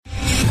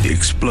The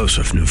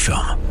explosive new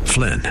film,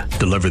 Flynn,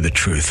 Deliver the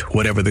Truth,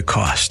 Whatever the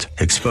Cost,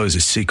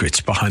 exposes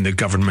secrets behind the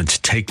government's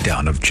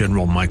takedown of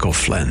General Michael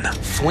Flynn.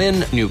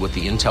 Flynn knew what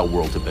the intel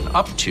world had been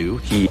up to.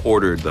 He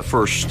ordered the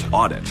first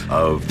audit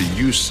of the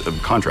use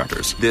of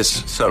contractors.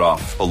 This set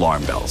off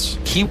alarm bells.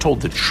 He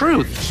told the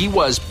truth. He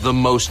was the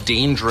most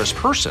dangerous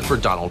person for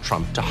Donald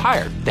Trump to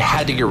hire. They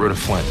had to get rid of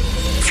Flynn.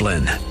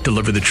 Flynn,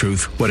 Deliver the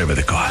Truth, Whatever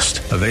the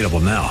Cost. Available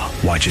now.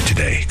 Watch it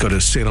today. Go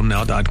to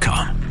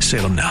salemnow.com.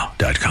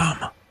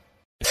 salemnow.com.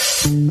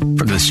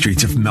 From the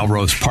streets of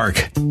Melrose Park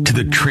to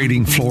the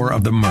trading floor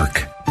of the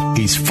Merc,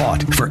 he's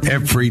fought for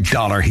every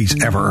dollar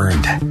he's ever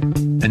earned.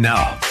 And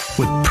now,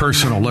 with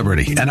personal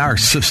liberty and our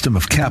system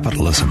of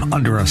capitalism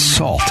under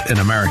assault in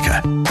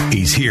America,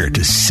 he's here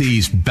to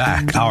seize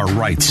back our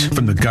rights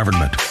from the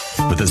government.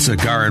 With a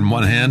cigar in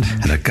one hand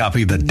and a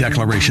copy of the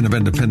Declaration of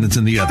Independence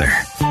in the other,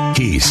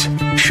 he's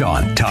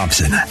Sean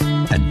Thompson.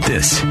 And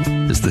this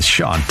is the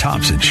Sean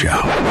Thompson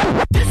Show.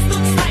 This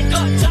looks like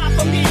a job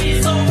for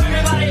me, so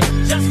everybody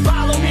just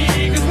follow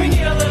me, because we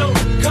need a little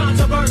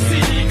controversy,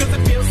 because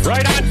it feels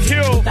right on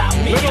cue.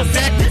 Little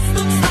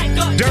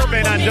Dick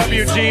Durbin on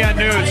WGN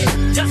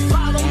News. Just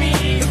follow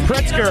me.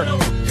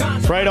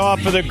 Pritzker, right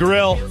off of the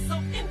grill.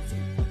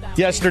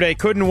 Yesterday,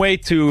 couldn't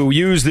wait to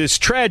use this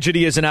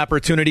tragedy as an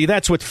opportunity.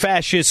 That's what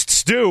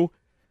fascists do,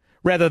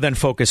 rather than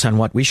focus on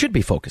what we should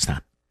be focused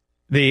on.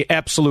 The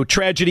absolute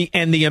tragedy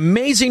and the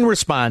amazing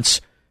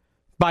response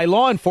by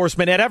law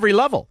enforcement at every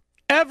level.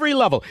 Every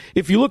level.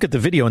 If you look at the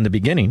video in the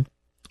beginning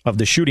of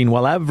the shooting,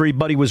 while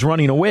everybody was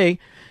running away,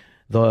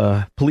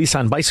 the police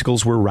on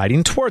bicycles were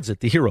riding towards it,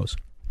 the heroes,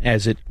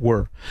 as it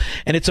were.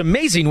 And it's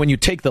amazing when you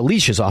take the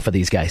leashes off of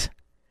these guys.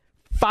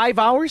 5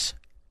 hours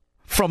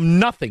from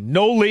nothing,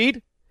 no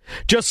lead,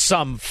 just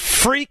some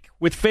freak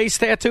with face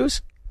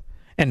tattoos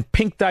and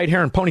pink-dyed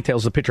hair and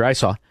ponytails, the picture I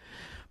saw.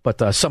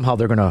 But somehow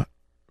they're going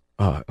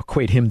to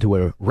equate him to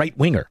a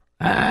right-winger.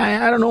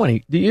 I don't know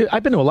any.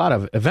 I've been to a lot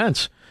of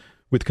events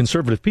with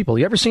conservative people.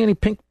 You ever see any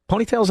pink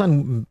ponytails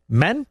on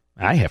men?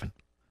 I haven't.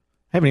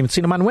 I haven't even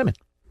seen them on women.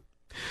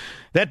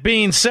 That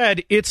being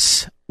said,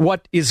 it's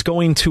what is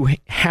going to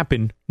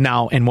happen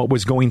now and what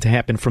was going to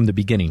happen from the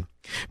beginning,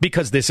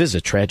 because this is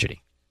a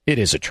tragedy. It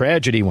is a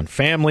tragedy when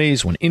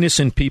families, when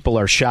innocent people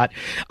are shot.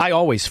 I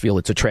always feel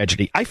it's a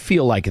tragedy. I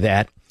feel like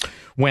that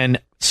when,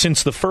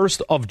 since the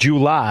 1st of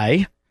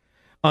July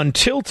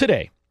until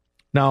today,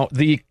 now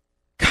the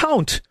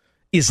count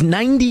is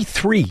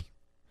 93.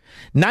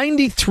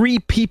 93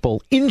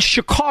 people in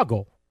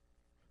Chicago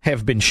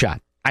have been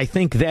shot. I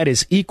think that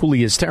is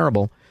equally as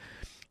terrible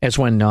as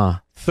when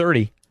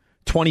 30,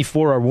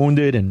 24 are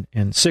wounded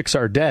and 6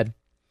 are dead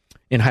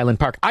in Highland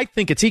Park. I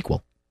think it's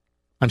equal.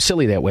 I'm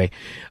silly that way.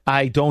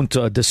 I don't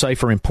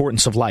decipher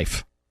importance of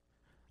life.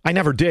 I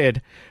never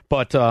did,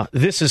 but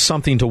this is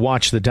something to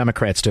watch the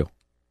Democrats do.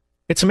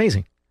 It's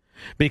amazing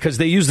because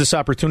they use this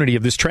opportunity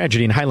of this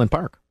tragedy in Highland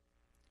Park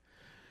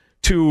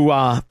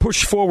to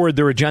push forward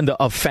their agenda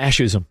of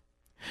fascism.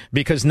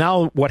 Because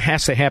now what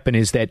has to happen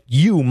is that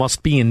you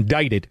must be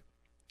indicted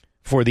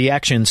for the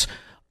actions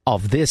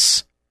of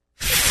this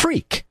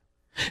freak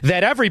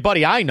that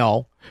everybody I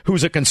know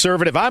who's a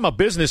conservative, I'm a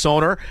business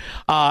owner,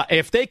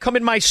 if they come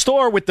in my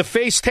store with the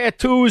face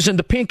tattoos and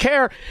the pink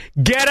hair,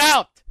 get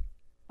out.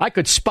 I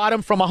could spot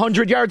him from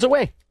 100 yards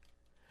away.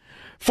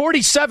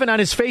 47 on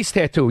his face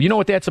tattoo. You know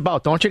what that's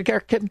about, don't you,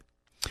 kid?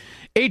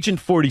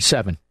 Agent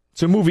 47.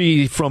 It's a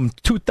movie from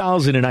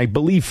 2000 and I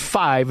believe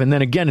 5, and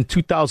then again in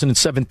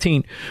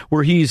 2017,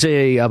 where he's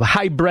a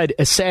hybrid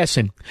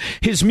assassin.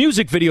 His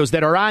music videos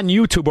that are on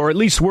YouTube, or at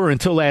least were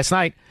until last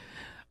night,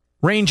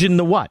 range in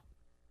the what?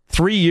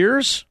 3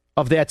 years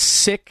of that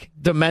sick,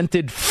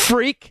 demented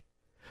freak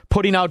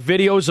putting out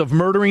videos of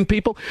murdering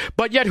people.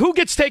 But yet who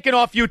gets taken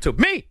off YouTube?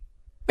 Me.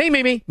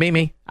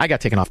 I got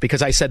taken off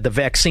because I said the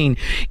vaccine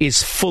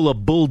is full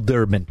of bull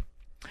Durbin.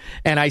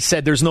 And I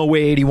said there's no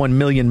way 81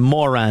 million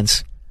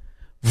morons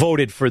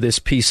voted for this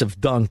piece of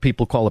dung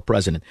people call a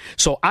president.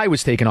 So I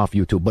was taken off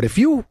YouTube. But if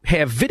you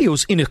have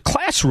videos in a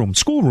classroom,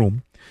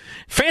 schoolroom,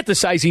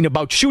 fantasizing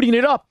about shooting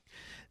it up,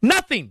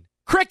 nothing.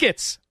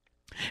 Crickets.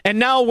 And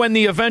now when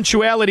the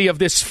eventuality of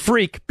this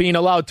freak being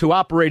allowed to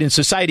operate in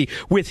society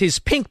with his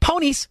pink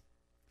ponies,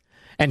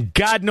 and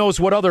God knows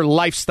what other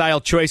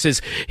lifestyle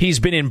choices he's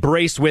been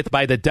embraced with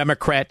by the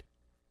Democrat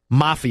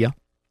mafia,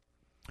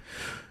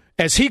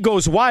 as he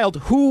goes wild,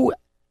 who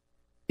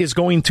is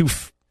going to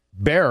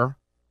bear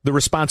the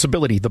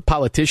responsibility? The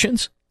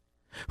politicians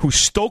who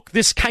stoke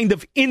this kind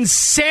of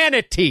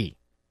insanity.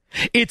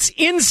 It's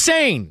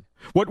insane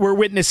what we're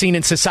witnessing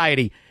in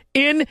society.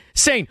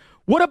 Insane.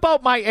 What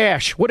about my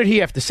Ash? What did he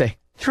have to say?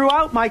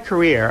 Throughout my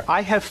career,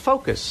 I have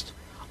focused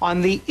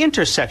on the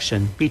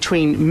intersection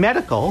between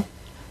medical,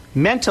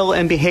 mental,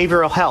 and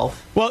behavioral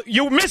health. Well,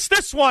 you missed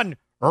this one,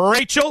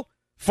 Rachel,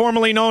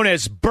 formerly known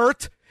as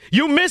Bert.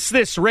 You missed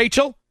this,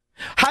 Rachel.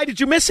 How did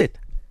you miss it?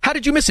 How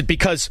did you miss it?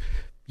 Because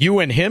you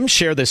and him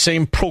share the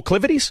same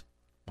proclivities?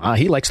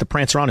 He likes to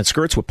prance around in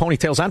skirts with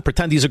ponytails on,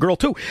 pretend he's a girl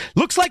too.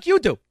 Looks like you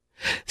do.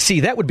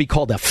 See, that would be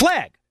called a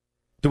flag.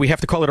 Do we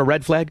have to call it a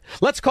red flag?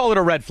 Let's call it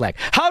a red flag.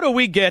 How do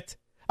we get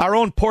our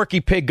own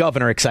Porky Pig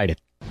governor excited?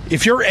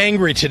 If you're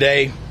angry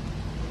today,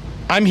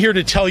 I'm here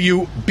to tell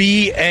you,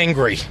 be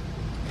angry.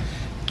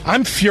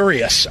 I'm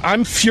furious.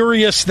 I'm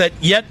furious that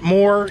yet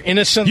more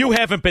innocent... You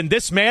haven't been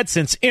this mad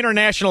since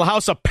International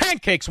House of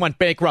Pancakes went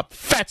bankrupt,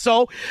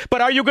 fatso. But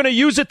are you going to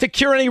use it to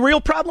cure any real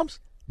problems?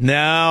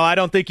 No, I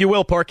don't think you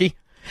will, Porky.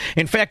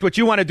 In fact, what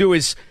you want to do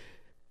is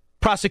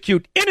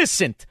prosecute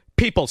innocent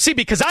people. See,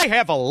 because I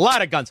have a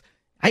lot of guns.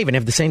 I even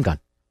have the same gun.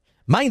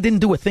 Mine didn't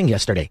do a thing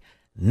yesterday.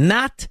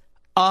 Not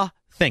a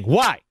thing.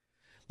 Why?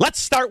 Let's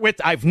start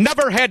with, I've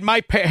never had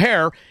my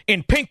hair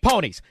in pink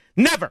ponies.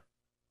 Never.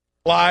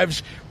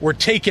 Lives were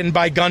taken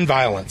by gun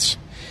violence.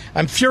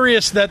 I'm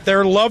furious that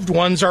their loved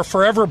ones are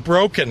forever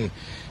broken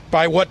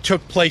by what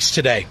took place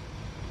today.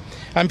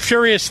 I'm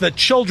furious that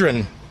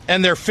children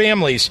and their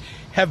families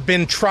have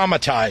been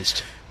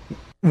traumatized.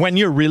 When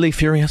you're really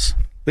furious,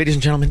 ladies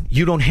and gentlemen,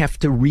 you don't have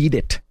to read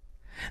it.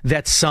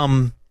 That's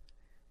some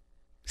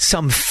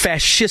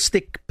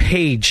fascistic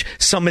page,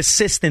 some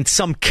assistant,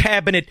 some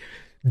cabinet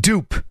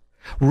dupe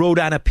wrote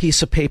on a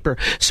piece of paper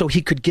so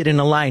he could get in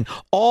a line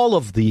all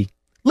of the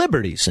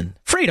liberties and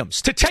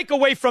freedoms to take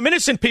away from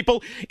innocent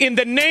people in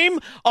the name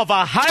of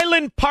a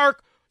Highland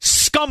Park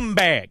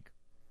scumbag.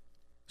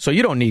 So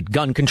you don't need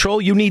gun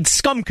control, you need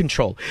scum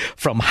control.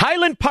 From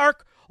Highland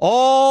Park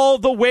all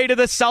the way to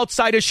the south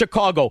side of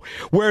Chicago,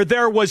 where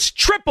there was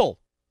triple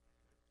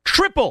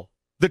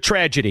the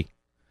tragedy.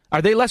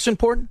 Are they less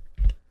important?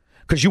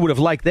 Because you would have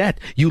liked that.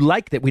 You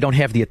like that we don't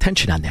have the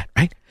attention on that,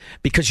 right?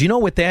 Because you know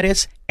what that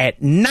is?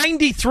 At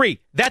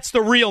 93, that's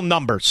the real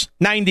numbers.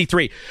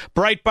 93.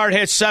 Breitbart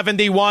has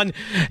 71.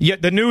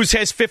 The News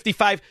has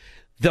 55.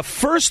 The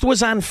first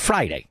was on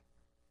Friday.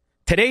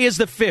 Today is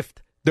the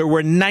 5th. There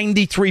were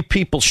 93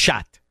 people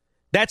shot.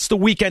 That's the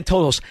weekend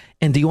totals.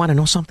 And do you want to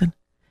know something?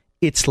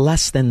 It's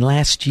less than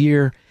last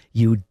year,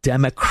 you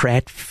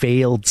Democrat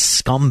failed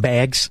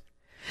scumbags.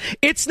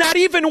 It's not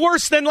even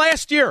worse than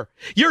last year.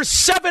 Your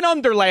 7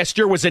 under last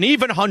year was an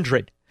even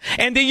 100.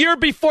 And the year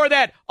before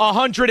that,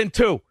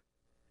 102.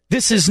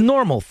 This is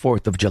normal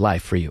 4th of July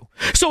for you.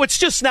 So it's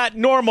just not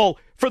normal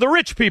for the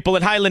rich people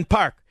in Highland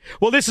Park.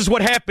 Well, this is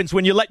what happens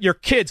when you let your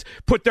kids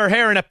put their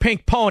hair in a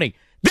pink pony.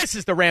 This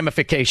is the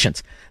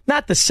ramifications,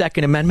 not the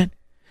Second Amendment.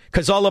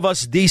 Because all of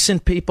us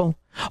decent people,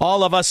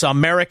 all of us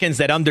Americans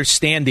that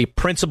understand the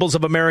principles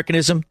of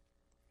Americanism,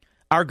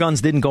 our guns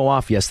didn't go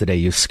off yesterday,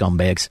 you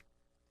scumbags.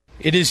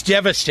 It is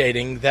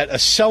devastating that a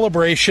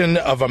celebration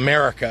of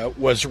America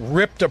was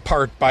ripped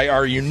apart by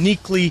our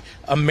uniquely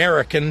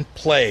American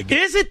plague.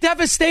 Is it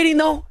devastating,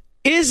 though?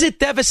 Is it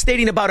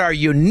devastating about our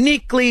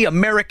uniquely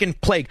American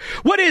plague?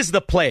 What is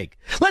the plague?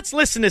 Let's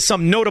listen to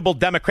some notable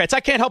Democrats.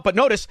 I can't help but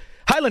notice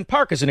Highland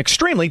Park is an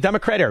extremely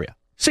Democrat area.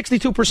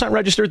 62%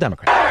 registered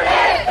Democrat. Burn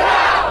it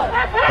down!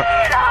 If we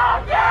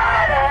don't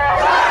get it!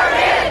 Burn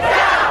it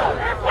down!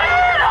 If we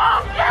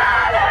don't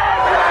get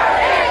it!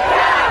 Burn it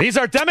down! These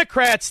are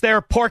Democrats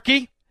there,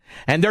 Porky.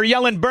 And they're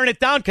yelling burn it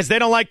down because they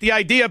don't like the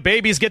idea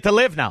babies get to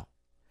live now.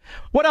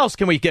 What else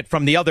can we get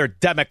from the other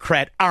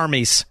Democrat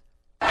armies?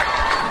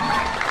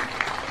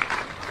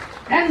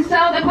 And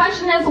so the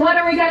question is, what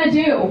are we going to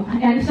do?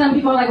 And some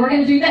people are like, we're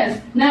going to do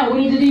this. No,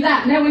 we need to do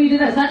that. No, we need to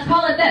do this. Let's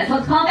call it this.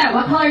 Let's call it that.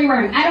 What color are you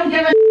wearing? I don't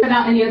give a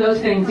about any of those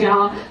things,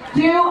 y'all.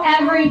 Do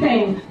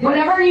everything.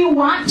 Whatever you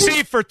want to.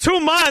 See, for 2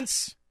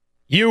 months,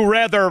 you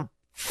rather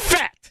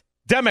fat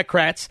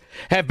Democrats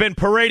have been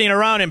parading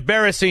around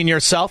embarrassing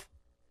yourself,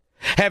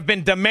 have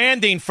been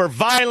demanding for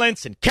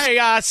violence and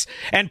chaos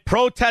and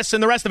protests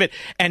and the rest of it.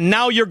 And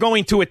now you're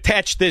going to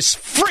attach this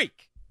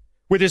freak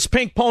with his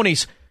pink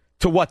ponies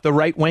to what, the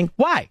right wing?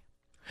 Why?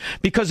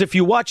 Because if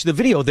you watch the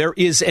video, there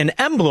is an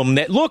emblem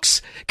that looks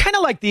kind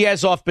of like the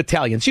Azov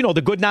battalions. You know,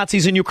 the good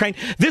Nazis in Ukraine.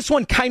 This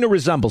one kind of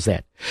resembles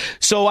that.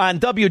 So on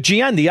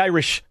WGN, the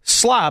Irish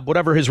slob,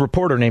 whatever his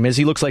reporter name is,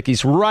 he looks like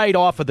he's right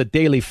off of the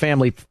Daily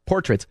Family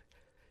Portraits.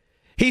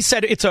 He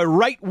said it's a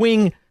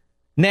right-wing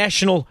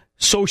National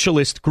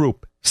Socialist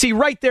group. See,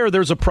 right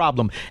there's a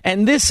problem.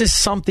 And this is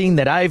something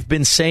that I've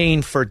been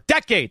saying for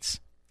decades.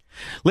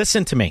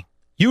 Listen to me.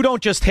 You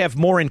don't just have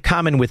more in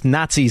common with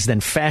Nazis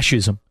than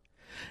fascism.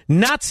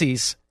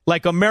 Nazis,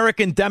 like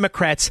American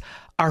Democrats,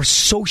 are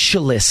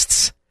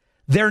socialists.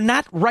 They're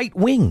not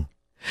right-wing.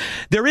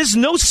 There is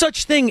no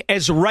such thing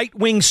as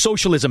right-wing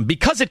socialism.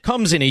 Because it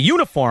comes in a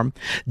uniform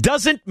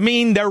doesn't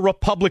mean they're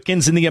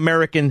Republicans in the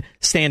American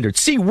standard.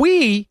 See,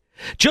 we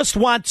just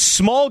want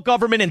small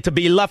government and to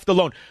be left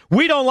alone.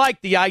 We don't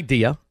like the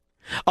idea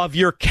of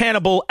your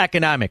cannibal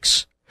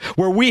economics,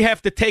 where we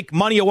have to take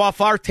money off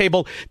our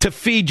table to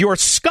feed your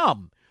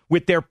scum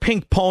with their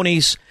pink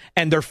ponies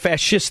and their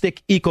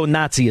fascistic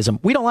eco-Nazism.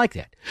 We don't like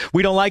that.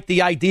 We don't like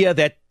the idea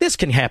that this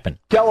can happen.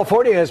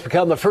 California has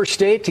become the first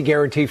state to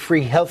guarantee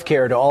free health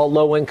care to all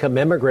low-income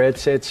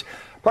immigrants. It's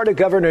part of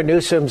Governor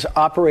Newsom's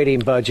operating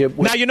budget.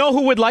 Now, you know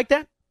who would like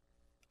that?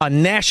 A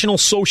National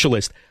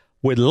Socialist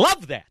would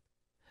love that.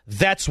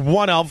 That's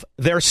one of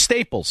their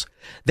staples.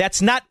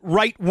 That's not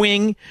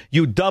right-wing,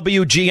 you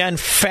WGN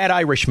fat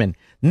Irishman.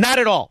 Not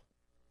at all.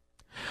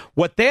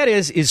 What that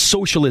is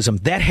socialism.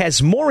 That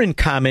has more in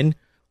common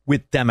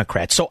with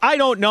Democrats. So I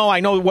don't know. I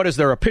know, what is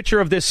there, a picture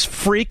of this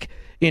freak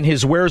in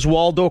his Where's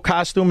Waldo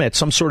costume at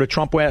some sort of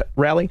Trump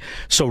rally?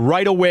 So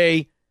right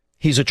away,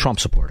 he's a Trump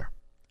supporter.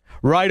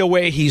 Right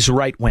away, he's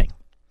right wing.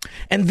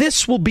 And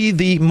this will be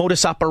the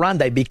modus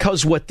operandi,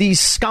 because what these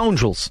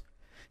scoundrels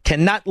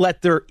cannot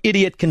let their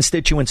idiot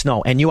constituents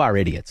know, and you are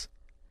idiots,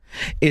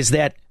 is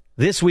that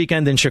this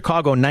weekend in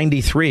Chicago,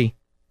 93,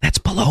 that's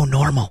below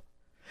normal.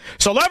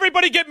 So let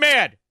everybody get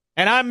mad.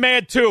 And I'm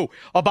mad, too,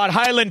 about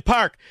Highland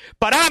Park.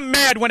 But I'm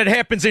mad when it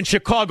happens in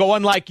Chicago,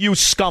 unlike you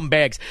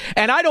scumbags.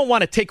 And I don't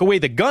want to take away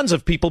the guns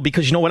of people,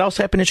 because you know what else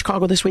happened in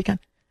Chicago this weekend?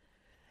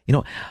 You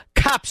know,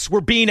 cops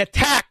were being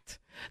attacked.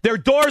 Their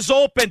doors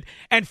opened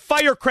and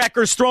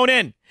firecrackers thrown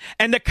in.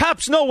 And the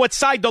cops know what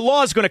side the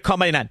law is going to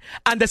come in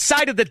on the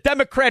side of the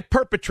Democrat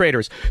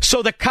perpetrators.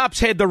 So the cops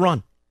had to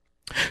run.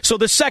 So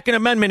the Second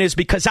Amendment is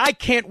because I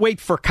can't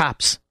wait for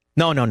cops.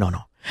 No.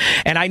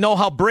 And I know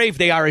how brave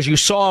they are, as you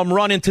saw them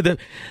run into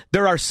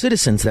there are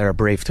citizens that are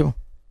brave, too.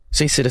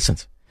 Say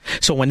citizens.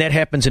 So when that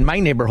happens in my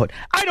neighborhood,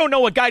 I don't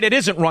know a guy that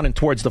isn't running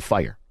towards the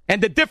fire.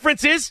 And the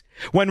difference is,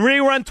 when we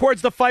run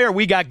towards the fire,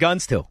 we got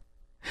guns, too.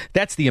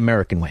 That's the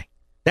American way.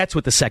 That's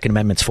what the Second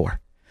Amendment's for.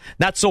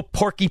 Not so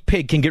Porky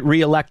Pig can get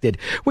reelected,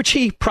 which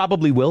he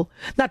probably will.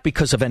 Not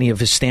because of any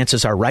of his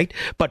stances are right,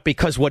 but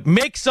because what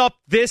makes up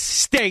this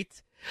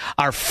state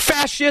are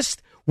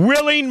fascist,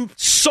 willing,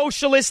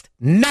 socialist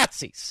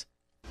Nazis.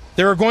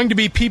 There are going to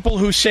be people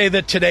who say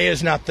that today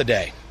is not the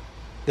day,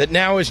 that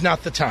now is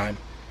not the time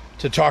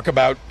to talk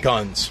about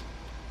guns.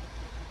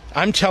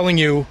 I'm telling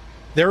you,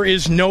 there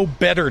is no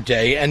better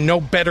day and no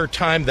better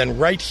time than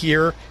right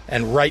here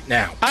and right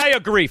now. I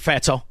agree,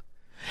 Fatso.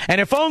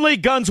 And if only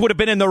guns would have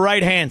been in the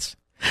right hands.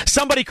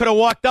 Somebody could have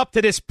walked up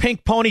to this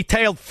pink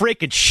ponytailed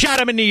freak and shot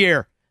him in the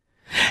ear.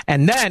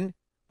 And then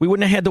we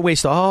wouldn't have had to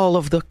waste all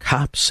of the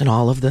cops and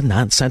all of the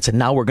nonsense. And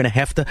now we're going to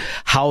have to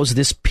house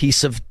this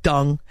piece of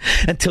dung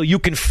until you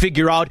can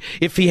figure out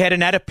if he had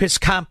an Oedipus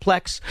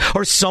complex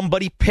or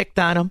somebody picked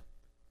on him,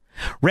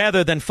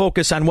 rather than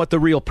focus on what the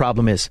real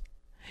problem is.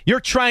 You're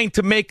trying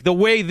to make the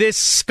way this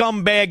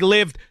scumbag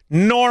lived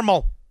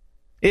normal.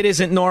 It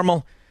isn't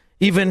normal,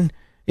 even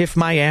if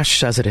my ash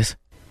says it is.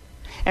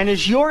 And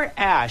as your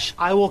ash,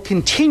 I will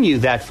continue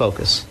that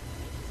focus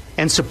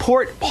and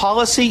support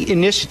policy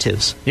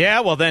initiatives.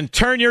 Yeah, well then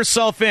turn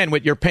yourself in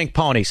with your pink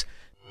ponies.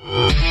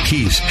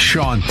 He's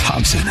Sean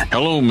Thompson.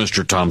 Hello,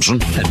 Mr.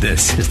 Thompson. And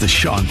this is the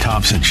Sean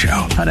Thompson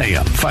Show on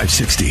AM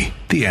 560.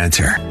 The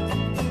Answer.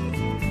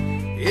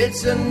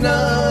 It's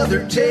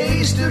another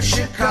taste of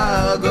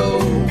Chicago.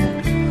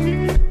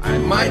 I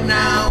might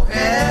now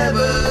have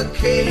a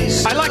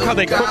case. I like how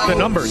they cook the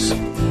numbers.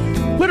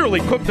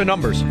 Literally cook the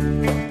numbers.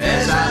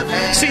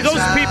 See,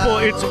 those people,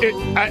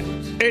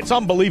 it's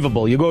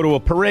unbelievable. You go to a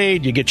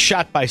parade, you get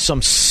shot by some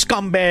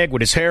scumbag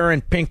with his hair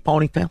in pink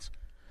ponytails.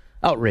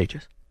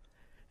 Outrageous.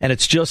 And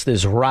it's just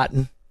as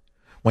rotten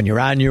when you're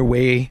on your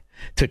way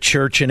to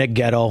church in a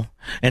ghetto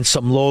and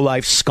some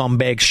lowlife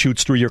scumbag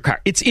shoots through your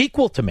car. It's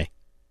equal to me.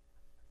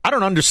 I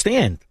don't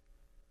understand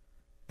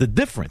the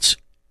difference.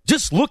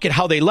 Just look at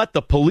how they let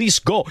the police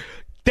go.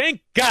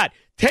 Thank God.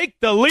 Take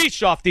the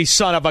leash off these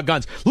son of a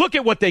guns. Look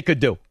at what they could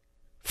do.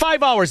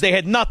 5 hours, they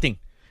had nothing.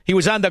 He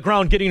was on the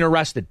ground getting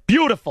arrested.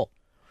 Beautiful.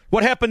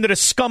 What happened to the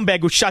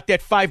scumbag who shot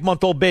that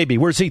 5-month-old baby?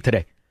 Where's he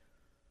today?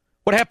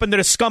 What happened to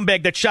the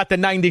scumbag that shot the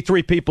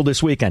 93 people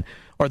this weekend?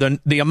 Or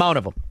the amount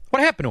of them?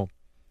 What happened to him?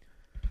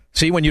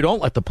 See, when you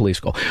don't let the police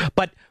go.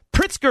 But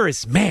Pritzker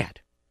is mad.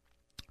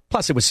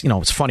 Plus, it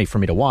was funny for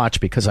me to watch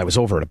because I was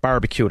over at a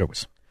barbecue. There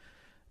was a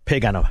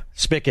pig on a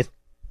spigot.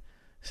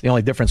 The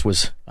only difference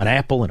was an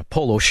apple and a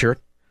polo shirt.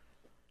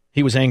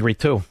 He was angry,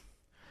 too.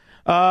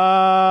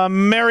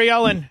 Mary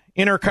Ellen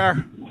in her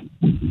car.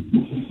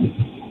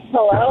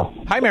 Hello.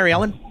 Hi, Mary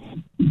Ellen.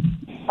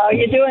 How are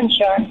you doing,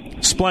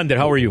 Sean? Splendid.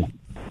 How are you?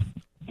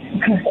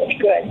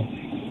 Good.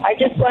 I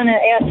just want to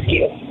ask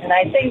you, and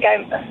I think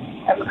I'm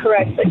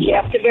correct, but you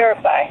have to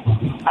verify.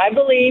 I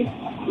believe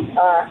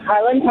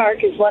Highland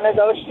Park is one of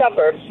those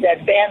suburbs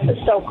that banned the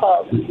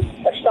so-called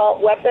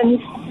assault weapons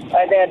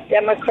by that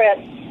Democrat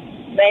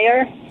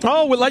mayor.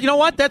 Oh, well, you know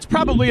what? That's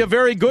probably a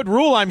very good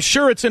rule. I'm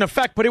sure it's in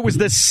effect, but it was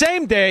the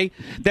same day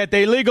that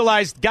they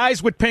legalized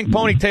guys with pink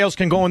ponytails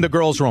can go in the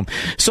girls' room.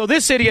 So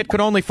this idiot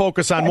could only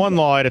focus on one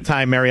law at a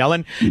time, Mary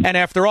Ellen. And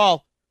after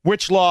all,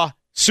 which law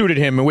suited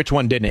him and which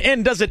one didn't?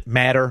 And does it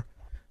matter?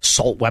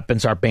 Assault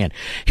weapons are banned.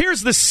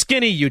 Here's the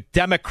skinny, you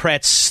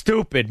Democrats,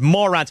 stupid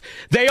morons.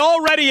 They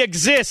already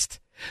exist.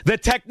 The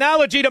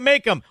technology to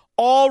make them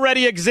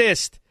already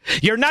exist.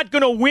 You're not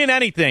going to win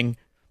anything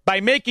by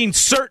making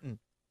certain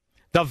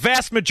the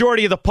vast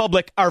majority of the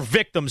public are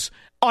victims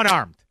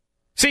unarmed.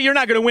 See, you're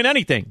not going to win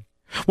anything.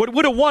 What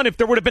would have won if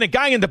there would have been a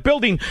guy in the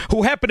building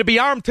who happened to be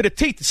armed to the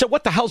teeth and said,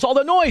 what the hell's all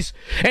the noise?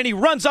 And he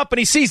runs up and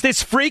he sees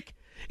this freak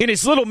in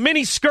his little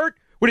mini skirt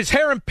with his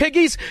hair in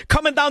piggies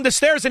coming down the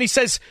stairs and he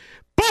says,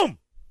 boom,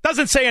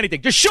 doesn't say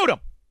anything. Just shoot him.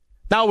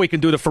 Now we can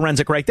do the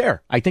forensic right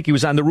there. I think he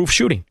was on the roof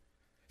shooting.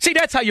 See,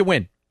 that's how you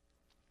win.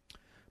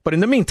 But in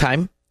the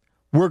meantime,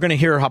 we're going to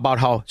hear about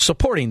how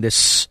supporting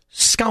this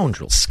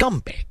scoundrel,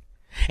 scumbag,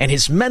 and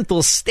his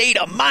mental state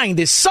of mind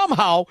is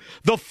somehow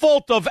the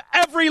fault of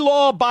every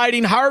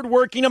law-abiding,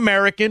 hard-working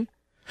American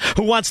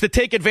who wants to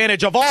take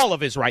advantage of all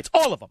of his rights,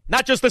 all of them,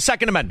 not just the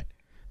Second Amendment,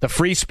 the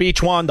free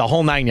speech one, the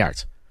whole 9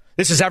 yards.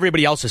 This is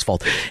everybody else's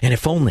fault. And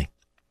if only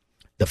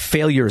the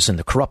failures and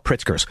the corrupt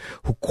Pritzkers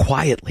who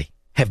quietly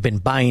have been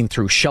buying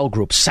through Shell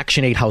Group's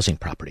Section 8 housing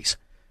properties.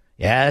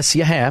 Yes,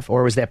 you have.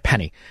 Or was that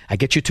Penny? I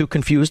get you too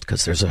confused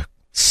because there's a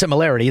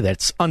similarity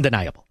that's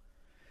undeniable.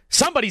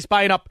 Somebody's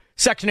buying up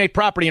Section 8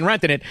 property and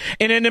renting it.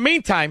 And in the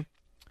meantime,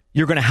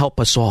 you're going to help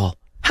us all.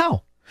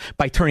 How?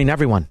 By turning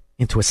everyone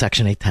into a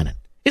Section 8 tenant.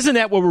 Isn't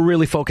that what we're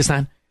really focused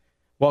on?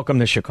 Welcome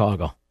to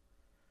Chicago.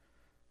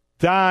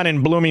 Don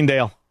in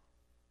Bloomingdale.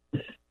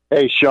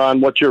 Hey,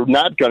 Sean, what you're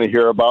not going to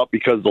hear about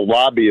because the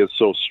lobby is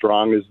so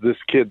strong is this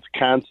kid's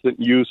constant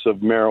use of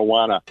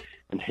marijuana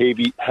and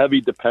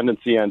heavy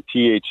dependency on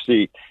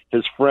THC.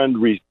 His friend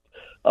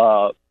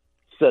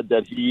said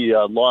that he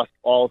lost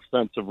all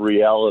sense of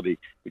reality.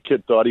 The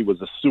kid thought he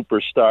was a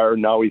superstar.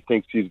 Now he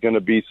thinks he's going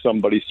to be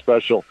somebody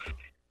special.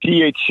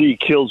 THC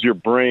kills your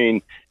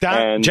brain.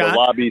 Don, the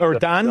lobby. Or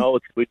Don? No,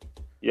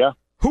 yeah.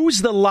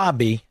 Who's the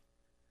lobby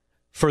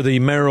for the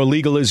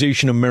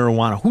legalization of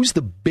marijuana? Who's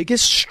the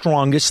biggest,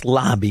 strongest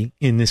lobby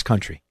in this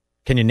country?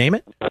 Can you name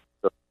it?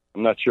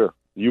 I'm not sure.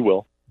 You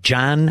will.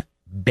 John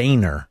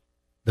Boehner,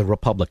 the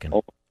Republican.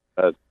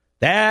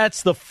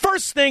 That's the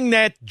first thing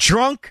that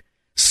drunk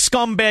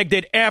scumbag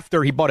did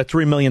after he bought a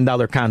 $3 million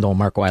condo on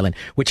Marco Island,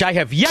 which I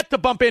have yet to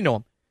bump into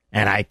him.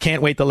 And I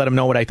can't wait to let him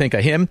know what I think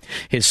of him,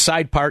 his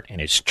side part,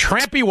 and his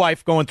trampy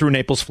wife going through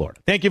Naples,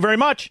 Florida. Thank you very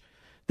much,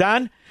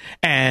 Don.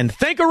 And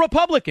thank a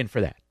Republican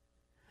for that.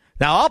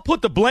 Now, I'll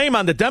put the blame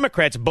on the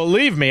Democrats.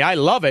 Believe me, I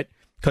love it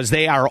because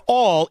they are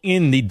all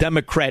in the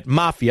Democrat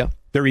mafia.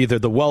 They're either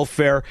the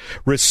welfare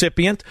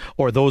recipient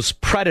or those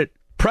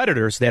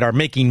predators that are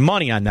making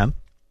money on them.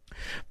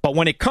 But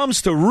when it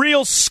comes to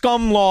real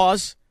scum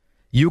laws,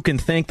 you can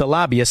thank the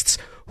lobbyists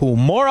who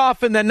more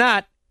often than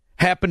not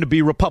happen to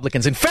be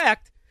Republicans. In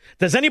fact,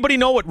 does anybody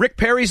know what Rick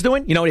Perry's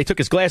doing? You know, he took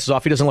his glasses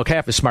off. He doesn't look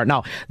half as smart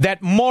now.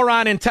 That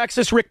moron in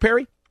Texas, Rick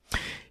Perry,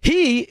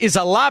 he is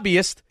a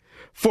lobbyist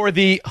for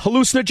the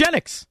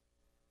hallucinogenics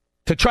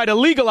to try to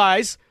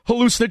legalize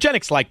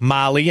hallucinogenics like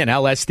Molly and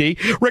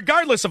LSD,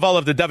 regardless of all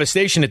of the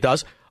devastation it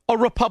does, a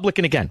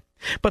Republican again.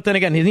 But then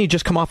again, didn't he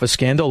just come off a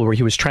scandal where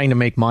he was trying to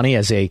make money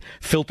as a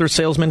filter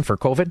salesman for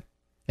COVID?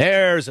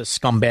 There's a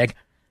scumbag.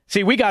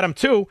 See, we got him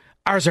too.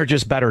 Ours are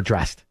just better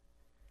dressed.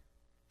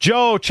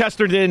 Joe,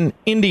 Chesterton,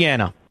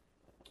 Indiana.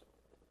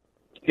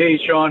 Hey,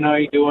 Sean, how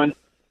you doing?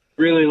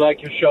 Really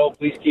like your show.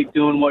 Please keep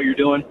doing what you're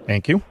doing.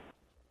 Thank you.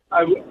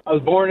 I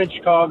was born in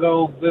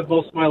Chicago, lived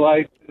most of my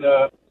life in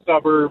the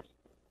suburbs.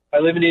 I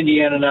live in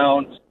Indiana now.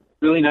 It's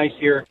really nice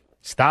here.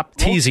 Stop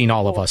teasing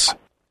all of us.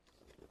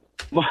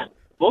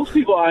 Most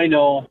people I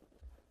know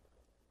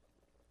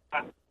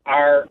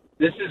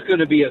this is going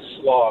to be a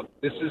slog.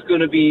 This is going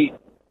to be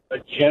a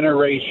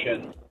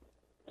generation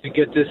to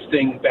get this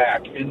thing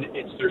back. And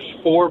there's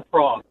 4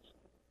 prongs.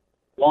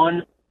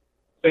 1,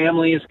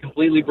 family is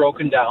completely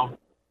broken down.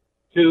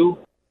 2,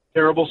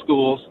 terrible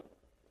schools.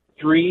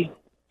 3,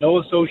 no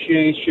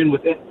association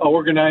with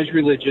organized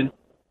religion.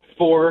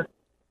 4,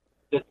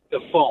 the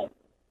phone,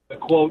 the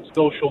quote,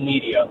 social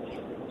media.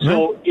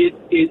 So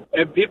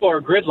people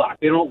are gridlocked.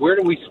 They don't. Where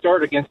do we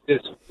start against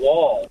this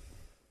wall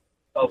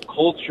of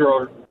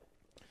culture?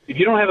 If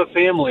you don't have a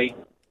family,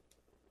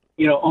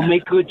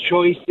 make good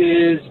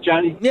choices,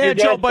 Johnny. Yeah,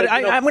 Joe, but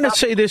I'm going to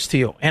say this to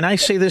you, and I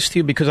say this to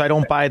you because I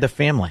don't buy the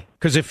family.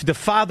 Because if the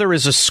father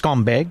is a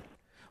scumbag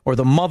or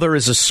the mother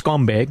is a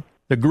scumbag,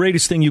 the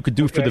greatest thing you could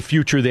do for the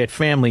future of that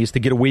family is to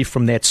get away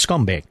from that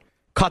scumbag.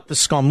 Cut the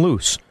scum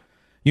loose.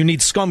 You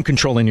need scum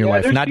control in your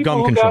life, not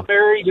gun control. People got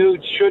married who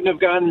shouldn't have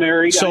gotten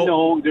married. So, I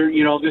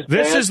know,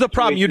 this is the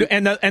problem.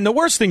 And the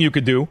worst thing you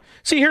could do.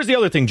 See, here's the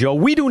other thing, Joe.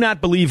 We do not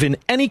believe in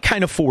any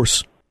kind of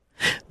force.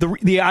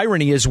 The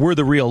irony is we're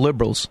the real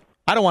liberals.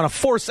 I don't want to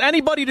force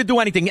anybody to do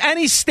anything,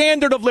 any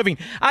standard of living.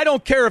 I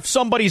don't care if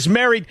somebody's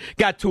married,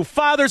 got 2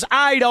 fathers.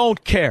 I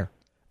don't care.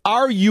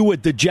 Are you a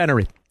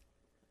degenerate?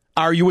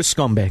 Are you a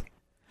scumbag?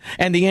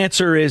 And the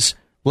answer is,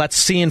 let's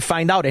see and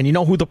find out. And you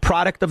know who the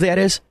product of that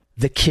is?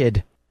 The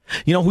kid.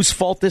 You know whose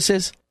fault this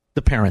is?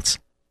 The parents.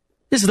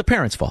 This is the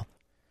parents' fault.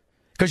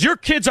 Because your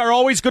kids are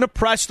always going to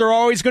press, they're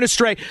always going to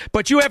stray,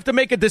 but you have to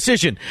make a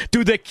decision.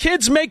 Do the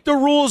kids make the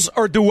rules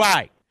or do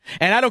I?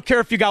 And I don't care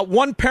if you got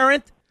 1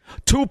 parent,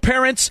 2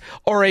 parents,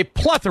 or a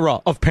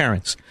plethora of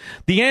parents.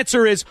 The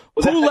answer is,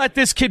 who let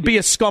this kid be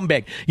a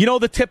scumbag? You know,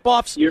 the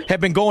tip-offs have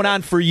been going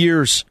on for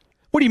years.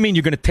 What do you mean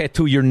you're going to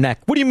tattoo your neck?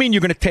 What do you mean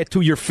you're going to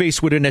tattoo your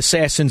face with an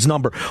assassin's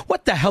number?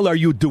 What the hell are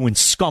you doing,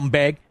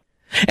 scumbag?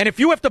 And if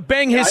you have to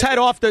bang his head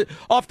off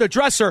the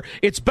dresser,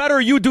 it's better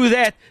you do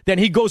that than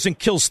he goes and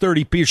kills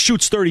 30 people,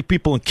 shoots 30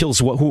 people and kills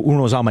who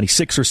knows how many,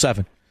 6 or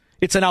 7.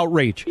 It's an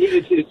outrage.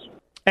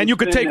 And you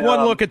could take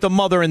one look at the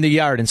mother in the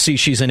yard and see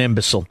she's an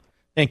imbecile.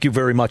 Thank you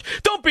very much.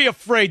 Don't be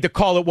afraid to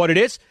call it what it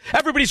is.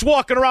 Everybody's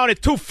walking around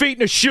at 2 feet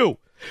in a shoe.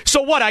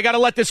 So what? I got to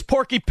let this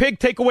Porky Pig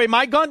take away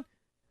my gun?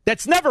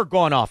 That's never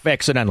gone off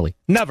accidentally.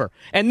 Never.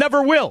 And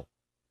never will.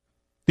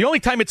 The only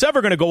time it's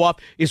ever going to go off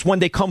is when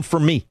they come for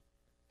me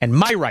and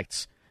my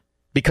rights.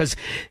 Because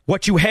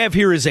what you have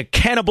here is a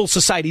cannibal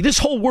society. This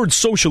whole word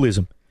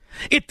socialism,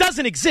 it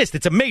doesn't exist.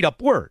 It's a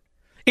made-up word.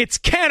 It's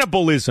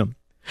cannibalism,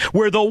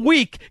 where the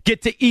weak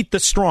get to eat the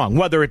strong,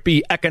 whether it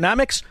be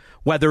economics,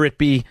 whether it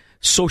be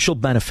social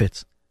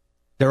benefits.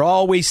 They're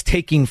always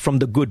taking from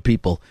the good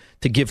people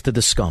to give to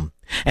the scum.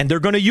 And they're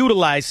going to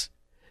utilize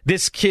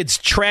this kid's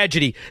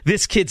tragedy,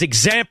 this kid's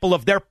example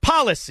of their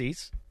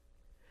policies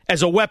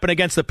as a weapon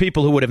against the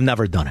people who would have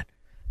never done it.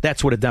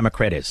 That's what a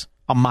Democrat is,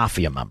 a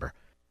mafia member.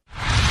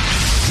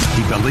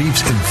 He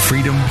believes in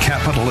freedom,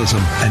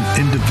 capitalism,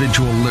 and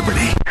individual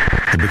liberty.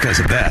 And because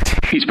of that,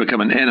 he's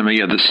become an enemy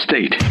of the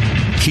state.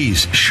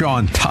 He's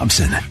Sean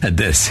Thompson, and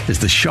this is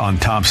the Sean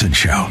Thompson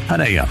Show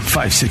on AM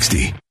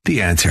 560.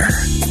 The Answer.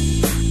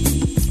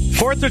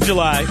 4th of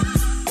July,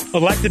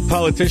 elected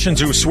politicians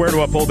who swear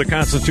to uphold the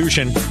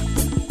Constitution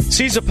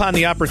seize upon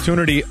the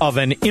opportunity of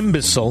an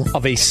imbecile,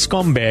 of a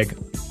scumbag.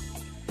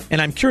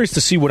 And I'm curious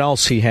to see what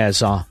else he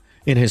has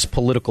in his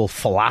political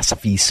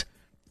philosophies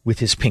with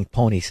his pink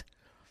ponies.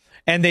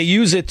 And they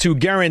use it to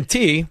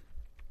guarantee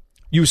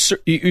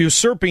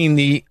usurping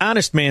the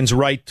honest man's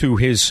right to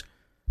his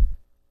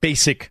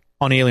basic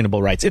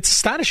unalienable rights. It's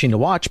astonishing to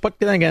watch, but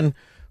then again,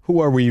 who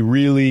are we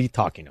really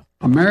talking to?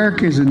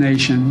 America is a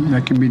nation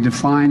that can be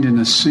defined in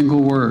a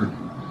single word.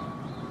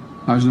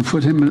 I was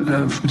going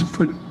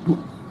to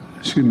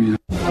excuse me.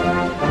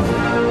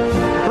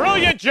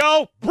 Brilliant,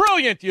 Joe!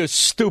 Brilliant, you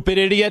stupid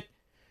idiot!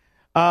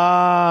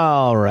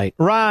 All right.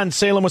 Ron,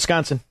 Salem,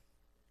 Wisconsin.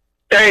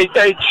 Hey,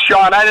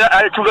 Sean,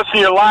 I listen to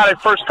you a lot. I'm a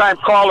first-time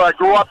caller. I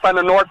grew up on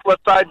the northwest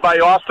side by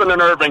Austin and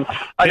Irving.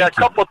 I got a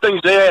couple of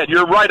things to add.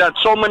 You're right on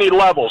so many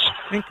levels.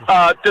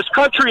 This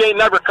country ain't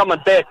never coming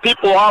back.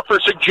 People offer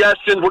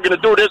suggestions. We're going to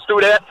do this, do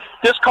that.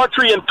 This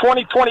country in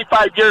 20,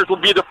 25 years will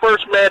be the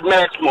first Mad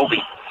Max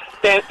movie.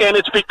 And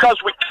it's because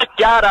we kicked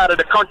God out of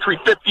the country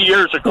 50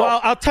 years ago.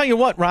 Well, I'll tell you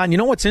what, Ron. You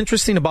know what's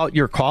interesting about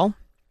your call?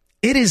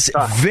 It is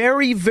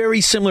very,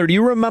 very similar. Do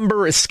you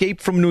remember Escape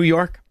from New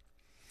York?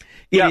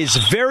 It is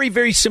very,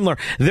 very similar.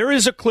 There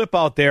is a clip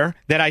out there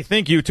that I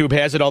think YouTube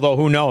has it, although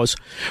who knows,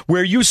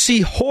 where you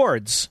see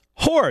hordes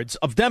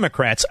of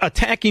Democrats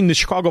attacking the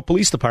Chicago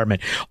Police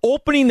Department,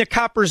 opening the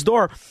copper's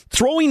door,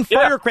 throwing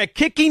firecrackers,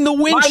 kicking the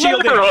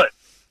windshield.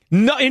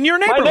 In your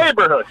neighborhood. My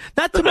neighborhood.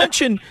 Not to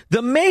mention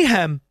the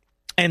mayhem.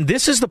 And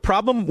this is the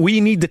problem.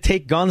 We need to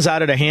take guns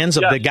out of the hands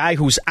of the guy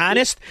who's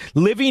honest,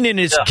 living in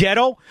his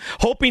ghetto,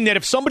 hoping that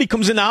if somebody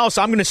comes in the house,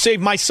 I'm going to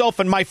save myself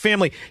and my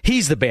family.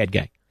 He's the bad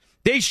guy.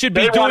 They should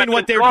be doing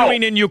what they're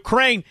doing in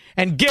Ukraine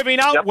and giving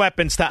out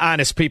weapons to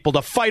honest people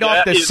to fight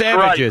off the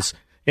savages.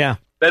 Right. Yeah.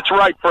 That's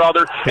right,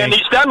 brother. And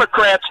these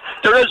Democrats,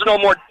 there is no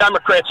more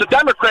Democrats. The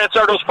Democrats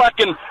are those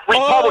fucking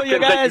Republicans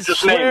that you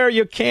just named.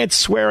 You can't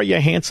swear, you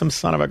handsome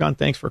son of a gun.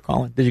 Thanks for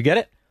calling. Did you get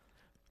it?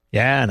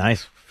 Yeah,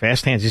 nice.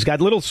 Fast hands. He's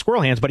got little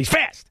squirrel hands, but he's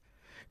fast.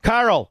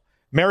 Carl,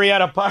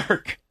 Marietta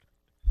Park.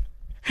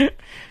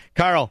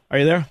 Carl, are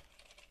you there?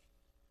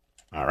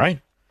 All right.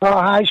 Oh,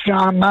 hi,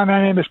 Sean. My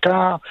name is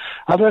Carl.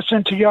 I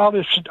listen to you all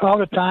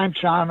the time,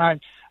 Sean.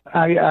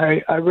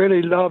 I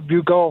really love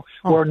you go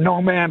where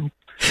no man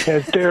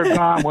has dared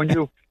gone when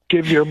you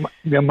give your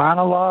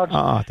monologues.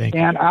 Oh, thank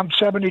you. And I'm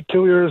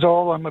 72 years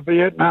old. I'm a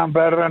Vietnam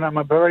veteran. I'm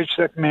a very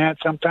sick man.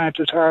 Sometimes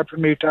it's hard for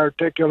me to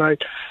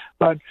articulate.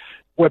 But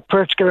what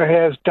Pritzker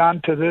has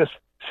done to this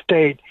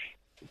state,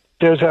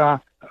 there's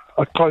a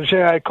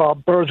cliche I call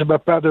birds of a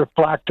feather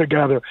flock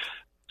together.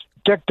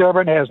 Dick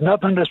Durbin has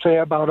nothing to say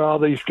about all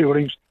these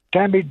shootings.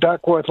 Tammy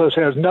Duckworthless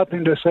has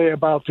nothing to say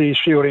about these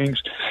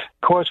shootings.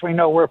 Of course, we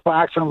know where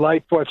Fox and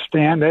Lightfoot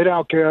stand. They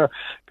don't care.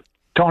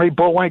 Tony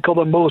Bullwinkle,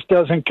 the Moose,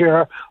 doesn't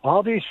care.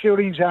 All these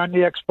shootings on the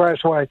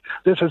expressway,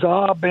 this is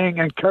all being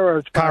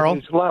encouraged by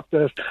these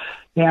leftists.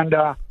 And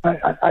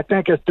I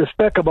think it's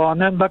despicable.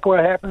 And then look what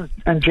happens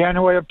in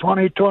January of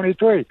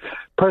 2023.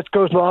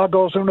 Pritzker's law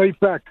goes into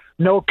effect.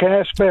 No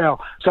cash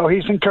bail. So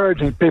he's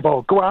encouraging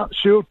people, go out,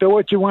 shoot, do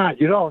what you want.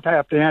 You don't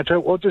have to answer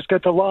it. We'll just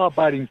get the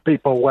law-abiding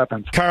people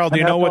weapons. Carl, do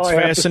you know what's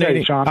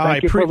fascinating?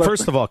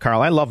 First of all,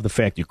 Carl, I love the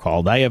fact you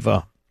called. I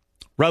have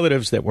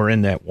relatives that were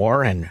in that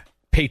war and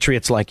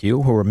patriots like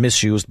you who were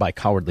misused by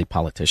cowardly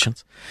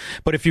politicians.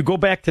 But if you go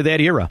back to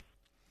that era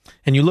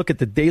and you look at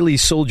the daily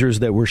soldiers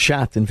that were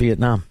shot in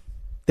Vietnam,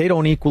 they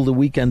don't equal the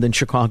weekend in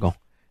Chicago.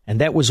 And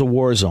that was a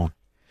war zone.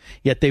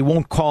 Yet they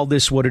won't call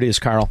this what it is,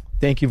 Carl.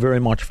 Thank you very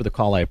much for the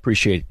call. I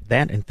appreciate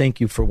that. And thank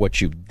you for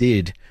what you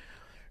did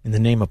in the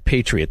name of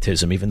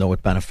patriotism, even though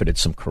it benefited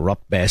some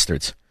corrupt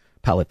bastards,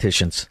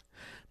 politicians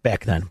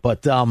back then.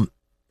 But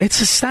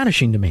it's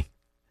astonishing to me.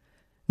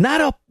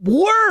 Not a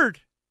word.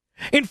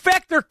 In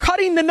fact, they're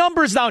cutting the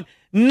numbers down.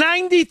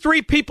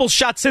 93 people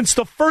shot since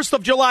the 1st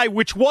of July,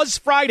 which was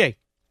Friday.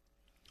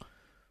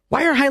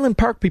 Why are Highland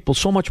Park people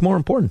so much more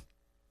important?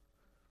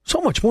 So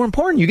much more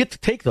important. You get to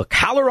take the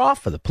collar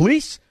off of the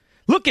police.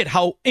 Look at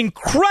how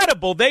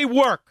incredible they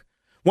work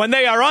when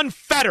they are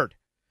unfettered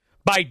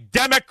by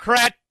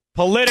Democrat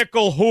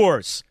political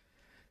whores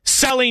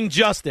selling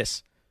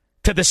justice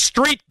to the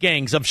street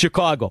gangs of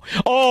Chicago.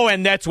 Oh,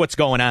 and that's what's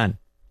going on.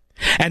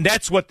 And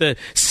that's what the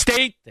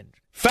state and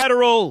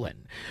federal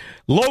and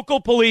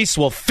local police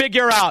will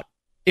figure out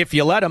if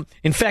you let them.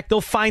 In fact,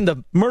 they'll find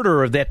the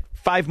murderer of that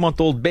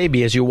 5-month-old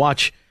baby as you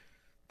watch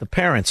the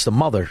parents, the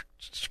mother,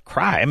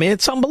 cry. I mean,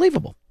 it's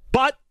unbelievable.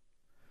 But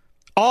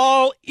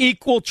all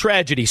equal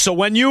tragedy. So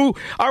when you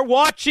are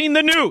watching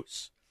the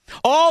news,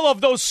 all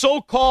of those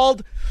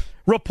so-called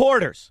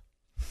reporters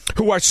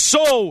who are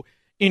so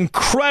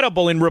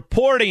incredible in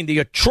reporting the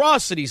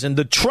atrocities and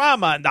the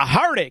trauma and the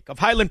heartache of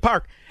Highland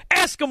Park,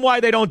 ask them why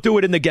they don't do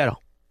it in the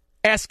ghetto.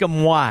 Ask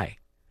them why.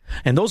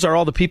 And those are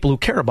all the people who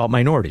care about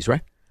minorities,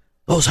 right?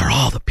 Those are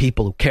all the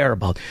people who care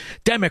about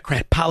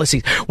Democrat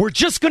policies. We're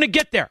just going to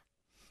get there.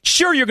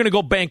 Sure, you're going to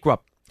go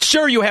bankrupt.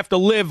 Sure, you have to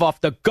live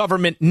off the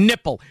government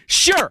nipple.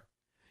 Sure,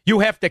 you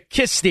have to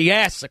kiss the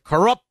ass of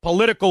corrupt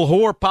political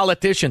whore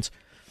politicians.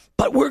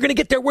 But we're going to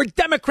get there. We're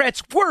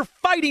Democrats. We're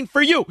fighting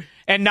for you.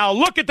 And now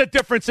look at the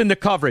difference in the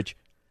coverage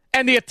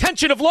and the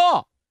attention of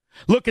law.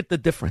 Look at the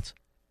difference.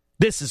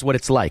 This is what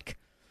it's like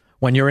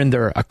when you're in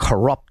a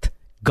corrupt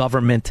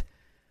government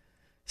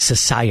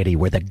society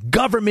where the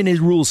government is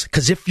rules.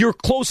 Because if you're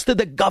close to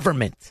the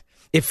government,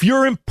 if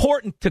you're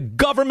important to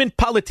government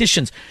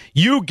politicians,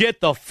 you get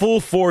the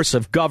full force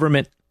of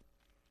government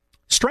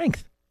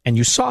strength. And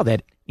you saw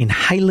that in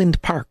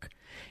Highland Park.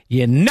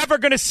 You're never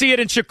going to see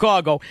it in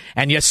Chicago,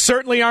 and you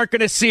certainly aren't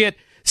going to see it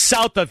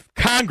south of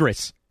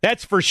Congress.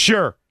 That's for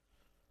sure.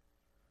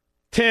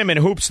 Tim in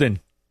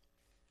Hoopeston.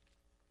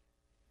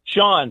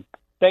 Sean,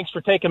 thanks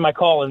for taking my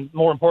call, and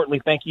more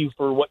importantly, thank you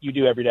for what you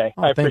do every day.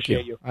 I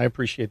appreciate you. I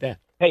appreciate that.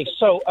 Hey,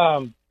 so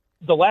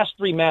the last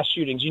 3 mass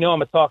shootings, you know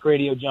I'm a talk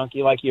radio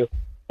junkie like you,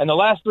 and the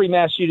last 3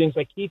 mass shootings,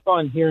 I keep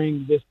on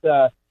hearing this,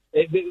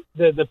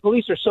 the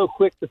police are so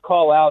quick to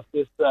call out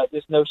this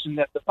notion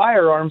that the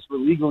firearms were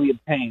legally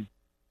obtained.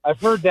 I've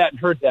heard that.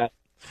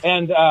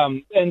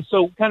 And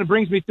so kind of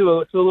brings me to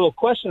a little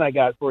question I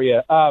got for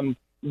you.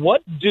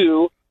 What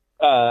do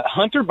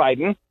Hunter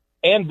Biden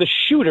and the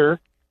shooter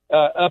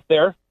up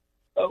there,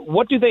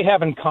 what do they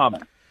have in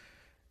common?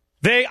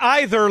 They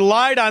either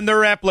lied on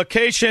their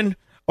application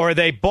or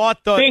they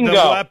bought the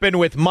weapon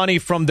with money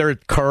from their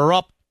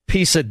corrupt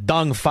piece of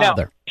dung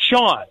father.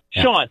 Now,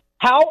 Sean,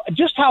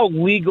 how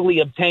legally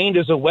obtained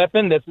is a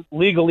weapon that's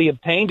legally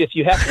obtained if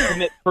you have to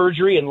commit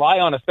perjury and lie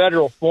on a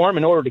federal form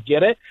in order to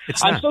get it?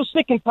 I'm so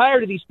sick and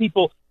tired of these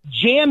people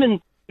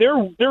jamming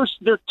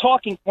their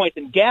talking points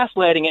and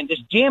gaslighting it and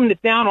just jamming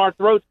it down our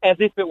throats as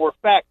if it were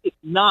fact. It's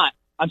not.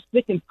 I'm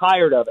sick and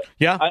tired of it.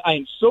 Yeah. I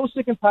am so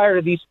sick and tired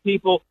of these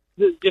people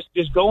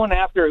just going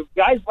after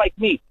guys like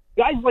me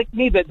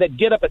that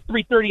get up at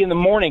 3:30 in the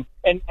morning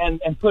and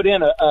put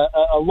in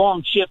a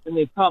long shift and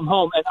they come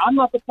home. And I'm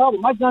not the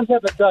problem. My guns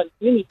haven't done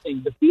anything.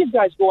 But these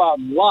guys go out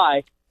and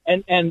lie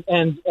and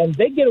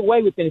they get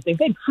away with anything.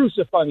 They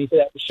crucify me for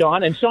that,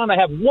 Sean. And Sean, I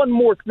have one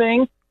more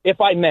thing, if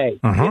I may.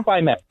 If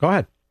I may. Go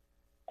ahead.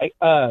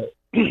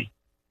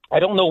 I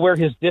don't know where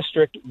his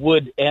district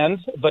would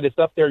end, but it's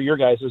up there your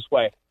guys'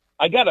 way.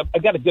 I got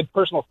a good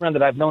personal friend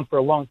that I've known for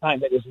a long time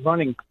that is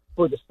running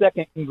for the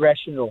 2nd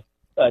Congressional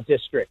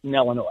District in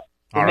Illinois.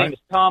 His name is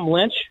Tom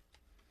Lynch,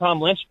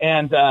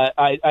 and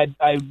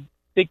I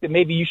think that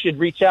maybe you should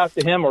reach out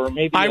to him, or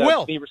maybe I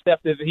will be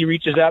receptive if he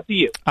reaches out to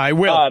you. I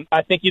will.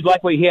 I think you'd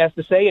like what he has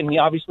to say, and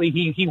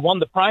he won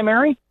the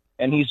primary,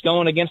 and he's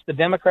going against the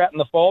Democrat in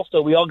the fall,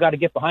 so we all got to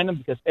get behind him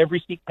because every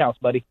seat counts,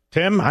 buddy.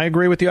 Tim, I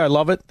agree with you. I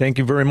love it. Thank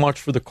you very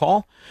much for the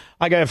call.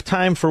 I have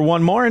time for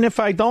one more, and if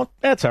I don't,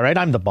 that's all right.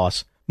 I'm the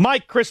boss.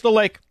 Mike, Crystal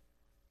Lake.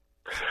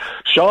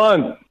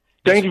 Sean,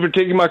 thank you for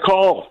taking my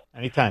call.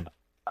 Anytime.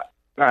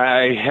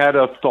 I had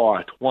a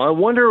thought. Well, I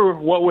wonder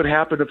what would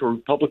happen if a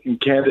Republican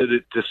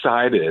candidate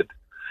decided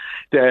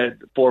that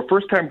for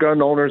first-time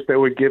gun owners, they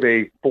would give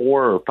a $400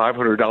 or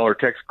 $500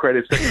 tax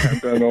credit, second-time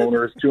gun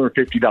owners,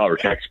 $250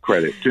 tax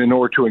credit in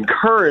order to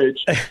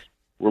encourage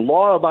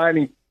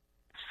law-abiding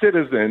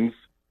citizens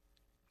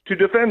to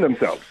defend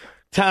themselves.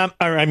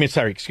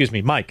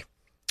 Mike.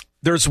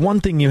 There's one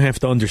thing you have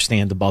to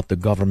understand about the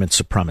government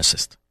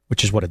supremacist,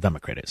 which is what a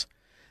Democrat is.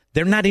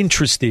 They're not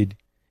interested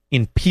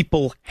in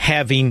people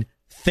having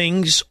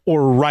things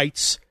or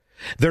rights.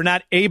 They're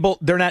not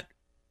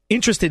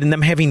interested in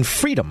them having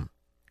freedom.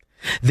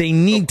 They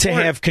need to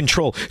have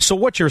control. So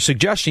what you're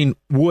suggesting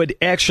would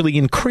actually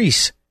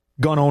increase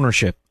gun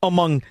ownership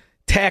among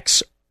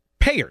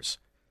taxpayers,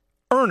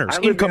 earners,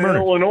 income earners. I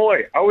live in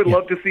Illinois. I would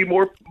love to see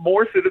more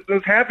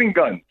citizens having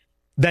guns.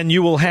 Then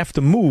you will have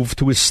to move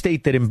to a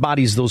state that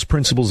embodies those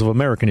principles of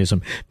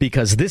Americanism,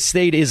 because this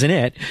state isn't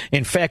it.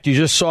 In fact, you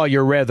just saw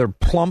your rather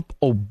plump,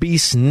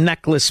 obese,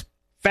 necklace,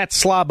 fat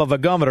slob of a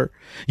governor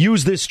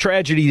use this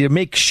tragedy to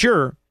make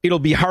sure it'll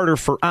be harder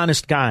for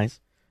honest guys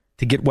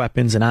to get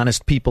weapons and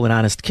honest people and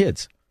honest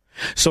kids.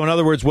 So in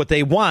other words, what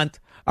they want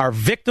are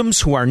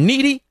victims who are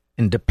needy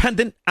and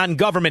dependent on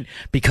government,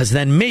 because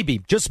then maybe,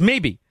 just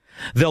maybe,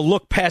 they'll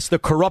look past the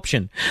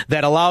corruption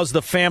that allows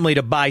the family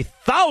to buy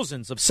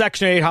thousands of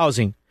Section 8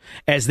 housing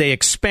as they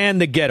expand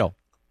the ghetto.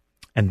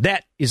 And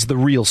that is the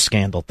real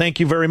scandal. Thank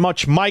you very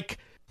much, Mike.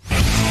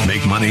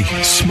 Make money,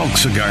 smoke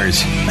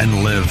cigars,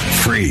 and live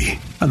free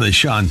on the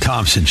Sean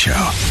Thompson Show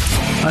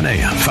on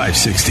AM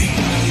 560.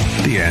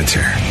 The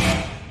Answer.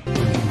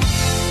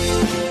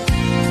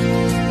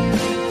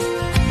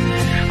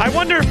 I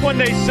wonder if when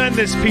they send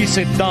this piece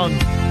of dung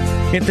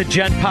into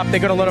Gen Pop, they're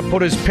going to let him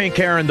put his pink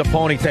hair in the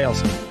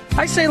ponytails.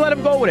 I say let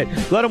him go with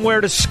it. Let him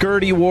wear the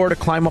skirt he wore to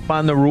climb up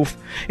on the roof.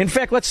 In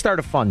fact, let's start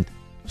a fund.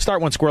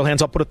 Start one, Squirrel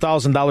Hands. I'll put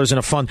 $1,000 in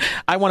a fund.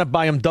 I want to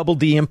buy him double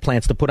D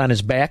implants to put on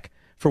his back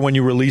for when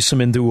you release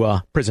him into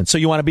prison. So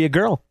you want to be a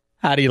girl?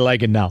 How do you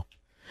like it now?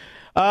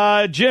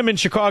 Jim in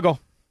Chicago.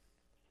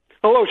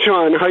 Hello,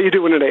 Sean. How you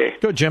doing today?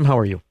 Good, Jim. How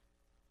are you?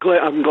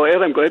 I'm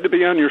glad to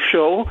be on your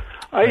show.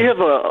 I have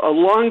a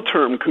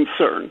long-term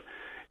concern.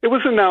 It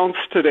was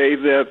announced today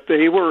that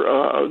they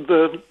were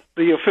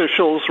the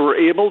officials were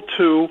able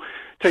to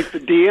take the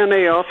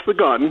DNA off the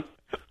gun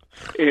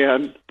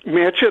and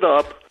match it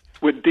up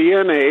with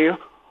DNA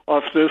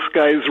off this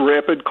guy's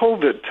rapid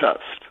COVID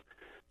test.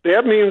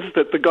 That means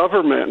that the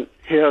government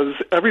has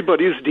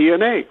everybody's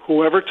DNA.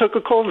 Whoever took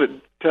a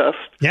COVID test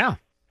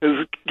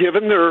has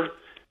given their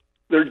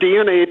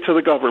DNA to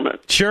the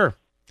government. Sure.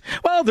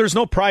 Well, there's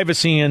no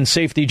privacy and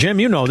safety, Jim.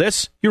 You know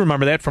this. You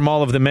remember that from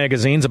all of the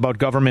magazines about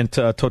government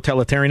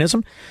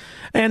totalitarianism.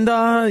 And,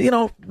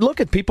 look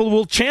at people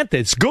will chant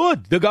this.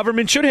 Good. The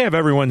government should have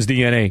everyone's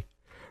DNA.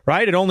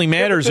 Right? It only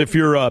matters if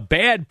you're a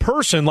bad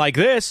person like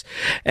this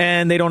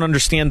and they don't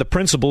understand the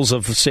principles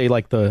of, say,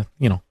 like the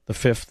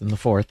Fifth and the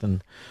Fourth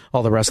and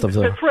all the rest of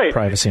the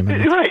privacy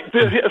amendment. Right.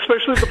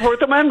 Especially the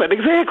Fourth Amendment.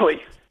 Exactly.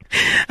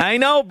 I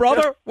know,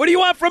 brother. What do you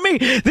want from me?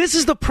 This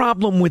is the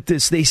problem with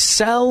this. They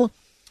sell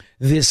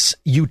this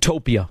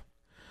utopia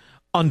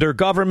under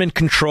government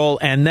control,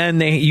 and then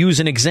they use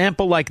an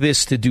example like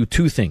this to do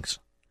two things.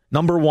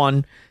 Number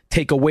one,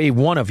 take away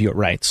one of your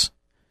rights.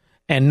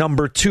 And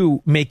number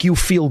two, make you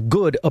feel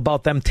good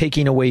about them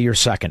taking away your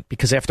second.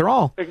 Because after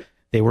all,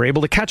 they were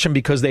able to catch him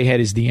because they had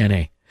his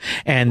DNA.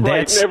 And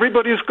and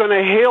everybody's going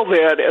to hail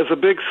that as a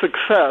big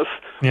success.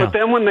 Yeah. But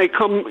then when they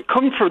come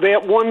for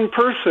that one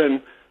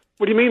person,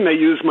 what do you mean they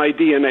use my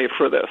DNA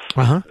for this?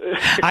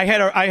 I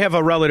have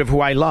a relative who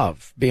I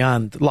love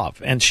beyond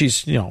love, and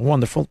she's a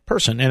wonderful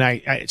person. And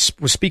I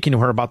was speaking to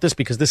her about this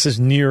because this is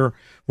near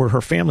where her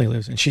family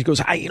lives, and she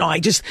goes,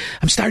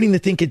 I'm starting to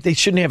think they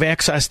shouldn't have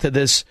access to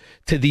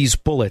these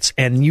bullets.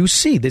 And you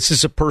see, this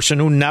is a person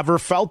who never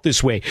felt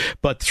this way,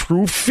 but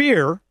through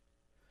fear,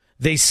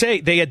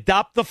 they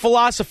adopt the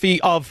philosophy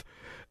of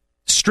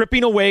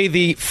stripping away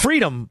the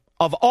freedom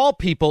of all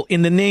people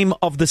in the name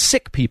of the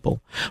sick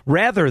people,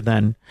 rather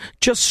than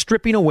just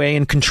stripping away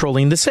and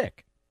controlling the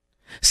sick.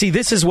 See,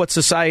 this is what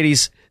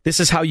this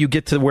is how you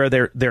get to where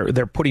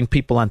they're putting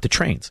people onto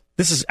trains.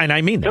 And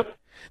I mean that.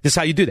 This is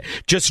how you do that.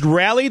 Just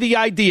rally the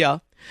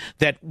idea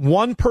that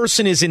one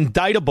person is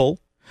indictable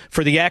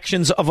for the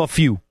actions of a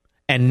few.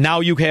 And now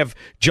you have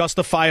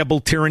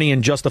justifiable tyranny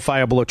and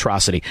justifiable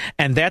atrocity.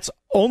 And that's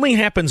only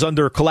happens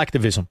under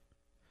collectivism.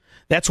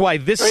 That's why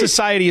this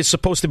society is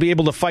supposed to be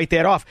able to fight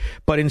that off.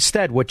 But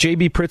instead, what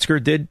J.B.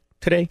 Pritzker did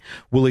today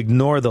will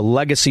ignore the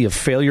legacy of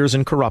failures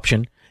and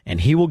corruption,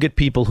 and he will get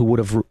people who would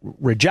have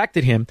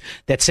rejected him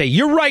that say,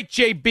 you're right,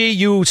 J.B.,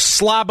 you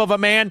slob of a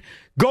man.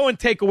 Go and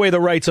take away the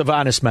rights of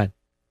honest men.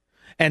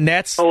 And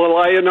that's... a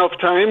lie enough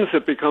times,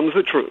 it becomes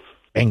the truth.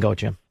 Bingo,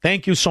 Jim.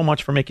 Thank you so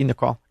much for making the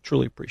call.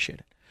 Truly appreciate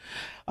it.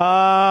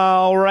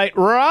 All right,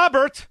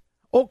 Robert,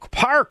 Oak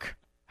Park.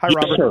 Hi, Yes,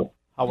 Robert. sir.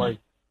 How are you?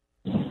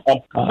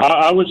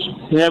 I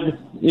have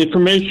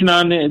information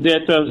on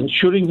that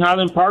shooting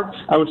Highland Park.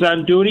 I was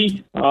on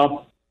duty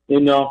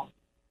in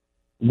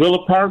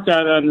Villa Park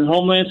on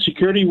Homeland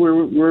Security.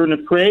 We're in a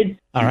parade.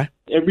 All right.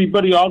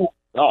 Everybody, all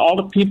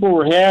the people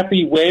were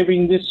happy,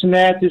 waving this and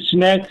that. As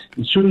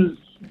soon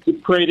as the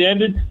parade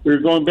ended, we were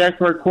going back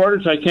to our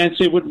quarters. I can't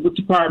say what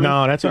department.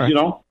 No, that's all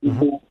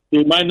right.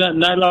 They might not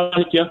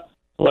like you,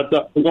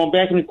 but we're going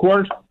back in the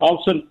quarters. All of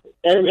a sudden,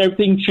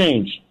 everything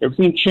changed.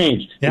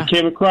 Yeah. It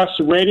came across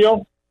the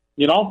radio,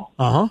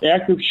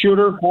 active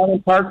shooter,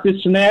 Highland Park,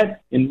 this and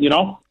that, and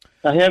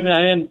I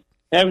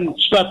haven't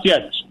slept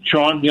yet,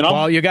 Sean.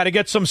 Well, you got to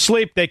get some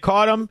sleep. They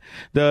caught him.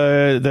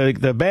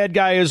 The bad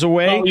guy is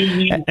away,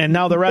 and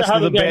now the rest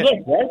of the bad.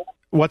 Look, right?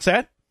 What's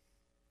that?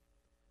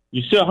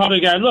 You see how the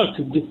guy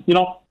looked.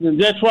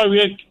 That's why we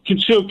had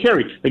concealed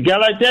carry. A guy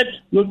like that,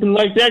 looking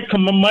like that,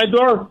 come on my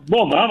door,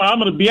 boom, I'm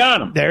going to be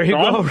on him. There you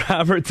go,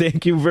 Robert.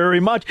 Thank you very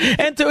much.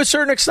 And to a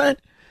certain extent,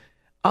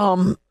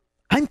 I'm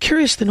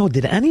curious to know,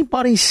 did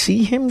anybody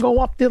see him go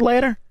up the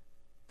ladder?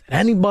 Did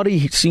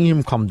anybody see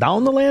him come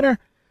down the ladder?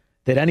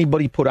 Did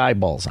anybody put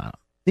eyeballs on him?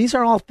 These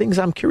are all things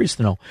I'm curious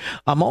to know.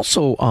 I'm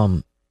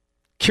also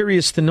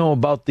curious to know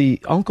about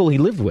the uncle he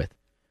lived with.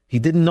 He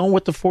didn't know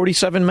what the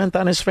 47 meant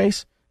on his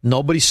face?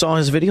 Nobody saw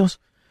his videos?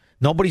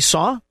 Nobody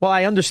saw? Well,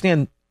 I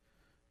understand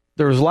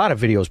there was a lot of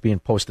videos being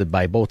posted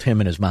by both him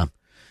and his mom.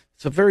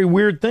 It's a very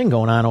weird thing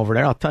going on over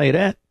there, I'll tell you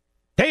that.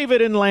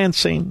 David in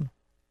Lansing.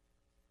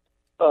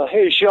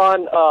 Hey,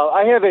 Sean,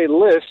 I have a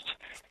list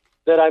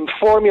that I'm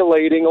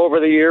formulating over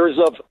the years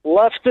of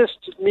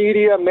leftist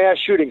media mass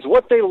shootings,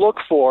 what they look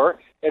for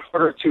in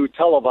order to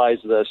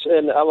televise this.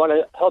 And I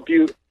want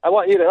you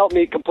to help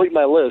me complete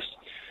my list.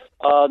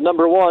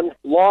 Number 1,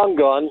 long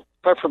gun,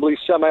 preferably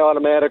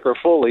semi-automatic or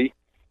fully.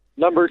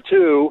 Number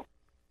 2,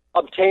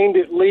 obtained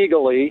it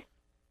legally.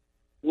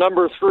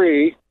 Number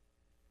 3,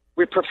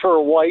 we prefer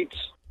whites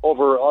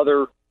over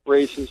other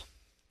races.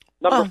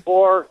 Number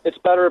 4, it's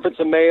better if it's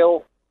a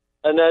male.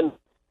 And then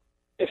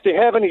if they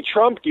have any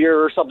Trump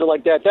gear or something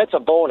like that, that's a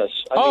bonus.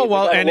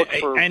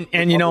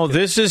 And you know,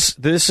 this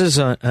is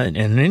an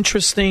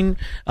interesting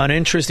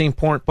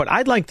point. But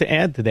I'd like to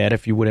add to that,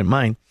 if you wouldn't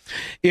mind,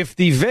 if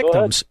the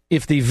victims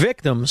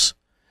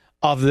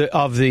of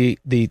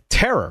the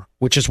terror,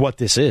 which is what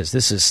this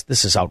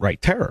is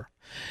outright terror,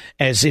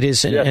 as it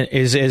is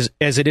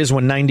as it is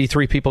when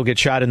 93 people get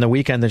shot in the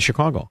weekend in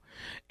Chicago.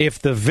 If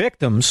the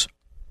victims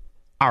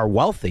are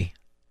wealthy,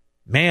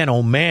 man,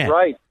 oh man,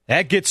 right,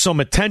 that gets some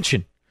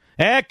attention.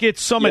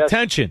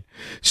 Attention.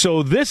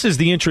 So this is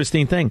the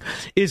interesting thing.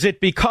 Is it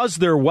because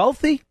they're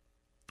wealthy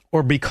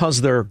or because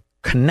they're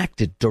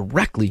connected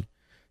directly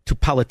to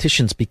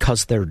politicians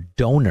because they're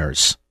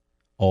donors?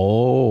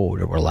 Oh,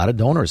 there were a lot of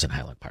donors in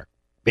Highland Park.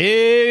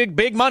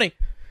 Big money.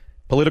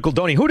 Political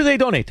donating. Who do they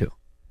donate to?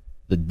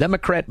 The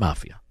Democrat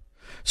mafia.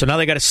 So now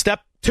they got to step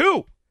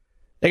 2.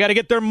 They got to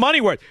get their money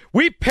worth.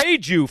 We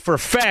paid you for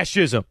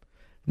fascism.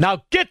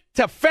 Now get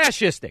to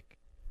fascistic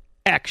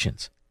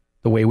actions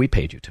the way we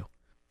paid you to.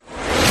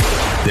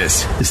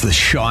 This is the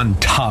Sean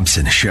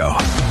Thompson Show,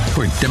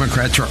 where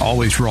Democrats are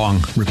always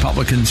wrong,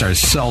 Republicans are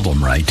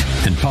seldom right,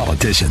 and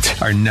politicians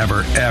are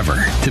never,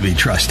 ever to be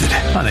trusted.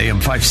 On AM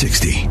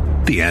 560,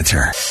 The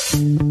Answer.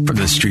 From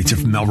the streets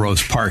of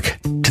Melrose Park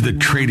to the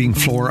trading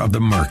floor of the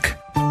Merc,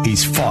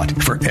 he's fought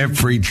for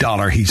every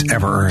dollar he's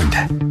ever earned.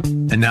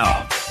 And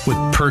now, with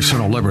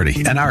personal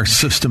liberty and our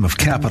system of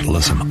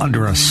capitalism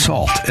under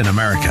assault in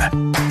America,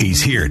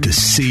 he's here to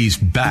seize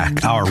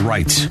back our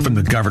rights from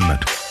the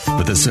government.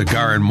 With a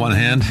cigar in one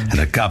hand and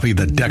a copy of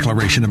the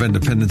Declaration of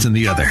Independence in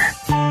the other,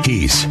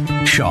 he's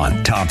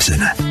Sean Thompson.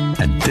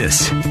 And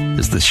this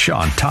is the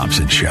Sean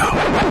Thompson Show.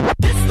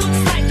 This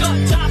looks like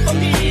a job for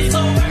me, so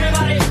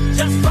everybody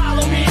just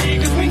follow me,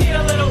 'cause we need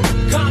a little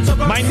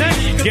controversy. My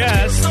next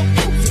guest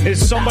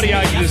is somebody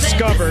I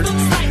discovered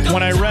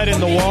when I read in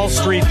the Wall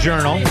Street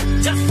Journal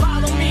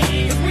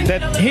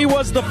that he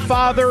was the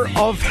father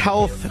of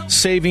health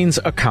savings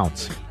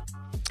accounts.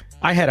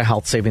 I had a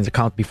health savings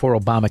account before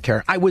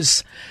Obamacare. I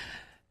was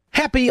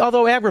happy,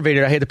 although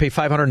aggravated. I had to pay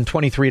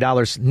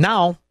 $523.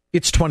 Now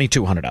it's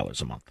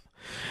 $2,200 a month.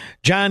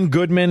 John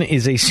Goodman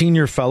is a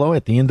senior fellow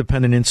at the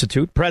Independent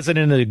Institute,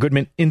 president of the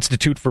Goodman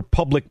Institute for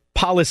Public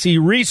Policy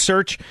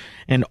Research,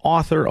 and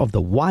author of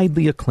the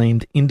widely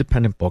acclaimed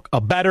independent book,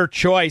 A Better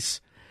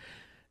Choice.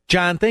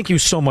 John, thank you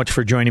so much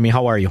for joining me.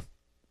 How are you?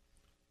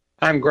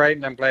 I'm great,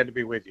 and I'm glad to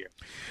be with you.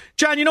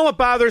 John, you know what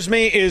bothers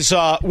me is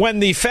when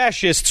the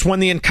fascists, when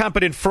the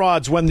incompetent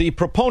frauds, when the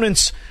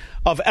proponents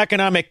of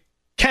economic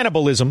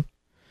cannibalism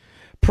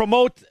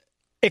promote,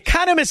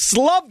 economists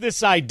love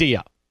this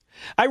idea.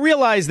 I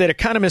realize that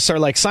economists are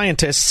like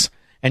scientists,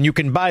 and you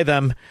can buy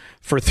them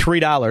for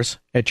 $3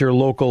 at your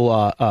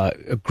local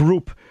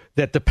group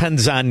that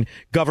depends on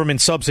government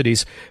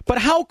subsidies. But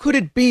how could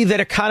it be that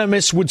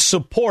economists would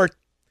support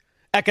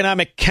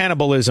economic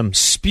cannibalism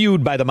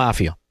spewed by the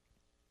mafia?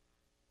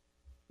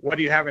 What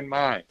do you have in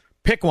mind?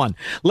 Pick one.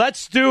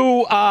 Let's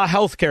do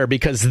healthcare,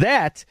 because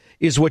that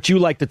is what you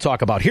like to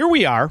talk about. Here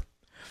we are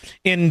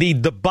in the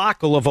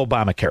debacle of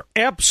Obamacare.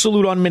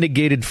 Absolute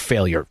unmitigated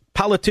failure.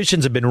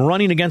 Politicians have been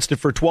running against it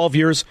for 12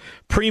 years.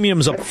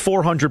 Premiums up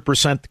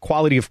 400%.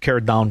 Quality of care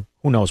down.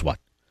 Who knows what?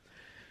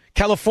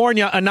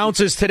 California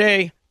announces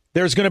today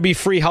there's going to be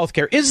free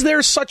healthcare. Is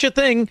there such a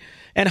thing?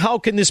 And how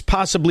can this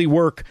possibly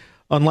work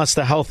unless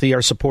the healthy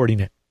are supporting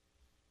it?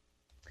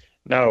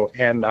 No,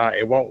 and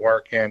it won't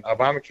work. And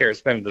Obamacare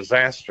has been a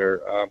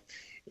disaster.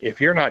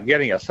 If you're not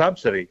getting a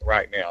subsidy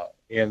right now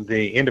in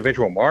the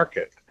individual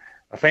market,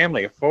 a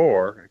family of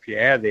 4, if you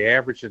add the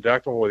average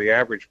deductible with the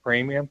average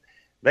premium,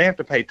 they have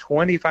to pay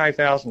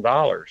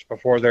 $25,000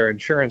 before their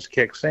insurance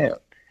kicks in.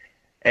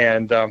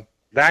 And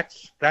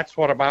that's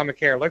what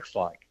Obamacare looks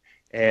like.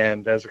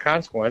 And as a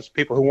consequence,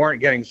 people who weren't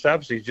getting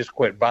subsidies just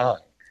quit buying.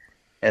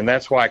 And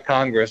that's why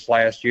Congress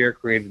last year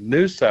created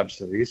new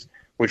subsidies,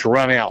 which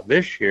run out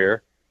this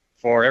year,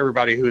 for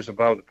everybody who's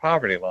above the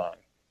poverty line,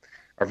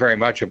 or very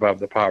much above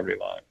the poverty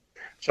line.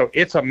 So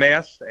it's a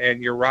mess,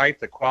 and you're right,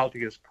 the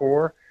quality is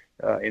poor.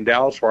 In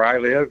Dallas, where I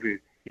live, you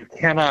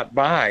cannot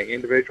buy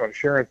individual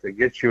insurance that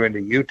gets you into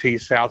UT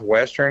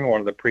Southwestern, one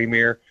of the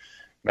premier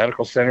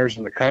medical centers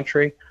in the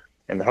country.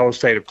 In the whole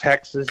state of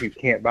Texas, you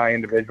can't buy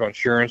individual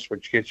insurance,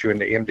 which gets you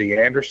into MD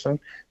Anderson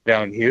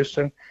down in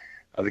Houston,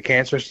 the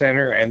cancer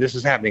center, and this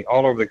is happening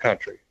all over the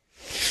country.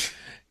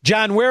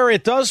 John, where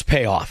it does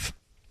pay off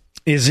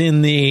is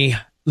in the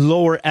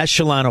lower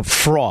echelon of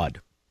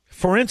fraud.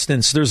 For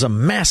instance, there's a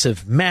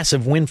massive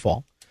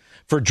windfall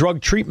for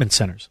drug treatment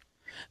centers.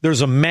 There's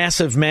a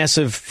massive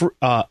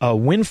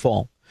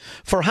windfall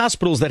for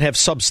hospitals that have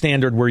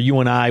substandard where you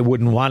and I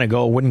wouldn't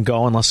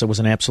go unless it was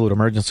an absolute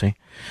emergency.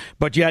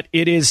 But yet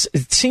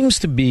it seems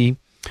to be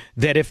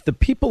that if the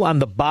people on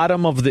the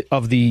bottom of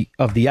the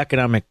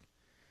economic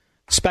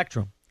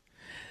spectrum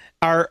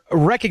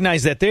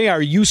recognize that they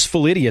are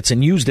useful idiots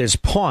and used as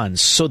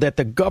pawns so that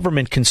the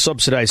government can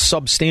subsidize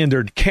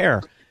substandard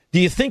care, do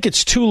you think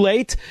it's too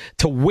late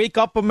to wake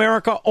up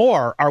America,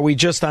 or are we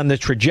just on the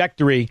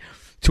trajectory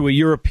to a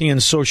European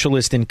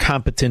socialist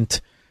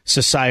incompetent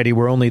society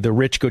where only the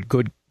rich get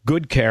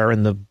good care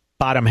and the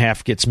bottom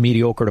half gets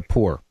mediocre to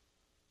poor?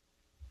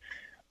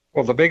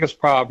 Well, the biggest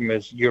problem,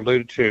 as you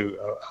alluded to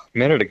a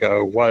minute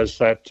ago, was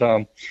that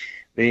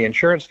the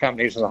insurance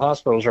companies and the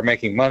hospitals are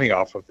making money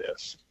off of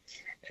this.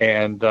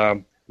 And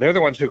they're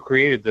the ones who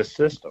created this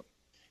system.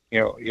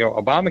 You know,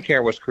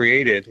 Obamacare was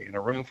created in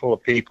a room full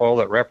of people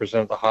that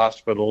represent the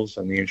hospitals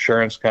and the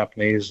insurance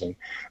companies and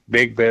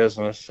big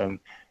business and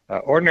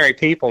ordinary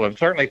people, and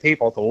certainly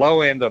people at the low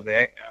end of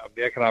the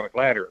economic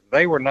ladder.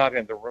 They were not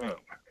in the room.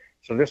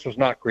 So this was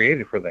not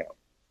created for them.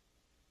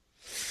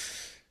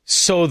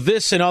 So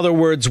this, in other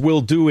words,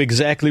 will do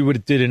exactly what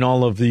it did in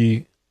all of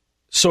the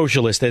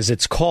socialist, as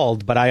it's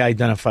called, but I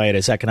identify it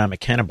as economic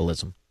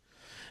cannibalism.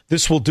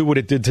 This will do what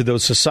it did to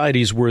those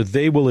societies where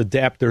they will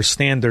adapt their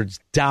standards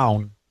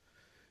down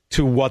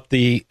to what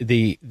the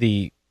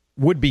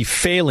would be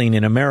failing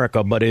in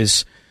America, but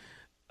is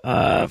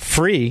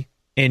free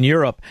in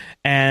Europe,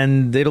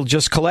 and it'll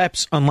just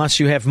collapse unless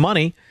you have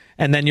money,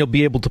 and then you'll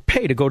be able to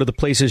pay to go to the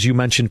places you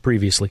mentioned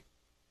previously.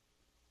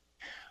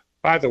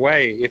 By the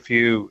way, if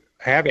you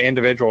have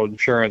individual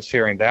insurance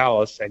here in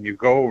Dallas and you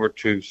go over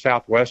to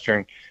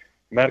Southwestern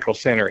Medical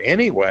Center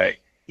anyway,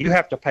 you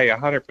have to pay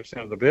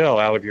 100% of the bill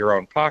out of your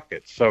own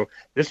pocket. So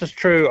this is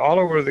true all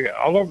over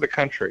the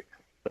country.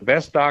 The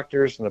best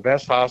doctors and the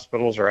best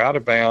hospitals are out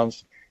of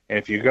bounds, and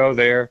if you go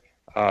there,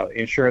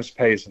 insurance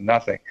pays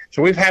nothing.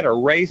 So we've had a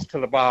race to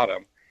the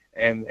bottom,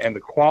 and the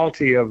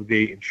quality of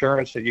the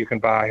insurance that you can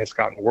buy has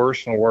gotten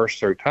worse and worse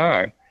through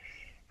time.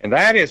 And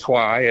that is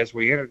why, as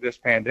we entered this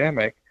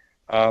pandemic,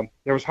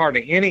 there was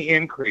hardly any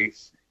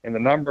increase in the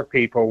number of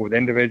people with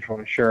individual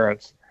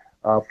insurance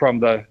from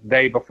the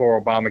day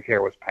before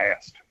Obamacare was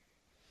passed.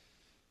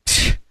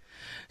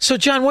 So,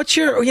 John, what's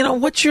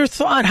your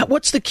thought?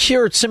 What's the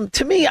cure?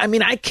 To me, I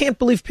mean, I can't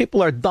believe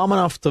people are dumb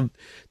enough to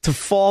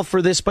fall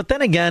for this. But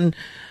then again,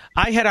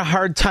 I had a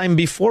hard time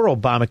before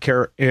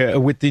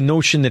Obamacare with the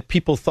notion that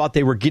people thought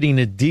they were getting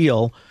a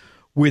deal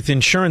with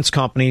insurance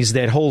companies.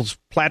 That whole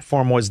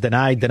platform was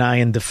deny,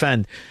 and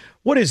defend.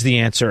 What is the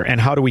answer,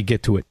 and how do we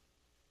get to it?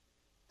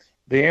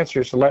 The answer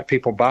is to let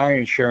people buy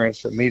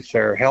insurance that meets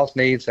their health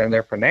needs and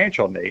their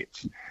financial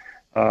needs.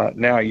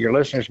 Now, your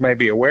listeners may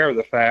be aware of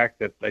the fact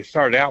that they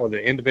started out with an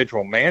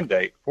individual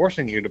mandate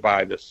forcing you to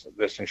buy this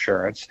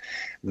insurance.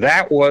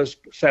 That was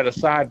set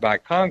aside by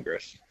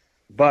Congress,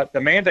 but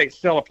the mandate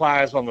still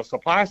applies on the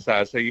supply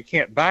side, so you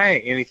can't buy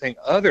anything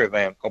other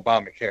than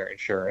Obamacare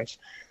insurance,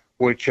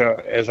 which,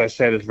 as I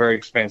said, is very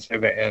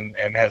expensive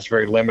and has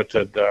very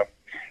limited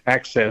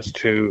access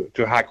to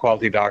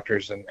high-quality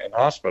doctors and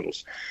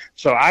hospitals.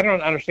 So I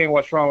don't understand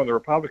what's wrong with the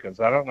Republicans.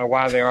 I don't know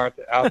why they aren't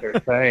out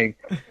there saying,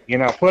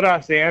 put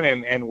us in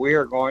and we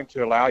are going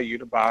to allow you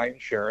to buy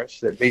insurance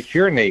that meets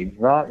your needs,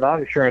 not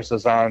insurance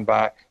designed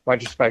by a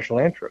bunch of special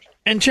interests.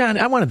 And, John,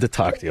 I wanted to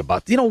talk to you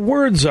about,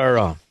 words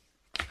are,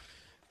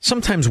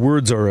 sometimes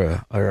words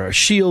are a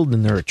shield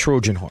and they're a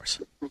Trojan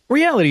horse.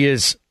 Reality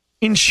is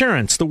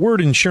insurance, the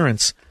word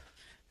insurance,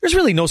 there's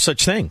really no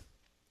such thing.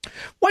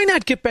 Why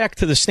not get back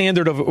to the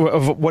standard of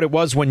what it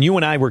was when you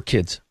and I were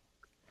kids?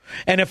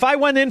 And if I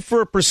went in for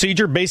a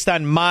procedure based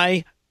on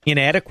my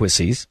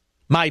inadequacies,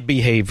 my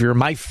behavior,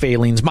 my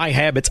failings, my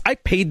habits, I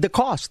paid the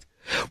cost.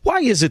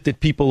 Why is it that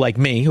people like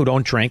me who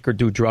don't drink or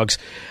do drugs,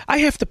 I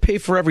have to pay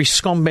for every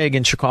scumbag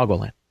in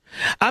Chicagoland?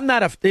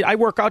 I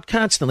work out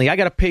constantly. I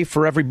got to pay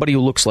for everybody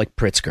who looks like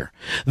Pritzker.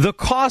 The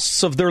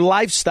costs of their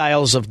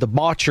lifestyles of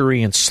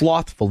debauchery and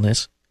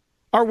slothfulness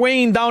are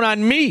weighing down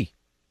on me.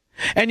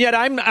 And yet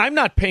I'm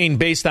not paying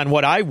based on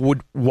what I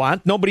would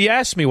want. Nobody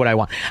asked me what I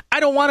want. I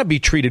don't want to be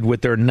treated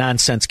with their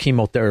nonsense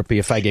chemotherapy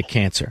if I get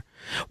cancer.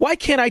 Why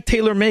can't I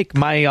tailor make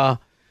my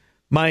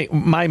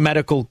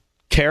medical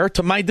care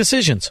to my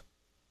decisions?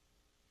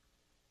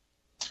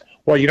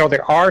 Well,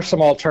 there are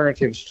some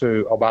alternatives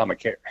to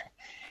Obamacare.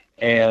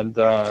 And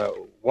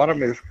one of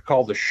them is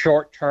called the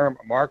short-term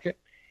market.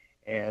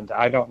 And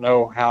I don't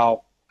know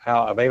how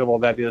available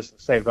that is in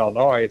the state of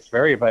Illinois. It's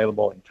very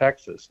available in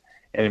Texas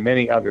and in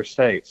many other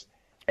states.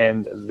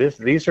 And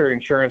these are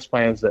insurance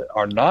plans that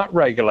are not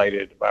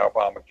regulated by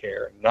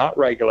Obamacare, not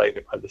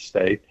regulated by the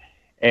state,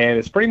 and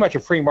it's pretty much a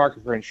free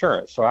market for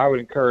insurance. So I would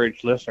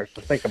encourage listeners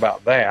to think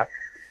about that.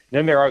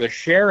 Then there are the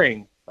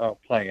sharing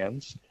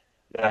plans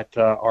that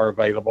are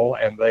available,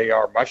 and they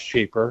are much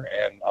cheaper,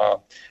 and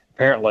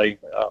apparently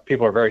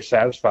people are very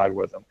satisfied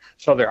with them.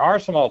 So there are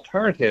some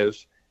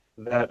alternatives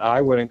that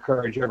I would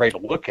encourage everybody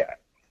to look at.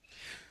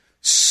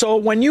 So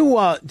when you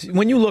look,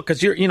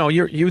 because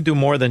you do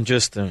more than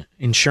just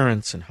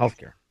insurance and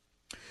healthcare.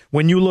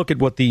 when you look at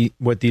what the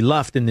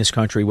left in this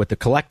country, what the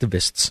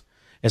collectivists,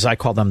 as I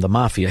call them, the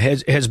mafia,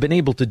 has been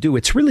able to do,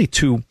 it's really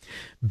to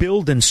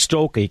build and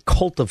stoke a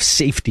cult of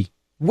safety,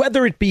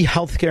 whether it be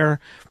healthcare,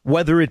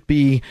 whether it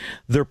be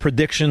their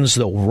predictions,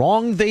 though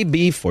wrong they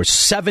be for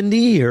 70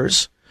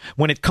 years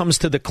when it comes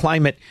to the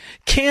climate.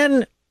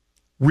 Can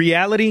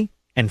reality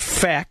and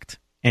fact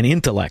and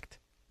intellect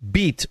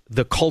beat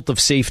the cult of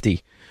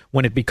safety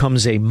when it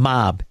becomes a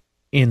mob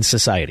in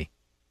society?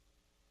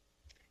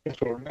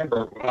 So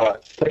remember,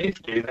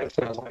 safety, that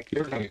sounds like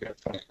you're going to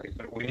get something,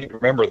 but we need to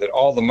remember that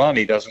all the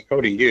money doesn't go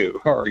to you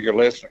or your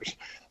listeners.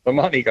 The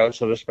money goes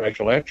to the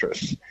special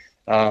interests.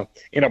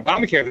 In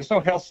Obamacare, there's no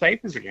health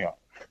savings account.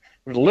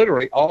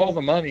 Literally, all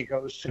the money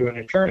goes to an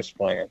insurance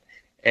plan,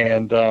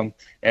 and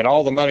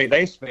all the money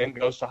they spend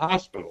goes to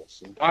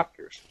hospitals and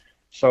doctors.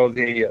 So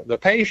the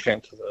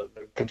patient,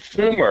 the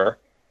consumer,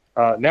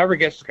 never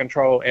gets to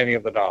control any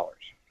of the dollars.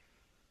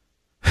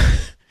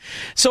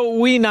 So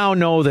we now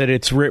know that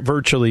it's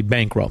virtually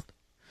bankrupt.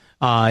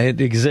 It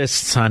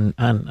exists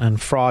on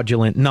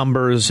fraudulent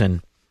numbers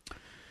and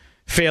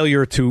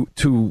failure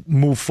to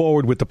move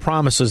forward with the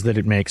promises that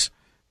it makes.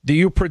 Do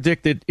you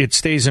predict that it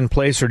stays in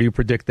place, or do you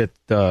predict that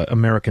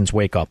Americans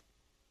wake up?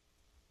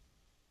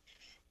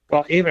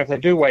 Well, even if they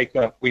do wake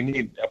up, we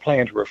need a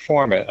plan to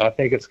reform it. I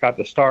think it's got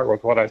to start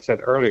with what I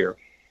said earlier.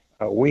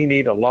 We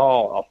need a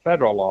law, a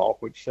federal law,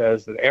 which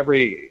says that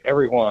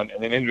everyone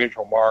in an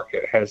individual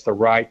market has the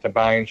right to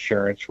buy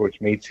insurance which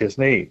meets his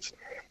needs.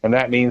 And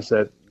that means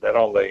that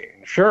on the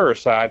insurer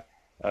side,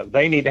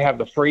 they need to have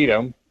the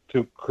freedom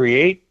to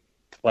create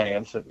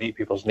plans that meet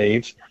people's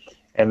needs.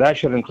 And that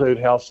should include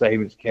health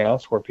savings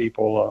accounts where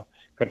people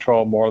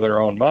control more of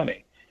their own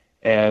money.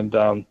 And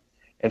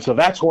so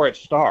that's where it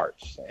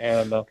starts.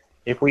 And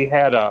if we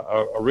had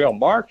a real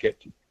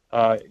market,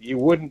 you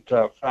wouldn't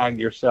find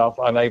yourself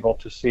unable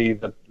to see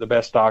the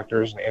best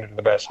doctors and enter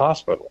the best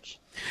hospitals.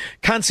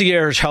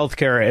 Concierge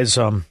healthcare is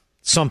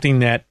something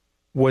that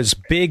was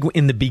big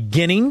in the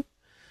beginning.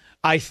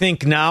 I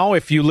think now,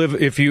 if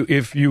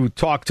you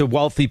talk to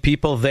wealthy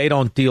people, they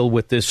don't deal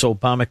with this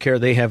Obamacare.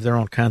 They have their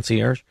own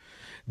concierge.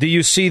 Do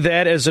you see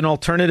that as an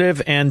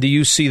alternative, and do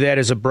you see that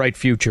as a bright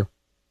future?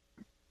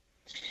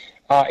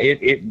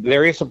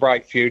 There is a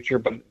bright future,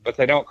 but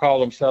they don't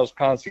call themselves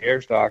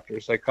concierge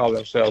doctors. They call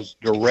themselves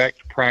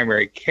direct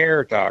primary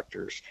care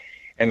doctors,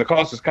 and the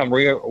cost has come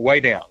way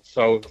down.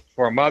 So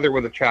for a mother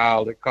with a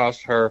child, it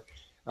costs her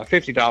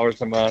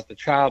 $50 a month, the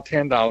child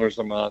 $10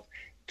 a month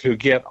to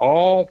get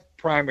all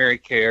primary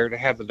care, to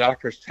have the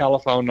doctor's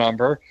telephone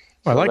number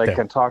so they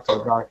can talk to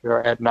the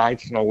doctor at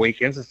nights and on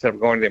weekends instead of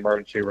going to the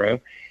emergency room.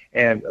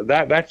 And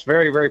that's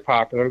very, very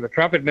popular. The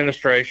Trump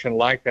administration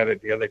liked that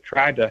idea. They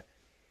tried to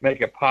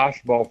make it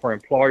possible for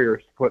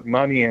employers to put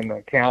money in the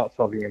account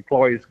so the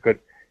employees could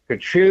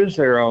choose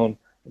their own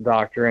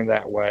doctor in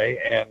that way.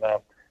 And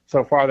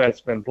so far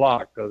that's been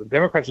blocked. The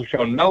Democrats have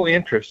shown no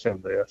interest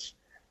in this,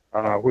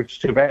 which is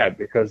too bad,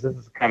 because this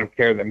is the kind of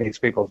care that meets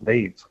people's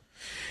needs.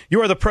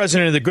 You are the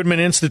president of the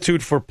Goodman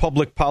Institute for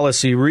Public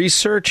Policy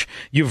Research.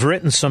 You've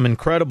written some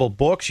incredible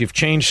books. You've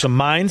changed some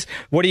minds.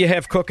 What do you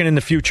have cooking in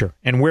the future?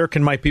 And where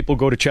can my people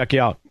go to check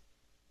you out?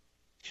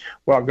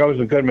 Well, go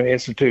to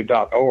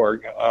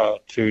goodmaninstitute.org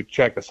to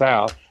check us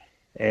out.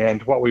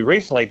 And what we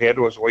recently did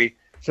was we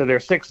said there are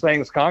 6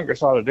 things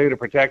Congress ought to do to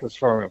protect us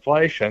from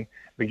inflation,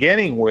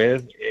 beginning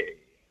with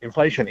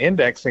inflation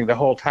indexing the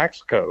whole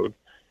tax code,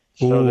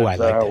 so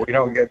that we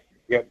don't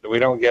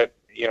get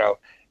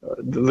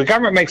the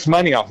government makes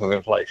money off of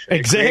inflation.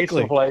 Exactly. It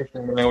creates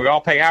inflation, and then we all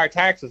pay higher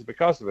taxes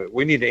because of it.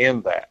 We need to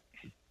end that.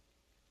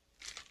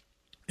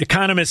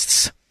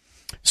 Economists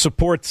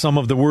support some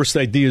of the worst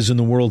ideas in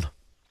the world.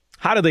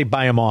 How do they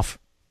buy them off?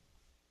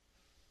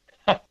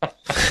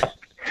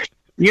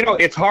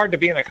 It's hard to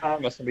be an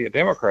economist and be a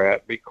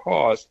Democrat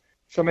because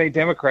so many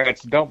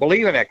Democrats don't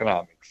believe in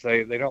economics.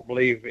 They don't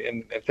believe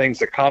in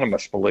things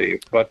economists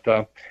believe. But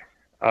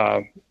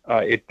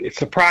it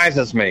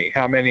surprises me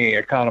how many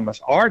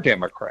economists are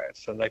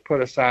Democrats, and they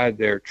put aside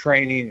their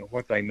training and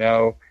what they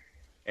know,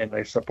 and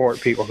they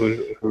support people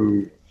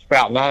who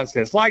spout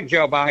nonsense, like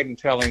Joe Biden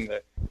telling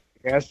the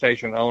gas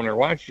station owner,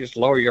 why don't you just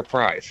lower your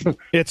price?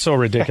 It's so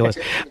ridiculous.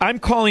 I'm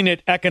calling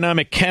it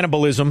economic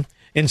cannibalism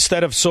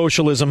instead of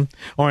socialism,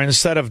 or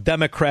instead of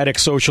democratic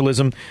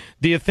socialism.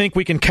 Do you think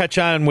we can catch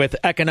on with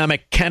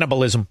economic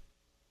cannibalism?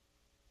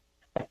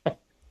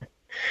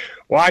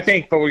 Well, I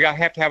think, but we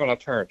have to have an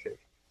alternative.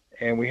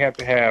 And we have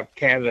to have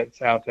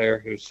candidates out there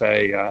who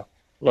say,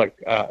 look,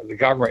 the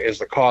government is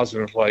the cause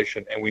of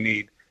inflation, and we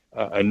need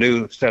a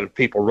new set of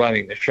people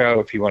running the show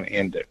if you want to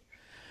end it.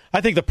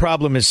 I think the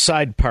problem is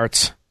side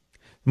parts.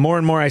 More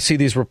and more I see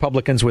these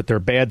Republicans with their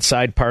bad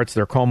side parts,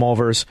 their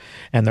comb-overs,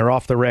 and their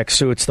off-the-rack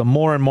suits. The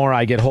more and more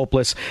I get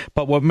hopeless.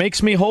 But what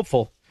makes me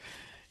hopeful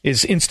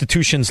is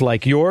institutions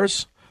like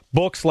yours,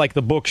 books like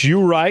the books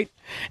you write,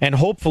 and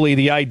hopefully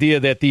the idea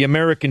that the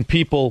American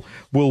people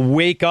will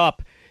wake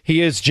up.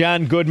 He is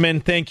John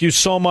Goodman. Thank you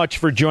so much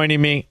for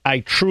joining me.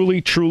 I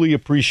truly, truly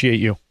appreciate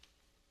you.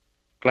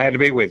 Glad to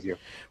be with you.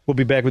 We'll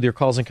be back with your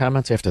calls and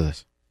comments after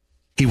this.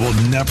 He will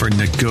never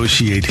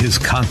negotiate his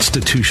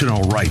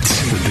constitutional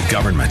rights with the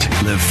government.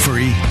 Live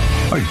free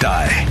or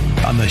die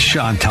on the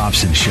Sean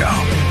Thompson Show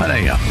on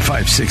AM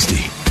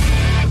 560.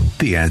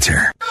 The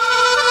Answer.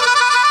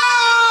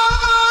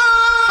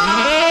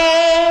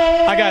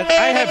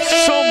 I have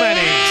so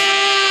many.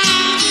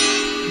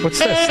 What's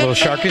this? Little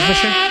Sharky's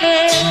machine?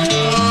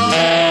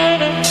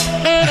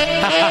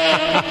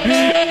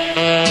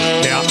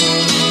 Yeah.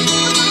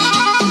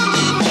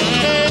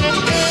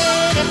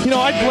 You know,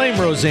 I blame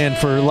Roseanne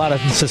for a lot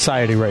of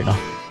society right now.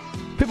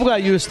 People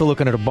got used to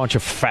looking at a bunch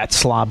of fat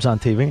slobs on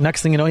TV.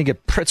 Next thing you know, you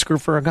get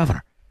Pritzker for a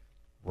governor.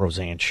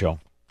 Roseanne show.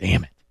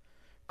 Damn it.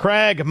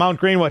 Craig, Mount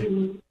Greenwood.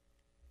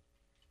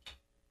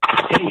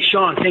 Hey,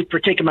 Sean, thanks for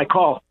taking my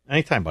call.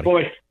 Anytime, buddy.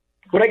 Boy,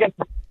 what I got...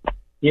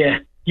 Yeah,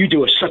 you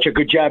do such a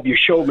good job. Your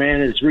show,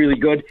 man, is really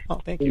good.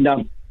 Oh, thank you.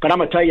 And, but I'm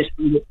going to tell you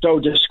something that's so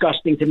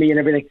disgusting to me and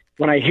everything.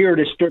 When I hear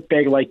this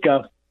dirtbag like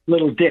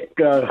Little Dick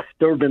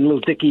Durbin, Little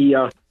Dickie,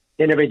 and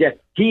everything,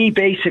 he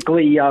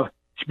basically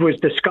was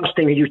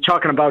disgusting. He was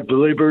talking about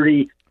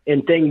liberty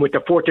and thing with the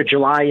 4th of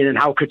July and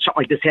how could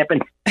something like this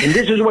happen. And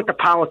this is what the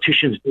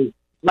politicians do.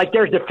 Like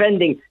they're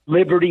defending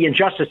liberty and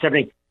justice and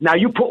everything. Now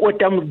you put what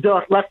them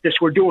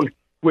leftists were doing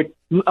with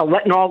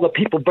letting all the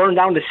people burn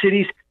down the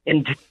cities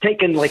and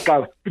taking doing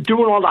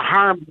all the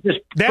harm.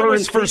 That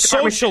was for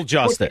social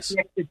justice.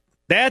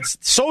 That's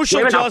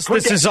social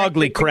justice is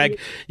ugly, Craig.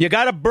 You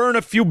got to burn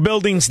a few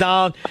buildings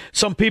down.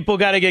 Some people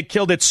got to get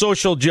killed. It's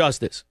social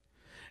justice.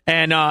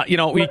 And,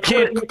 we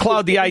can't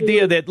cloud the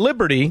idea that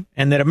liberty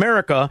and that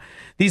America,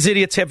 these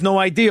idiots have no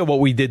idea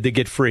what we did to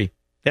get free.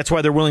 That's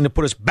why they're willing to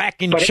put us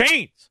back in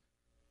chains.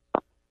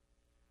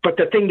 But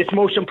the thing that's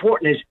most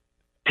important is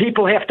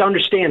people have to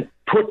understand,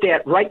 put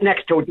that right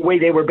next to the way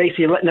they were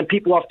basically letting them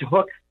people off the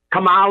hook.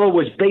 Kamala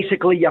was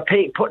basically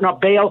putting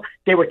up bail.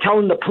 They were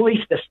telling the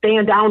police to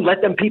stand down,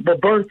 let them people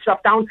burn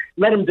stuff down,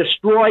 let them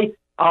destroy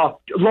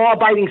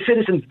law-abiding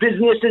citizens'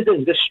 businesses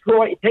and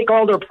take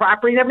all their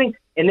property and everything.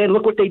 And then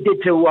look what they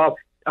did to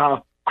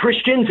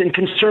Christians and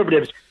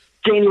conservatives.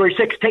 January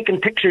 6th, taking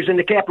pictures in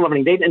the Capitol.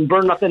 They didn't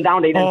burn nothing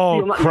down. They didn't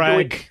steal nothing.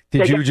 Craig,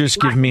 did you just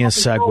give me a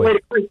segue?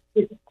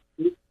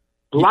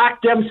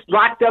 Lock them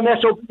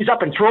SOBs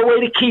up and throw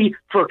away the key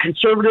for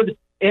conservatives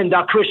and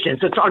Christians.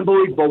 It's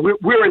unbelievable.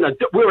 We're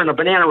in a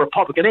banana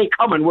republic. It ain't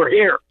coming. We're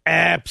here.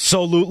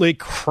 Absolutely,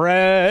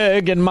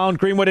 Craig and Mount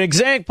Greenwood.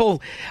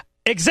 Example.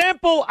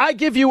 I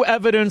give you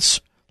evidence.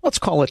 Let's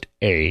call it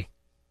A.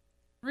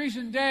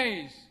 Recent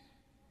days,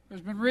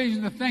 there's been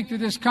reason to think that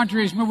this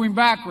country is moving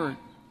backward,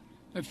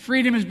 that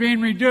freedom is being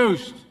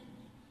reduced,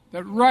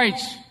 that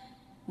rights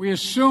we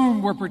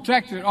assumed were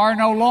protected are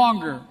no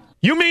longer.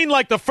 You mean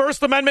like the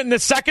First Amendment and the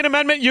Second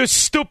Amendment, you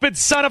stupid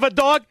son of a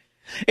dog?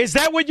 Is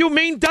that what you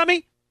mean,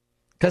 dummy?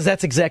 Because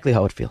that's exactly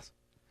how it feels.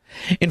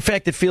 In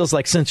fact, it feels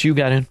like since you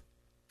got in,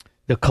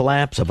 the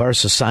collapse of our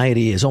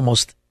society is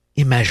almost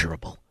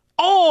immeasurable.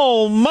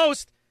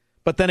 Almost.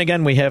 But then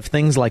again, we have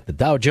things like the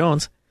Dow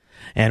Jones,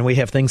 and we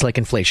have things like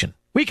inflation.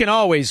 We can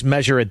always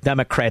measure a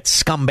Democrat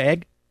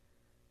scumbag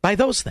by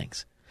those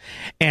things.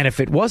 And if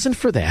it wasn't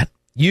for that,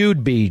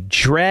 you'd be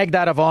dragged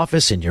out of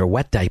office in your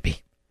wet diaper.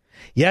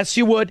 Yes,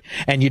 you would,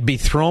 and you'd be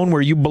thrown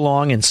where you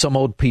belong in some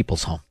old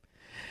people's home.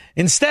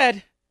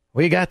 Instead,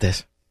 we got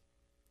this.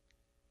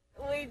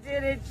 We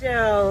did it,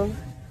 Joe.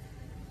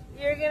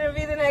 You're going to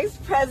be the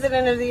next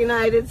president of the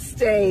United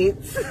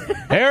States.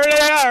 There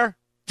they are.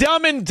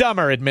 Dumb and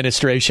Dumber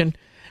administration.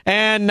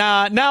 And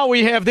now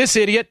we have this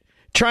idiot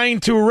trying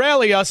to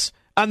rally us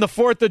on the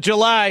 4th of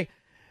July.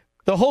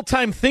 The whole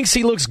time thinks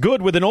he looks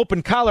good with an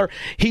open collar.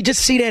 He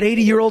just see that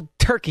 80-year-old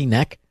turkey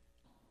neck.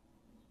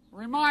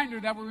 Reminder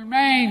that we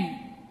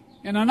remain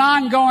in an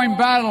ongoing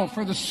battle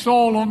for the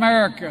soul of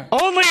America.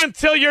 Only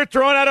until you're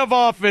thrown out of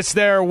office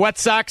there, wet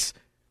socks.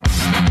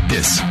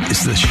 This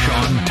is the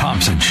Sean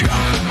Thompson Show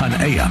on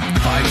AM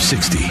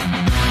 560.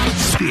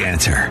 The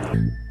Answer.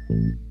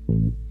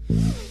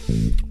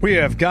 We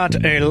have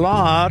got a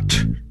lot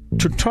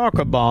to talk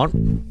about,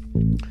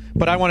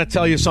 but I want to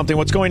tell you something.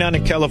 What's going on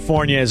in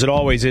California, as it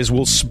always is,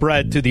 will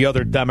spread to the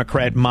other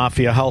Democrat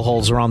mafia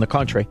hellholes around the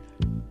country.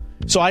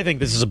 So I think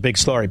this is a big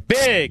story.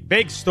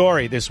 Big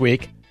story this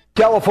week.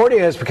 California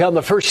has become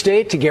the first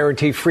state to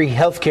guarantee free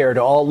health care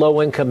to all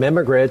low-income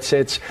immigrants.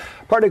 It's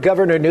part of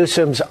Governor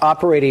Newsom's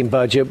operating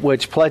budget,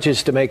 which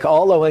pledges to make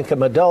all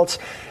low-income adults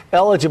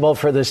eligible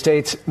for the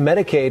state's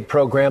Medicaid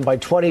program by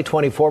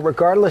 2024,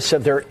 regardless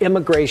of their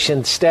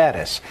immigration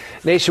status.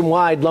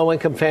 Nationwide,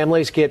 low-income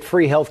families get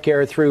free health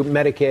care through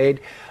Medicaid,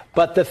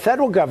 but the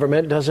federal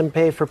government doesn't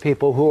pay for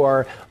people who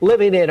are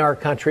living in our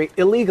country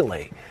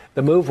illegally.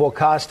 The move will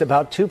cost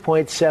about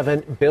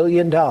 $2.7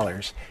 billion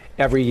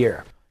every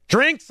year.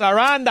 Drinks are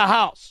on the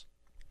house.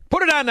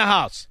 Put it on the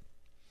house.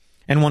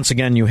 And once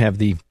again, you have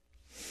the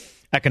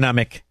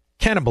economic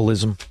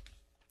cannibalism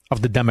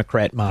of the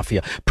Democrat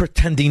mafia,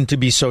 pretending to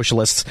be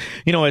socialists.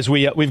 You know, as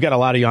we've got a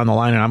lot of you on the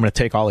line, and I'm going to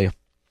take all of you.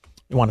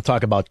 You want to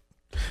talk about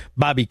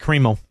Bobby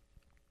Cremo.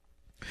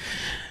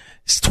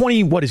 He's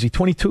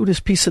 22, this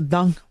piece of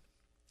dung?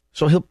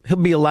 So he'll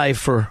be alive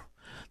for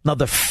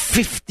another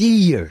 50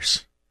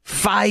 years.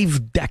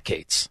 5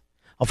 decades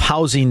of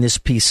housing this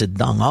piece of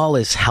dung, all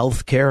his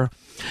health care,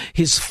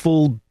 his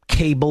full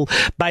cable.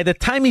 By the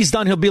time he's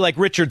done, he'll be like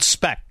Richard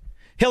Speck.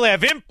 He'll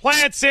have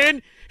implants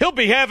in. He'll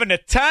be having the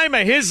time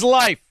of his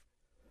life.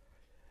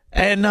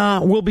 And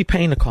we'll be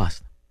paying the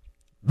cost.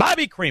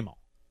 Bobby Cremo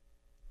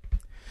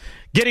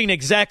getting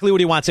exactly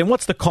what he wants. And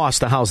what's the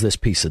cost to house this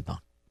piece of dung?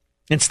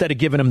 Instead of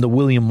giving him the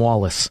William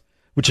Wallace,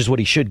 which is what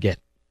he should get.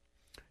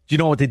 Do you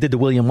know what they did to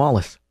William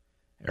Wallace?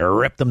 They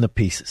ripped him to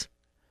pieces.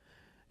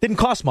 Didn't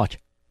cost much.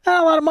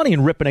 Not a lot of money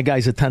in ripping a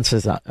guy's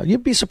intestines out.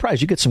 You'd be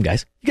surprised. You get some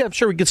guys. I'm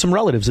sure we get some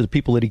relatives of the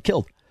people that he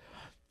killed.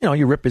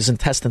 You rip his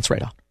intestines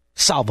right out.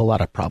 Solve a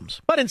lot of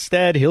problems. But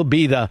instead, he'll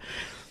be the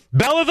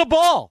belle of the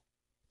ball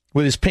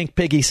with his pink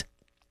piggies.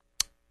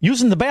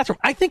 Using the bathroom.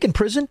 I think in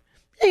prison,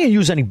 you can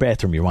use any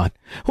bathroom you want.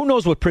 Who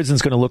knows what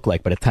prison's going to look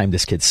like by the time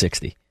this kid's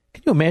 60?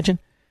 Can you imagine?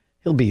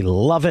 He'll be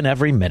loving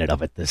every minute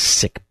of it, this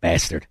sick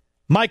bastard.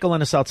 Michael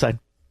on the south side.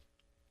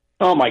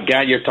 Oh, my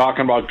God, you're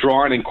talking about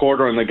drawing and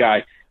quartering the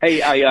guy. Hey,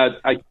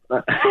 Why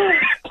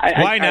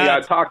not?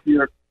 I talked to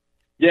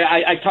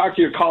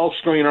your call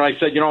screener. I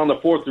said, on the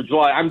 4th of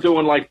July, I'm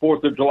doing like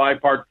 4th of July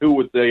part 2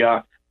 with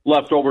the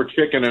leftover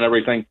chicken and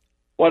everything.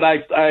 But I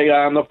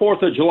on the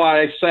 4th of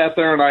July, I sat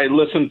there and I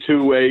listened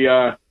to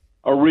a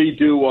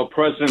redo of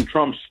President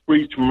Trump's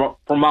speech from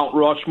Mount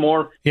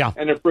Rushmore. Yeah.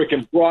 And it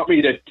freaking brought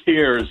me to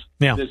tears.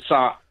 Yeah. This,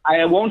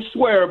 I won't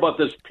swear, but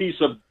this piece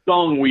of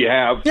dung we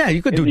have. Yeah,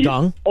 you could do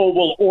dung.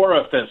 Oval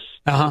orifice.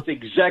 It's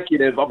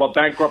executive of a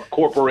bankrupt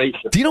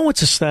corporation. Do you know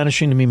what's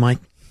astonishing to me, Mike?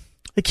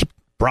 They keep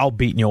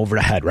browbeating you over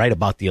the head, right?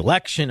 About the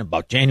election,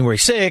 about January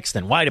 6th,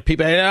 and why do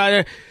people...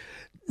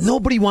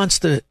 Nobody wants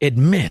to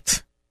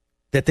admit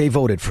that they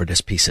voted for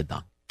this piece of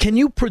dung. Can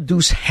you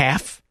produce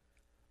half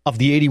of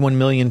the 81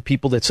 million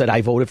people that said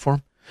I voted for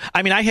him?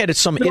 I mean, I had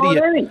some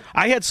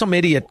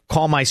idiot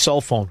call my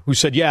cell phone who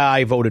said, yeah,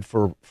 I voted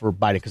for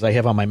Biden because I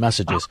have on my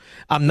messages.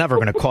 I'm never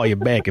going to call you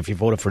back if you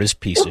voted for this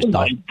piece of dung. Oh,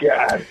 my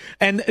God.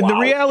 And the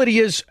reality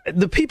is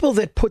the people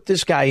that put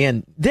this guy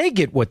in, they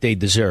get what they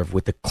deserve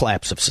with the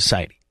collapse of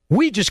society.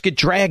 We just get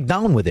dragged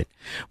down with it,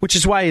 which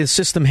is why the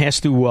system has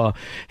to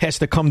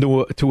come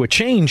to a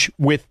change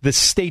with the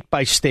state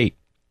by state.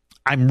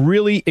 I'm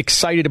really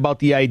excited about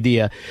the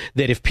idea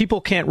that if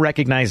people can't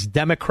recognize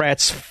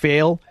Democrats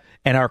fail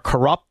and are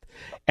corrupt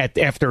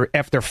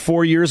after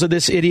 4 years of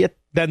this idiot,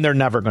 then they're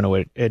never going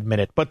to admit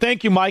it. But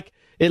thank you, Mike.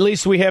 At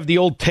least we have the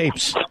old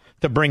tapes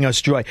to bring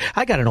us joy.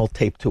 I got an old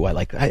tape, too.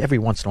 Every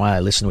once in a while I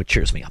listen to it.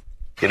 Cheers me up.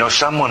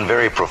 Someone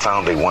very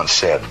profoundly once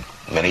said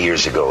many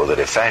years ago that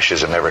if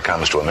fascism ever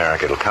comes to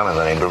America, it'll come in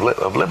the name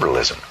of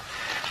liberalism.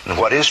 And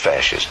what is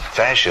fascism?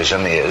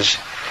 Fascism is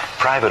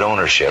private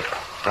ownership,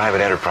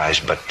 private enterprise,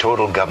 but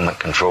total government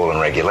control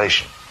and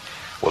regulation.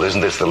 Well,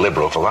 isn't this the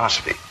liberal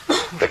philosophy?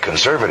 The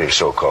conservative,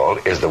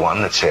 so-called, is the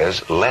one that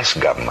says less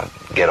government,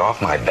 get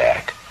off my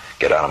back,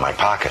 get out of my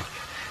pocket,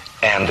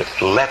 and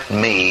let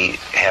me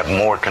have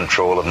more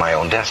control of my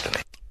own destiny.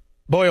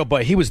 Boy, oh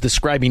boy, he was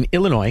describing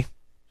Illinois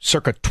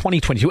circa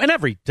 2022, and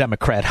every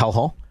Democrat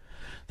hellhole.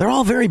 They're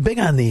all very big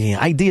on the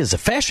ideas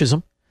of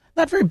fascism,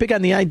 not very big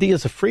on the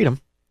ideas of freedom.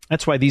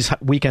 That's why these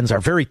weekends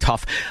are very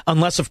tough,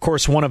 unless, of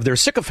course, one of their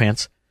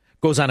sycophants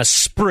goes on a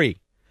spree.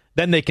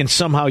 Then they can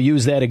somehow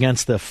use that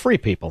against the free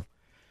people.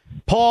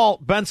 Paul,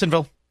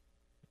 Bensonville.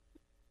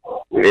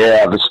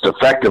 Yeah, this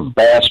defective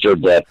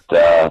bastard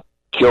that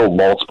killed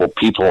multiple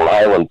people in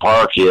Highland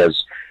Park, he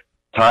has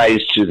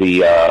ties to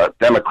the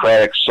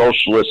Democratic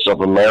Socialists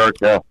of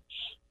America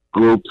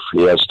group.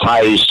 He has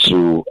ties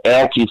to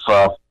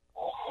Antifa.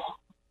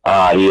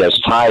 He has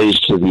ties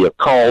to the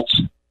occult,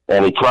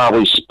 and he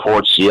probably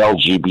supports the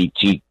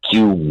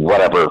LGBTQ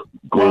whatever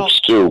groups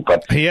too.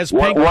 But he has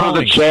what are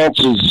the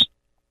chances?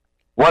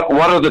 What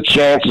are the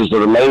chances of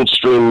the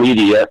mainstream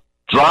media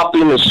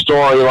dropping the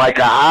story like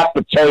a hot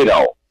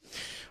potato?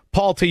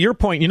 Paul, to your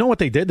point, you know what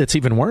they did that's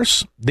even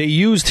worse? They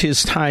used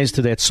his ties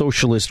to that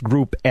socialist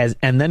group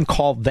and then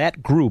called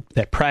that group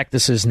that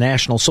practices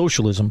National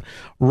Socialism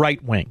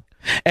right-wing,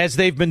 as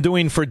they've been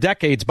doing for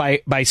decades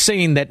by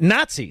saying that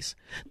Nazis,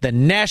 the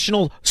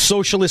National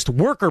Socialist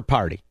Worker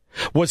Party,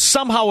 was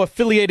somehow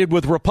affiliated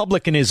with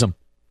Republicanism.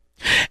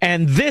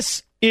 And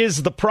this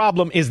is the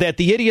problem, is that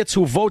the idiots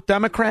who vote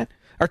Democrat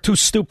are too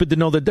stupid to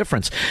know the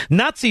difference.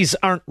 Nazis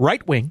aren't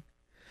right-wing.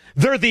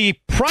 They're the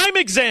prime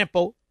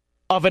example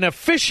of an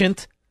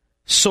efficient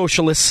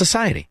socialist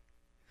society.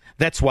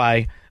 That's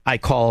why I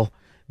call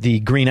the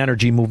green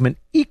energy movement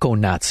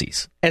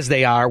eco-Nazis, as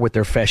they are with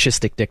their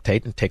fascistic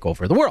dictate and take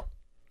over the world.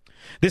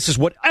 This is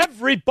what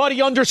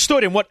everybody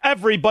understood and what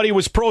everybody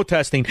was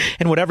protesting,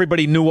 and what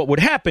everybody knew what would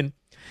happen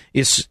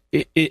is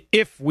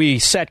if we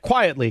sat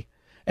quietly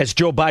as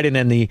Joe Biden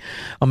and the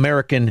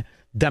American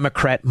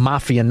Democrat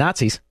mafia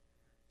Nazis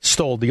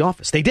stole the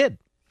office. They did.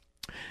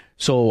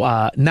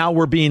 So now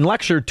we're being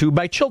lectured to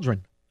by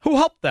children who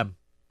helped them.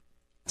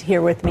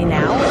 Here with me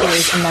now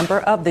is a member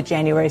of the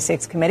January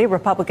 6th committee,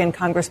 Republican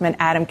Congressman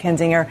Adam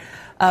Kinzinger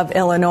of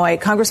Illinois.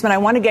 Congressman, I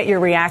want to get your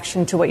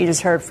reaction to what you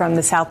just heard from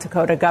the South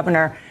Dakota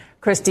governor.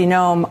 Kristi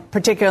Noem,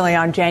 particularly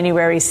on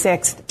January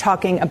 6th,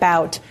 talking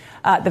about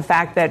the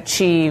fact that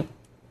she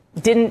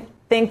didn't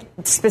think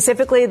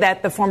specifically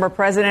that the former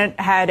president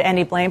had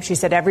any blame. She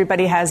said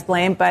everybody has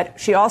blame, but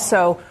she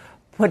also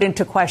put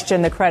into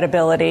question the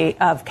credibility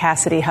of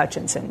Cassidy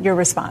Hutchinson. Your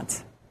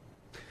response?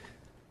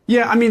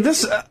 Yeah, I mean,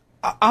 this,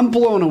 I'm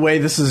blown away.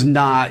 This is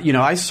not,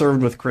 I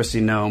served with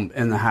Kristi Noem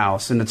in the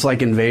House, and it's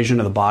like Invasion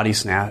of the Body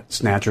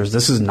Snatchers.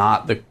 This is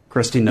not the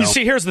Kristi Noem. You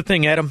see, here's the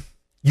thing, Adam.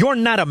 You're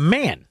not a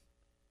man.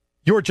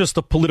 You're just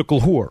a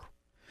political whore.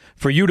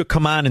 For you to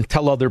come on and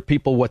tell other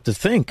people what to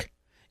think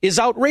is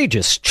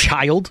outrageous,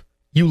 child,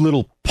 you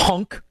little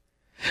punk.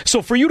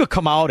 So for you to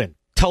come out and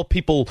tell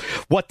people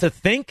what to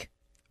think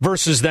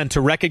versus then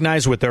to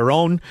recognize with their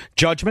own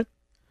judgment,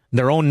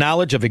 their own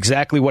knowledge of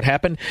exactly what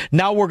happened,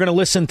 now we're going to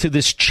listen to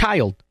this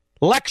child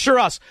lecture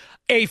us,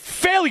 a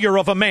failure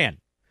of a man.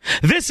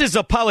 This is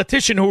a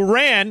politician who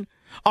ran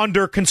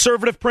under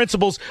conservative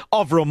principles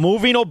of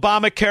removing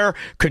Obamacare,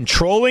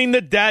 controlling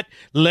the debt,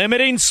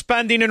 limiting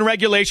spending and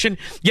regulation.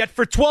 Yet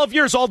for 12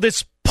 years, all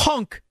this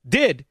punk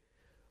did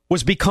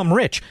was become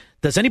rich.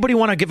 Does anybody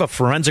want to give a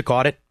forensic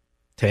audit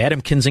to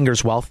Adam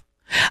Kinzinger's wealth?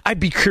 I'd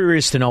be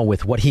curious to know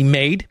with what he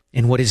made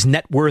and what his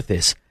net worth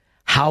is,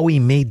 how he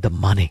made the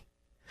money.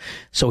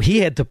 So he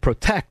had to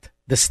protect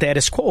the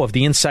status quo of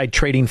the inside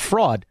trading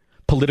fraud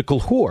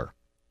political whore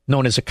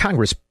known as a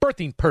Congress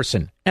birthing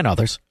person and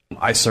others.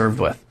 I served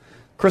with.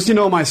 Kristi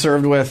Noem I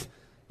served with,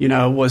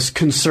 was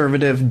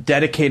conservative,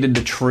 dedicated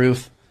to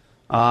truth.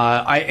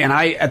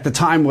 I at the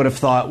time would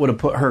have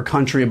put her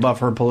country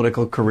above her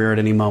political career at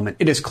any moment.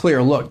 It is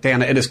clear. Look,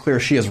 Dana, it is clear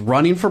she is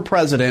running for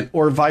president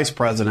or vice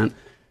president.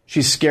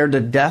 She's scared to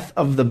death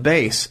of the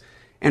base.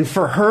 And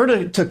for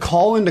her to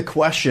call into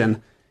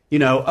question,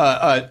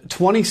 a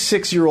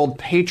 26-year-old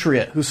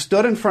patriot who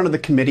stood in front of the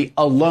committee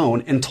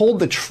alone and told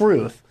the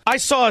truth. I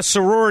saw a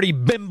sorority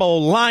bimbo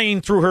lying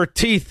through her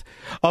teeth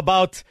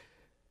about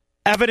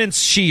evidence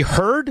she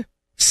heard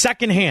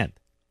secondhand,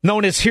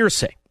 known as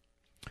hearsay.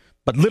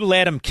 But little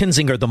Adam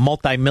Kinzinger, the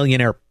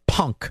multimillionaire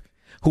punk,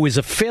 who is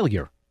a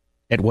failure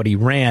at what he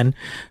ran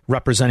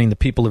representing the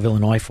people of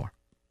Illinois for.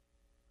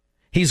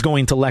 He's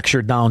going to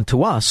lecture down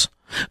to us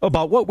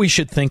about what we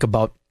should think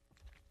about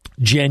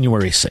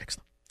January 6th.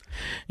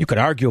 You could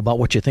argue about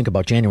what you think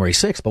about January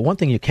 6th, but one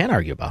thing you can't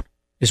argue about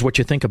is what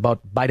you think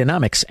about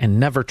Bidenomics and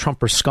never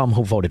Trumper scum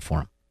who voted for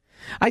him.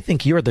 I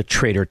think you're the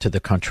traitor to the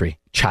country,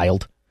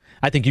 child.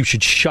 I think you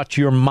should shut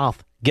your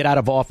mouth, get out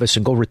of office,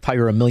 and go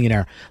retire a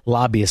millionaire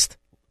lobbyist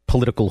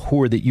political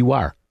whore that you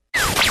are.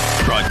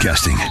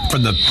 Broadcasting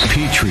from the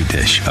petri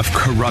dish of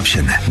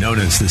corruption known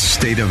as the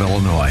state of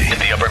Illinois. In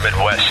the upper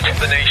Midwest,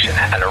 the nation,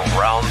 and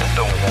around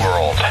the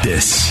world.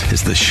 This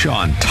is the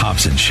Sean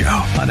Thompson Show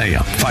on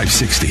AM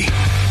 560.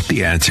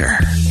 The Answer.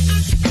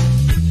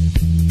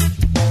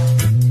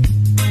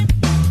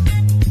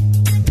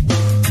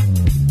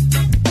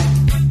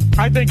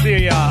 I think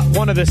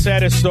one of the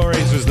saddest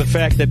stories is the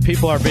fact that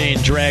people are being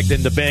dragged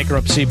into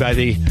bankruptcy by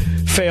the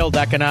failed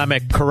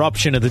economic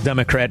corruption of the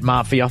Democrat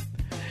mafia.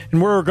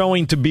 And we're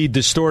going to be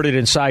distorted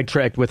and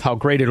sidetracked with how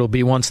great it'll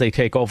be once they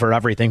take over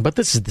everything. But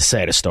this is the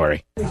saddest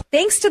story.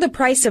 Thanks to the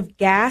price of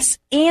gas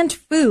and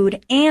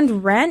food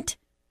and rent,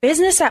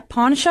 business at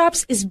pawn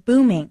shops is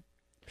booming.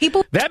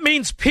 That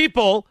means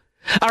people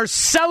are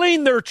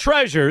selling their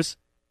treasures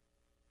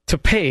to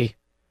pay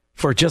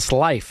for just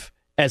life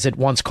as it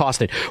once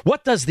costed.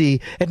 What does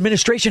the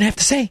administration have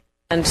to say?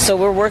 And so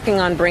we're working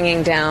on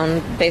bringing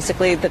down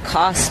basically the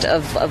cost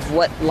of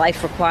what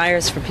life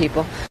requires for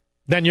people.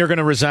 Then you're going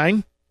to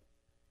resign?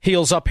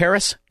 Heels up,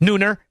 Harris.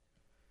 Nooner.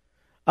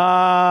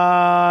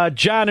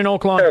 John in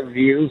Oklahoma.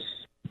 Views.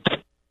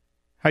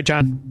 Hi,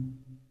 John.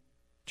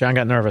 John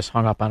got nervous,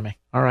 hung up on me.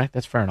 All right,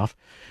 that's fair enough.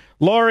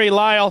 Lori,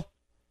 Lyle.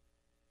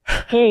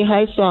 Hey,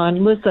 hi,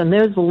 Sean. Listen,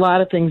 there's a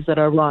lot of things that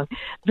are wrong.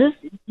 The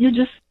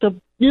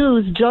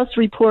news just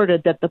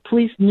reported that the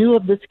police knew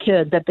of this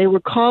kid, that they were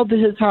called to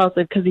his house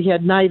because he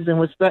had knives and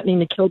was threatening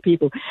to kill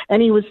people,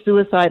 and he was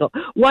suicidal.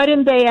 Why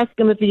didn't they ask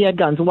him if he had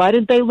guns? Why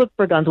didn't they look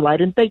for guns? Why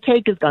didn't they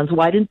take his guns?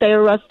 Why didn't they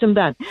arrest him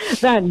then?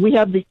 Then we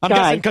have the I'm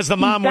guessing because the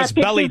mom was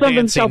belly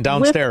dancing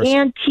downstairs.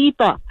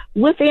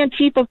 With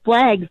Antifa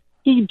flags.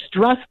 He's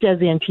dressed as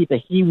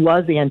Antifa. He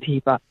was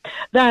Antifa.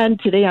 Then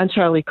today on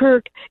Charlie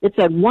Kirk, it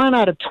said 1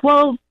 out of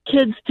 12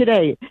 kids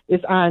today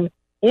is on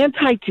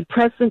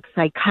antidepressant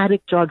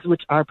psychotic drugs,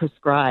 which are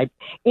prescribed.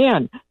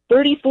 And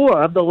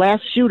 34 of the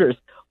last shooters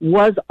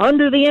was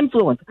under the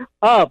influence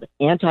of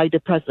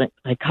antidepressant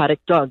psychotic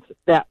drugs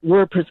that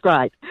were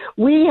prescribed.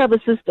 We have a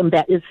system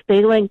that is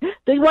failing.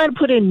 They want to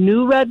put in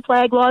new red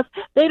flag laws.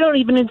 They don't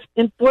even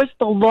enforce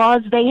the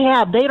laws they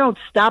have. They don't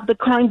stop the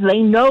crimes they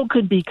know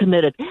could be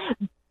committed.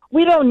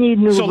 We don't need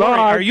new laws. So, Lori,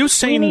 are you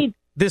saying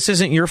this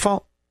isn't your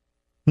fault?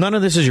 None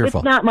of this is your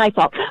fault. It's not my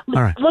fault.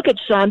 All right. Look at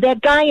Sean,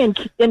 that guy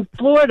in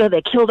Florida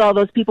that killed all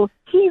those people.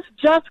 He's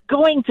just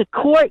going to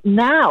court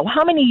now.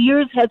 How many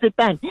years has it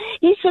been?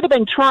 He should have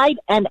been tried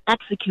and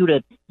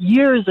executed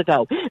years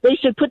ago. They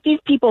should put these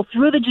people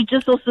through the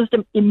judicial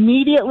system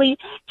immediately,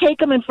 take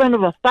them in front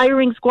of a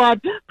firing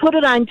squad, put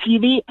it on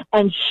TV,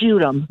 and shoot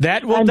them.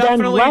 That will and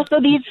definitely... then less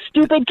of these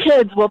stupid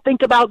kids will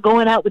think about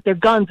going out with their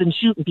guns and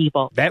shooting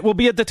people. That will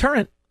be a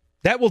deterrent.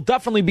 That will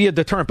definitely be a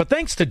deterrent. But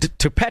thanks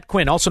to Pat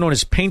Quinn, also known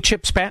as Paint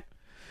Chips Pat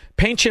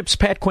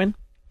Quinn,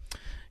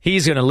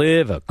 he's going to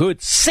live a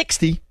good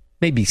 60,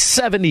 maybe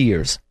 70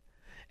 years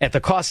at the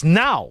cost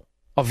now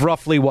of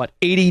roughly,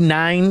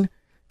 $89,000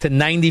 to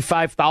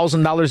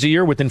 $95,000 a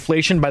year with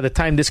inflation. By the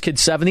time this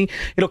kid's 70,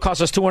 it'll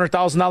cost us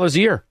 $200,000 a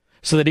year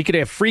so that he could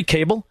have free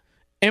cable,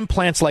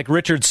 implants like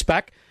Richard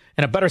Speck,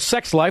 and a better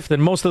sex life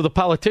than most of the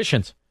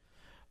politicians.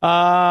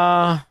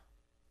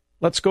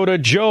 Let's go to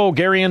Joe,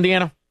 Gary,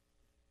 Indiana.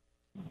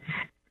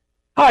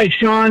 Hi,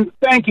 Sean.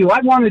 Thank you.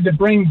 I wanted to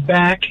bring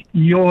back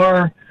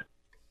your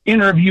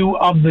interview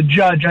of the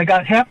judge. I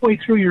got halfway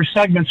through your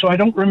segment, so I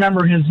don't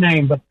remember his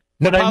name. But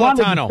what I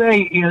wanted to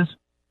say is,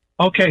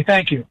 okay,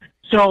 thank you.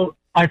 So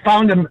I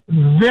found him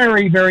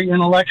very, very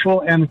intellectual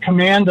and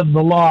command of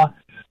the law.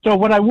 So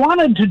what I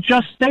wanted to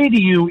just say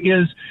to you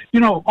is,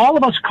 all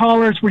of us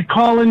callers, we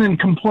call in and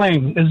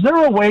complain. Is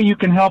there a way you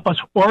can help us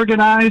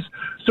organize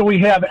so we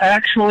have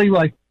actually,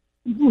 like,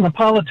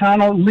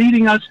 Napolitano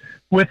leading us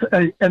with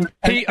I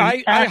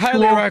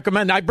highly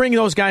recommend. I bring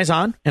those guys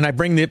on, and I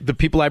bring the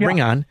people I bring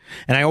on,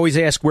 and I always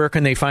ask, where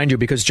can they find you?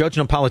 Because Judge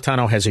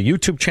Napolitano has a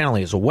YouTube channel,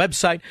 he has a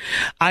website.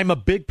 I'm a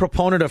big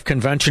proponent of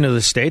Convention of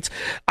the States.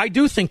 I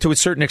do think to a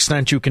certain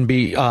extent you can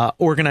be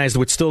organized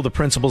with still the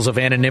principles of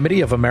anonymity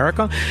of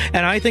America,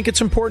 and I think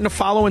it's important to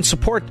follow and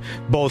support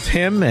both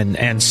him and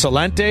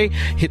Celente.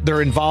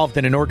 They're involved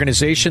in an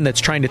organization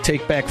that's trying to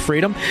take back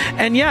freedom.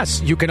 And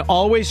yes, you can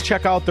always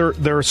check out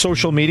their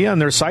social media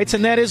and their sites,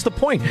 and that is the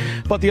point.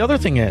 But the other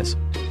thing is,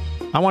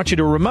 I want you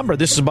to remember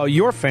this is about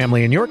your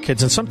family and your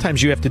kids, and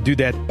sometimes you have to do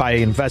that by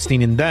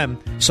investing in them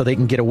so they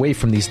can get away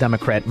from these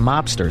Democrat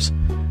mobsters,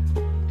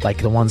 like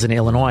the ones in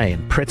Illinois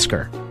and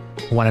Pritzker,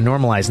 who want to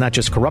normalize not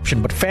just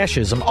corruption, but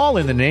fascism, all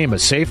in the name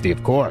of safety,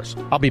 of course.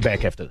 I'll be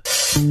back after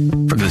this.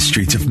 From the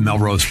streets of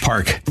Melrose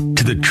Park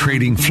to the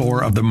trading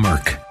floor of the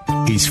Merc,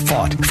 he's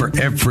fought for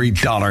every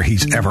dollar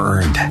he's ever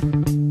earned.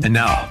 And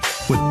now,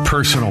 with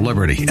personal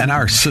liberty and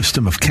our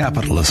system of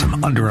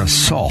capitalism under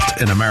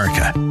assault in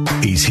America,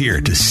 he's here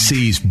to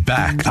seize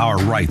back our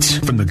rights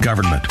from the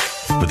government.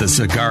 With a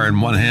cigar in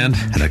one hand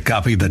and a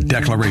copy of the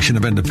Declaration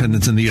of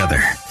Independence in the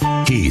other,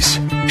 he's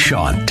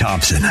Sean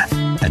Thompson.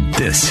 And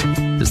this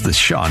is The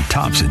Sean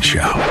Thompson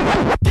Show.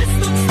 This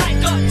looks like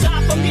a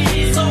job for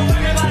me, so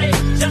everybody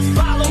just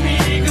follow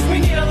me, because we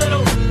need a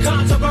little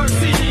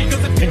controversy.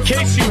 In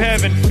case you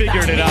haven't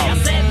figured it out,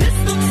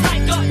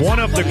 one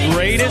of the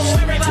greatest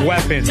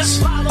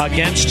weapons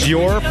against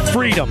your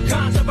freedom,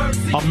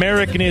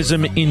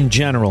 Americanism in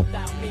general,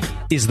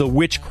 is the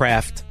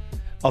witchcraft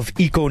of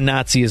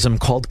eco-Nazism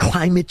called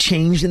climate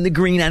change and the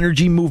green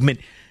energy movement.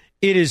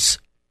 It is,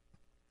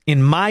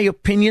 in my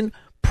opinion,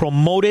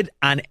 promoted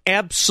on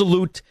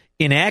absolute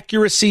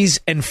inaccuracies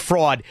and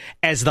fraud,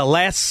 as the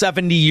last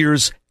 70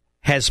 years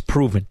has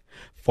proven.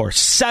 For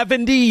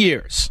 70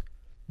 years,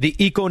 the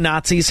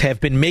eco-Nazis have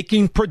been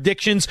making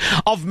predictions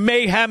of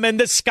mayhem and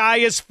the sky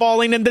is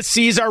falling and the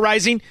seas are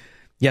rising,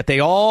 yet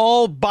they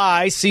all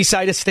buy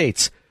seaside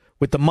estates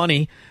with the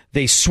money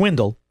they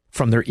swindle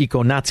from their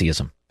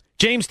eco-Nazism.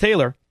 James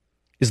Taylor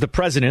is the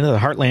president of the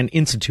Heartland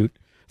Institute,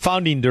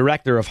 founding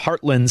director of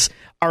Heartland's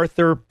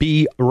Arthur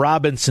B.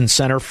 Robinson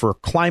Center for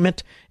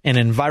Climate and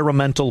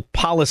Environmental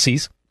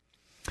Policies.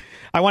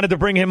 I wanted to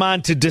bring him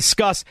on to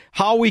discuss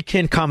how we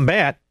can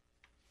combat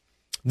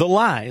the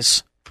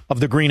lies of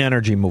the green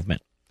energy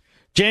movement.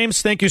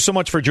 James, thank you so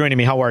much for joining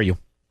me. How are you?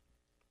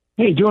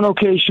 Hey, doing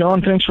okay,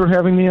 Sean. Thanks for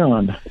having me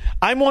on.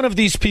 I'm one of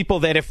these people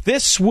that if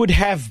this would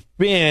have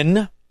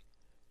been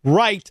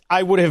right,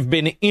 I would have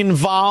been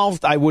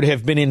involved, I would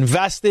have been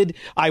invested,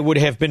 I would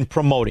have been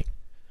promoting.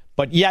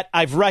 But yet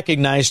I've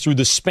recognized through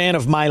the span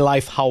of my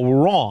life how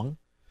wrong,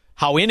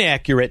 how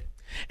inaccurate,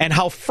 and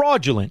how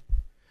fraudulent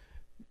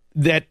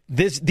that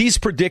these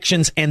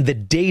predictions and the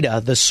data,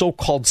 the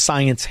so-called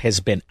science, has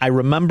been. I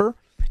remember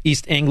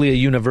East Anglia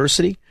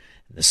University,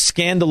 the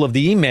scandal of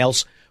the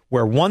emails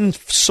where one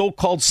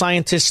so-called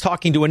scientist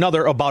talking to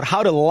another about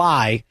how to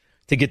lie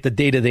to get the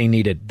data they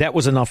needed. That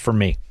was enough for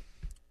me.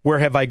 Where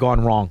have I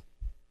gone wrong?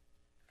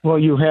 Well,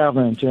 you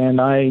haven't,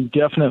 and I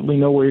definitely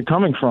know where you're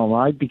coming from.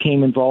 I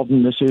became involved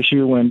in this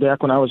issue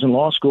back when I was in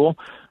law school.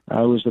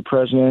 I was the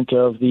president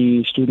of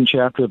the student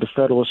chapter of the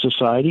Federalist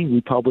Society.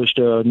 We published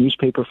a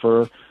newspaper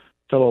for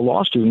fellow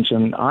law students,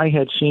 and I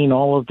had seen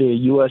all of the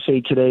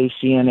USA Today,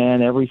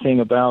 CNN,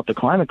 everything about the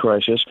climate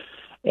crisis,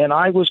 and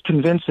I was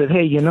convinced that,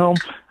 hey,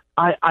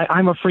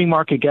 I'm a free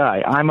market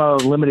guy. I'm a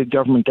limited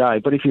government guy.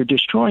 But if you're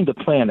destroying the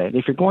planet,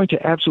 if you're going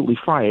to absolutely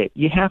fry it,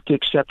 you have to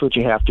accept what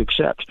you have to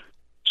accept.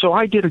 So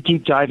I did a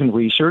deep dive in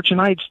research,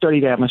 and I had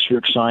studied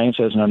atmospheric science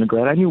as an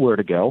undergrad. I knew where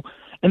to go.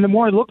 And the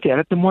more I looked at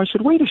it, the more I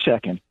said, wait a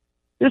second.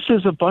 This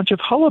is a bunch of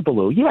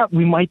hullabaloo. Yeah,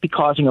 we might be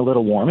causing a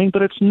little warming,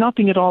 but it's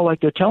nothing at all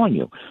like they're telling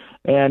you.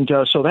 And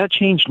so that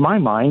changed my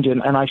mind,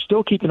 and I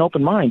still keep an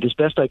open mind as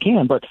best I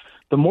can. But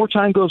the more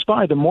time goes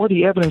by, the more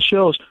the evidence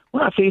shows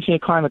we're not facing a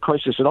climate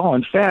crisis at all.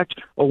 In fact,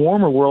 a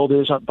warmer world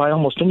is, by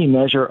almost any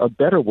measure, a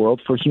better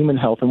world for human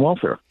health and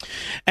welfare.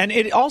 And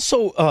it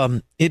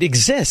also it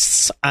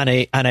exists on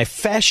a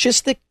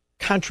fascistic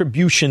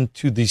contribution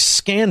to the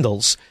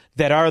scandals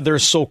that are their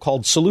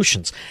so-called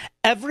solutions.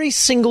 Every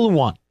single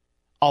one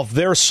of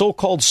their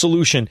so-called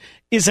solution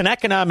is an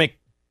economic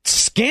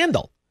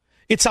scandal.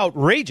 It's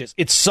outrageous.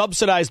 It's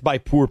subsidized by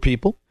poor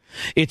people.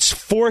 It's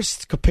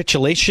forced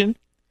capitulation.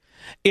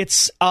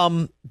 It's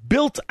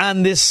built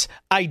on this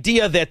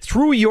idea that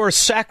through your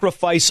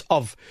sacrifice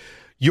of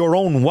your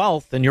own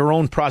wealth and your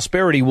own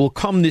prosperity will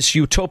come this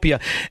utopia.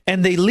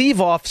 And they leave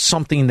off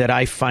something that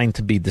I find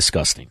to be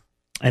disgusting.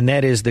 And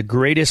that is the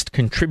greatest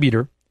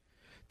contributor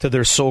to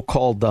their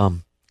so-called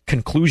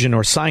conclusion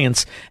or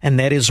science, and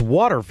that is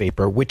water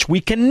vapor, which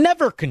we can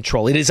never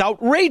control. It is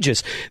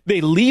outrageous.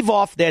 They leave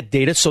off that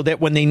data so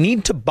that when they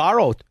need to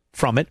borrow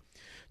from it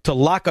to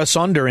lock us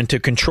under and to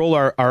control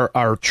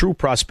our true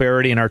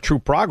prosperity and our true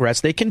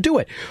progress, they can do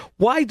it.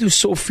 Why do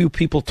so few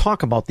people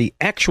talk about the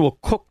actual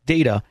cooked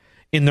data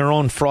in their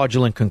own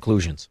fraudulent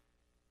conclusions?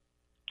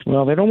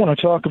 Well, they don't want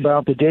to talk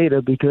about the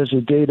data because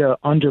the data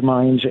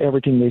undermines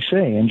everything they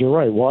say. And you're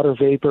right, water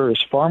vapor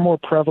is far more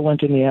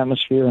prevalent in the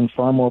atmosphere and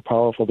far more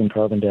powerful than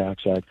carbon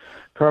dioxide.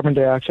 Carbon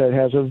dioxide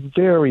has a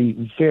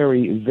very,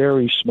 very,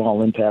 very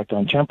small impact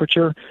on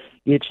temperature.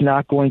 It's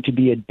not going to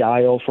be a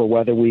dial for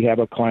whether we have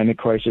a climate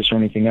crisis or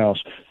anything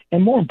else.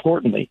 And more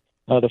importantly,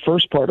 the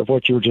first part of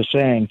what you were just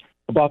saying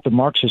about the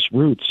Marxist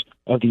roots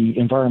of the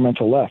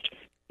environmental left,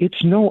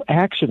 it's no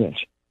accident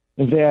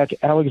that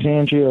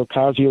Alexandria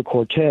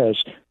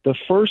Ocasio-Cortez, the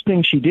first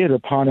thing she did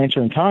upon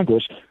entering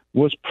Congress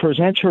was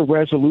present her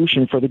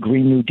resolution for the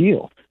Green New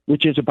Deal,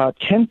 which is about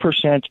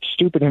 10%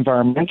 stupid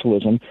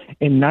environmentalism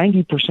and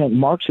 90%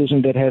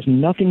 Marxism that has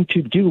nothing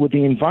to do with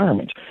the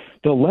environment.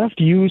 The left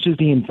uses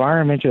the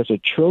environment as a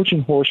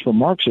Trojan horse for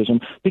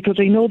Marxism because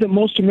they know that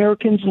most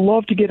Americans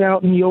love to get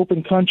out in the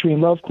open country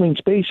and love clean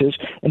spaces,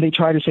 and they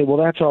try to say, well,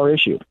 that's our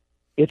issue.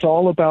 It's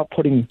all about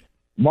putting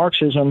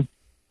Marxism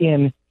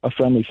in a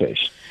friendly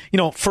face. You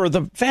know, for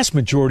the vast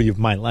majority of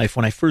my life,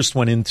 when I first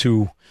went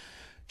into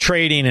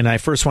trading and I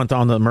first went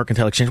on the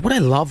Mercantile Exchange, what I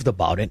loved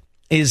about it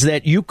is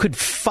that you could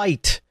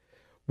fight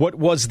what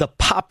was the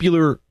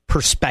popular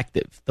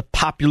perspective, the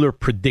popular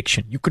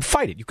prediction. You could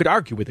fight it. You could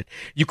argue with it.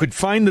 You could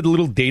find the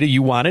little data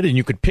you wanted and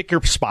you could pick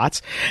your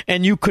spots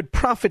and you could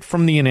profit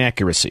from the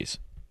inaccuracies.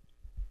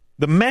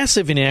 The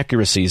massive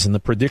inaccuracies in the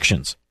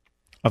predictions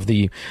of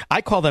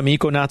I call them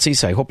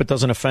eco-Nazis. I hope it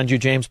doesn't offend you,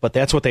 James, but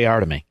that's what they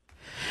are to me.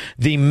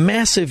 The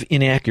massive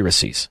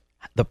inaccuracies,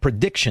 the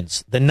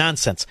predictions, the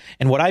nonsense,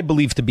 and what I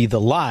believe to be the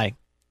lie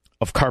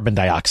of carbon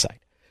dioxide.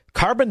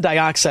 Carbon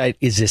dioxide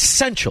is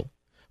essential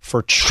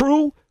for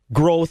true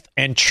growth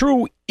and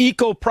true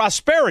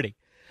eco-prosperity.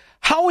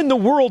 How in the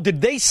world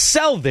did they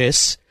sell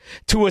this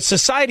to a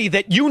society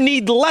that you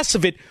need less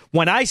of it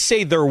when I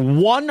say they're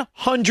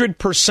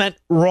 100%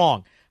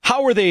 wrong?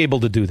 How are they able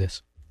to do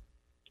this?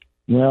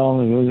 Well,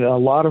 a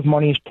lot of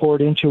money is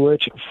poured into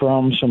it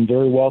from some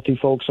very wealthy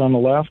folks on the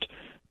left.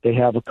 They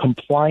have a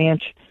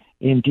compliant,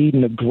 indeed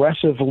an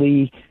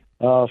aggressively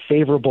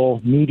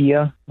favorable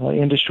media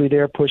industry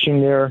there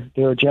pushing their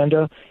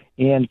agenda,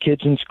 and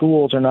kids in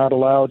schools are not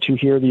allowed to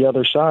hear the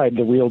other side,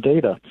 the real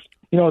data.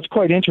 You know, it's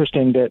quite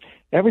interesting that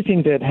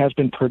everything that has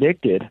been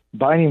predicted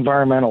by the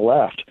environmental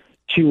left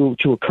to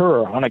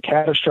occur on a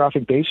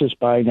catastrophic basis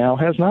by now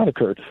has not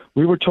occurred.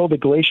 We were told that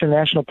Glacier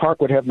National Park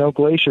would have no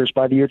glaciers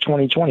by the year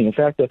 2020. In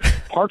fact, the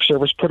Park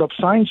Service put up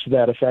signs to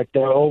that effect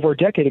over a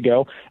decade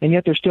ago, and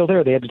yet they're still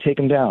there. They had to take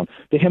them down.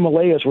 The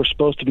Himalayas were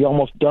supposed to be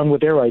almost done with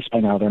their ice by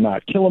now. They're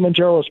not.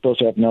 Kilimanjaro is supposed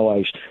to have no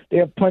ice. They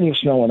have plenty of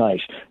snow and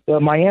ice.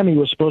 Miami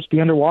was supposed to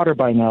be underwater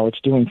by now.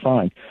 It's doing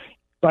fine.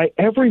 By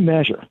every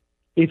measure,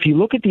 if you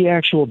look at the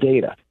actual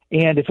data,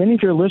 and if any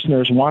of your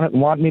listeners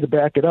want me to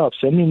back it up,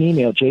 send me an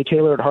email,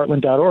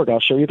 jtaylor@heartland.org. I'll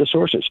show you the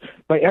sources.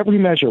 By every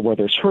measure,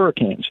 whether it's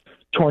hurricanes,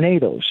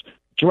 tornadoes,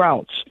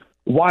 droughts,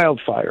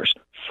 wildfires,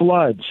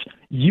 floods,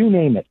 you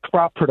name it,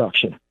 crop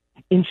production,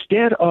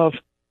 instead of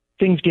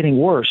things getting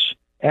worse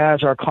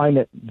as our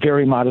climate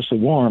very modestly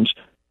warms,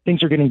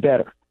 things are getting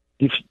better.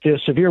 The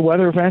severe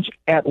weather events,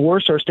 at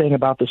worst, are staying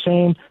about the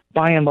same.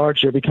 By and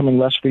large, they're becoming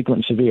less frequent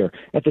and severe.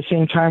 At the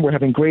same time, we're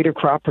having greater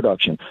crop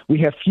production. We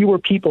have fewer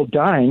people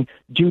dying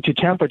due to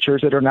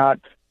temperatures that are not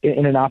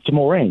in an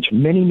optimal range.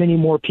 Many, many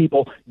more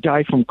people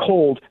die from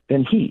cold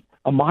than heat.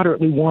 A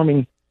moderately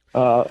warming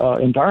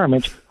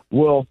environment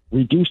will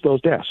reduce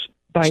those deaths.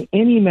 By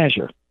any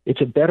measure,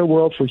 it's a better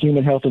world for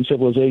human health and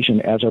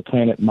civilization as our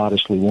planet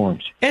modestly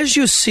warms. As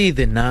you see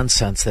the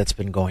nonsense that's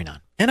been going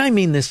on, and I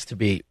mean this to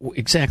be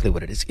exactly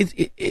what it is.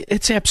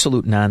 It's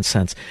absolute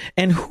nonsense.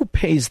 And who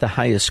pays the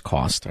highest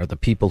cost are the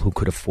people who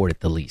could afford it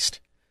the least.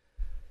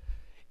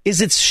 Is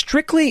it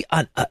strictly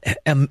an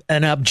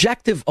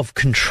objective of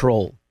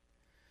control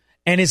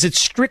And is it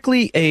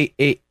strictly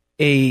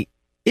a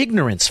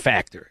ignorance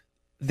factor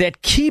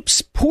that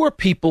keeps poor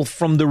people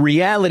from the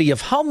reality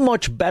of how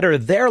much better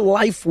their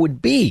life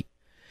would be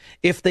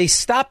if they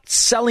stopped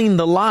selling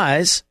the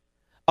lies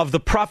of the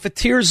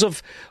profiteers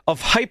of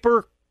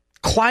hyper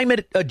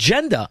climate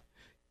agenda?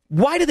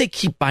 Why do they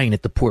keep buying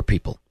it, the poor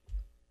people?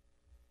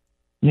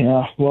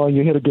 Yeah, well,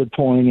 you hit a good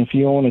point. If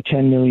you own a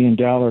 $10 million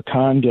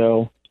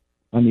condo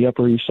on the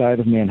Upper East Side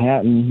of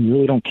Manhattan, you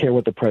really don't care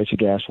what the price of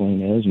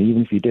gasoline is. And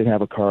even if you did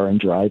have a car and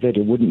drive it,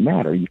 it wouldn't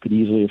matter. You could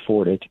easily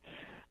afford it.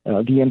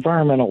 The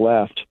environmental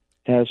left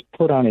has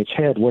put on its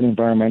head what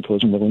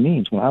environmentalism really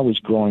means. When I was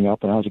growing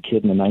up, when I was a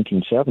kid in the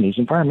 1970s,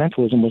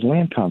 environmentalism was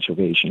land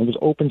conservation. It was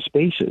open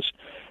spaces.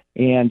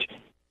 And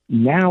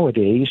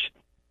nowadays,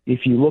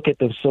 if you look at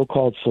the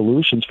so-called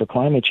solutions for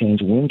climate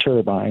change, wind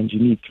turbines, you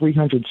need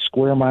 300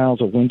 square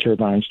miles of wind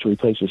turbines to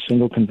replace a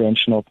single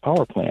conventional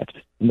power plant.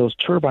 And those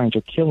turbines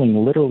are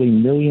killing literally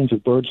millions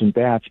of birds and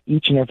bats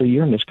each and every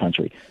year in this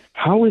country.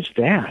 How is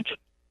that?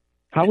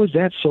 How is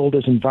that sold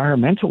as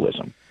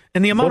environmentalism?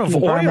 And the amount of oil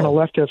the environmental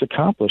left has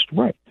accomplished,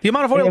 right? The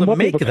amount of oil to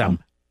make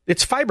them,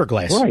 it's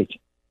fiberglass.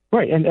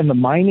 Right. And the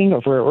mining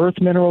of rare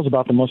earth minerals,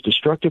 about the most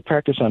destructive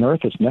practice on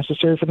earth that's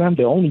necessary for them.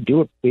 They only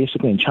do it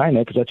basically in China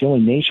because that's the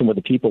only nation where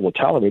the people will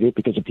tolerate it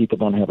because the people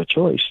don't have a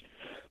choice.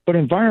 But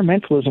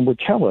environmentalism would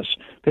tell us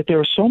that there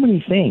are so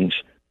many things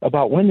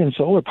about wind and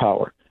solar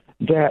power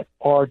that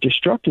are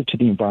destructive to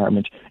the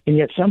environment, and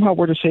yet somehow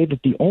we're to say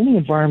that the only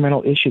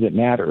environmental issue that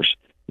matters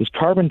is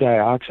carbon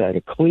dioxide,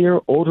 a clear,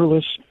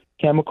 odorless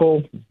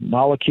chemical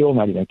molecule,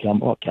 not even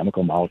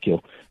chemical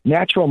molecule,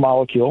 natural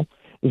molecule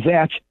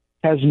that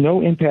has no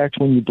impact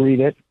when you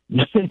breathe it,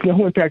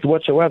 no impact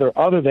whatsoever,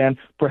 other than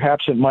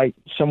perhaps it might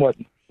somewhat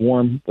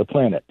warm the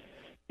planet.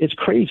 It's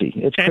crazy.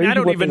 It's crazy. And I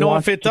don't even know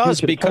if it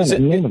does because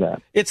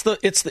it's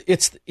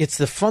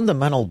the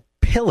fundamental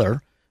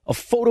pillar of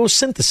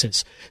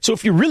photosynthesis. So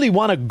if you really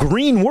want a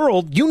green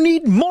world, you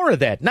need more of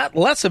that, not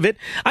less of it.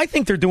 I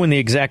think they're doing the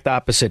exact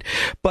opposite.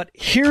 But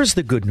here's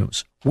the good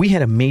news. We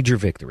had a major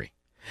victory,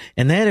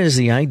 and that is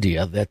the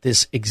idea that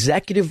this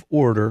executive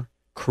order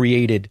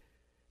created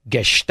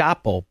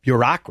Gestapo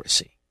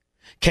bureaucracy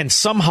can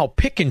somehow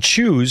pick and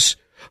choose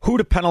who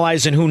to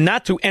penalize and who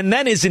not to, and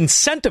then is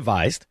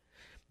incentivized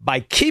by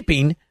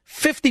keeping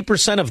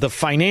 50% of the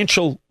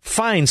financial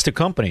fines to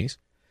companies,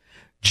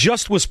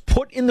 just was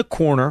put in the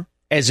corner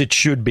as it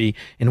should be.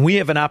 And we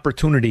have an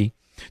opportunity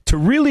to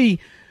really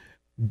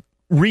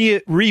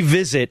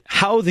revisit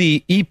how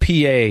the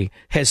EPA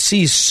has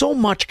seized so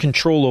much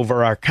control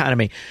over our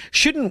economy.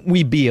 Shouldn't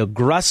we be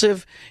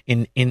aggressive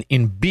in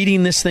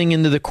beating this thing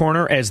into the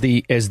corner as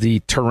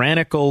the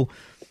tyrannical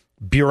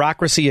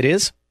bureaucracy it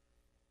is?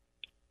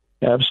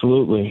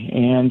 Absolutely.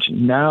 And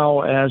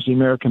now, as the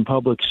American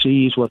public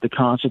sees what the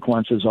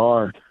consequences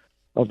are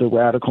of the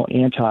radical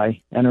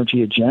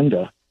anti-energy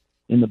agenda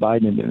in the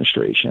Biden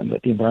administration,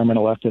 that the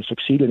environmental left has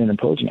succeeded in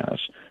imposing on us,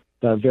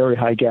 the very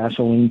high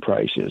gasoline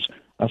prices,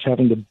 us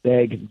having to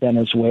beg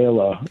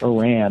Venezuela,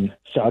 Iran,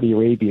 Saudi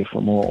Arabia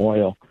for more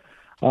oil.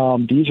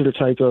 These are the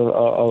type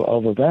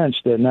of events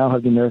that now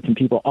have the American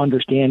people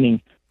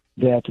understanding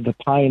that the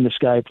pie in the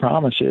sky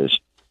promises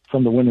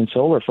from the wind and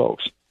solar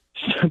folks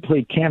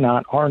simply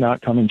are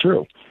not coming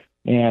true.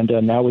 And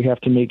now we have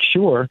to make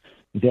sure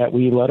that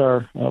we let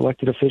our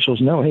elected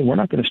officials know, hey, we're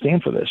not going to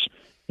stand for this.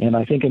 And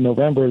I think in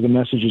November, the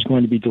message is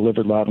going to be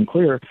delivered loud and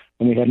clear.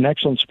 And we had an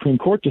excellent Supreme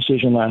Court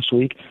decision last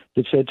week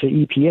that said to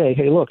EPA,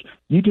 hey, look,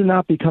 you do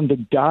not become the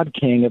God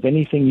King of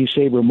anything you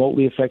say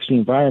remotely affects the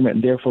environment,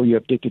 and therefore you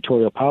have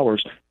dictatorial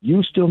powers.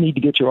 You still need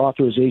to get your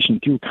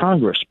authorization through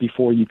Congress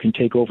before you can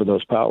take over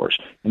those powers.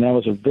 And that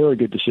was a very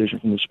good decision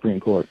from the Supreme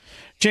Court.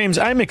 James,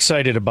 I'm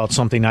excited about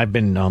something.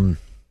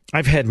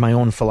 I've had my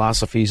own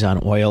philosophies on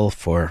oil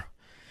for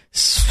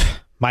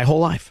my whole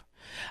life.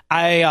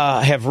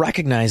 I have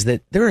recognized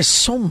that there is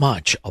so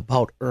much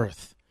about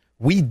Earth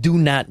we do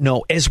not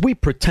know. As we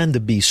pretend to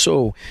be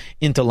so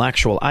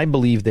intellectual, I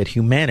believe that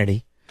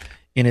humanity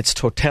in its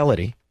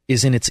totality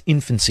is in its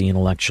infancy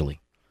intellectually.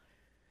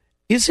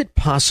 Is it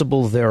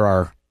possible there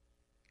are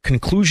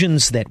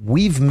conclusions that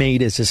we've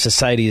made as a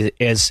society,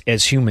 as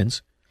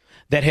humans,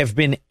 that have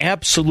been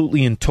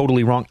absolutely and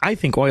totally wrong? I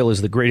think oil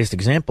is the greatest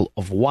example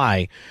of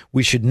why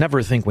we should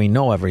never think we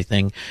know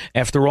everything.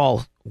 After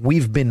all,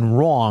 we've been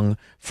wrong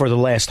for the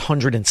last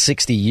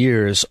 160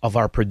 years of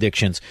our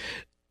predictions.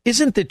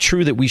 Isn't it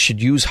true that we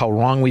should use how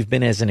wrong we've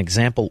been as an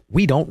example?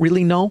 We don't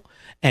really know,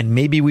 and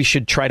maybe we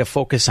should try to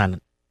focus on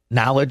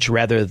knowledge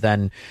rather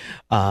than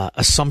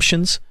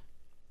assumptions?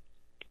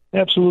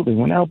 Absolutely.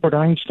 When Albert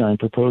Einstein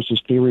proposed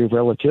his theory of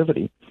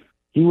relativity,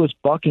 he was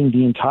bucking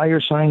the entire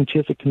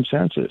scientific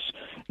consensus.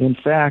 In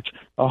fact,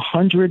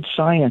 100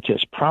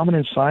 scientists,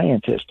 prominent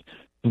scientists,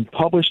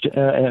 published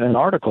an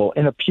article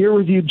in a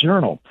peer-reviewed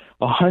journal.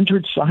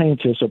 100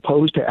 scientists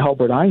opposed to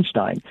Albert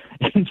Einstein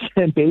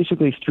and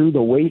basically threw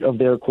the weight of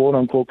their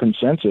quote-unquote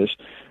consensus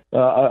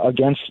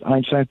against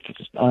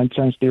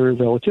Einstein's theory of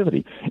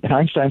relativity. And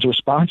Einstein's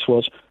response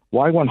was,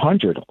 why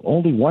 100?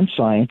 Only one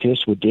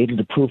scientist with data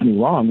to prove me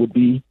wrong would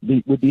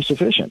be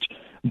sufficient.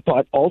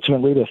 But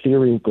ultimately, the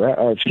theory of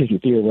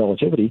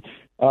relativity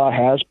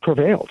has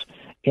prevailed.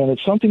 And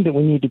it's something that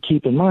we need to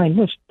keep in mind.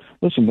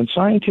 Listen, when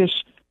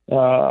scientists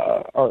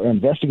are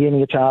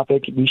investigating a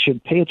topic, we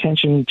should pay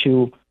attention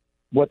to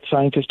what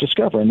scientists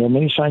discover. And there are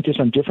many scientists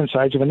on different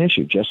sides of an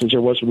issue, just as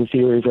there was with the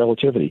theory of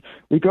relativity.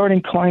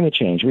 Regarding climate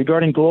change,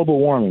 regarding global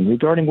warming,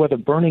 regarding whether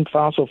burning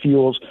fossil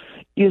fuels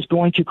is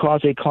going to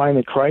cause a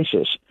climate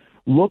crisis,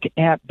 look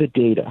at the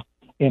data.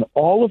 And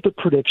all of the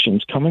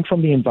predictions coming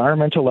from the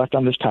environmental left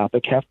on this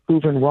topic have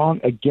proven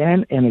wrong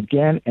again and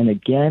again and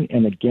again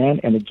and again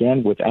and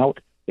again without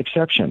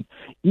exception.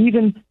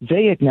 Even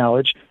they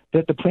acknowledge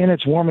that the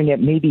planet's warming at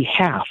maybe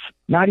half,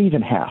 not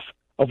even half,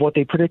 of what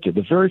they predicted.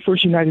 The very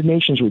first United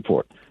Nations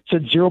report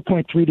said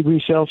 0.3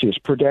 degrees Celsius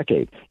per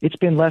decade. It's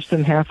been less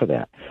than half of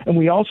that. And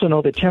we also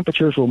know that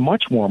temperatures were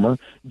much warmer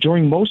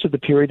during most of the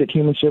period that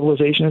human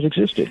civilization has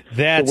existed.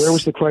 So where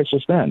was the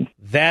crisis then?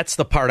 That's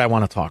the part I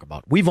want to talk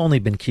about. We've only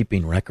been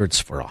keeping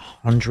records for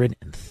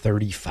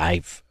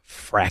 135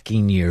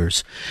 fracking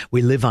years.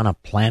 We live on a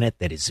planet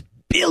that is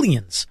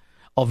billions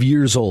of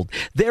years old.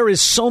 There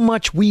is so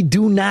much we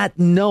do not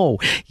know,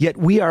 yet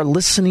we are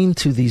listening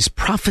to these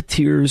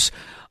profiteers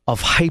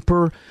of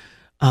hyper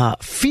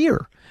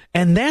fear.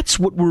 And that's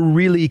what we're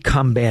really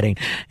combating.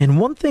 And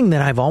one thing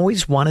that I've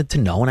always wanted to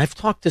know, and I've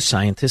talked to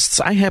scientists,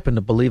 I happen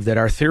to believe that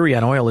our theory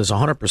on oil is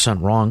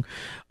 100% wrong,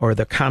 or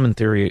the common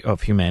theory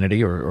of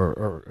humanity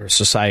or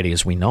society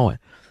as we know it.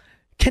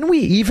 Can we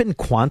even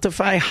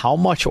quantify how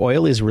much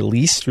oil is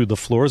released through the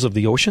floors of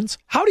the oceans?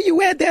 How do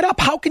you add that up?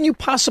 How can you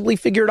possibly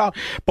figure it out?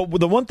 But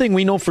the one thing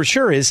we know for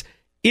sure is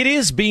it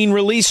is being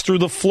released through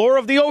the floor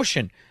of the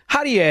ocean.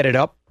 How do you add it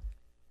up?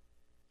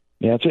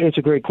 Yeah, it's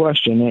a great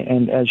question.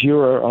 And as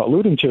you're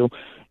alluding to,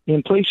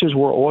 in places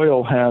where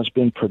oil has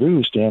been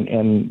produced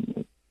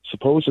and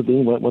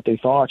supposedly what they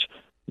thought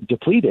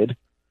depleted,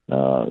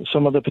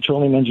 some of the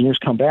petroleum engineers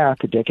come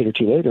back a decade or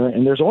two later,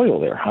 and there's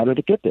oil there. How did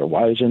it get there?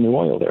 Why is there new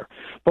oil there?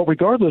 But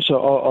regardless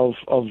of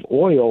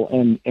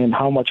oil and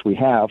how much we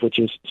have, which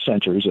is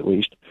centuries at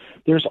least,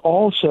 there's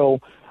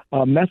also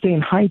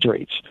methane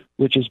hydrates,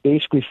 which is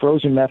basically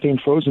frozen methane,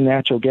 frozen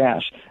natural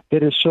gas,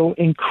 that is so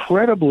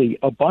incredibly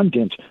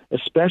abundant,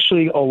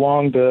 especially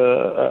along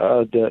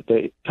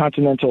the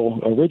continental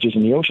ridges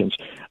in the oceans,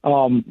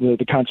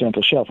 the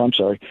continental shelf,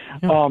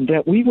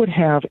 that we would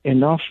have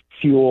enough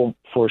fuel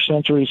for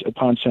centuries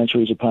upon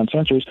centuries upon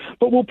centuries,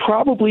 but we'll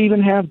probably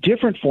even have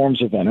different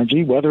forms of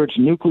energy, whether it's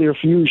nuclear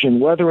fusion,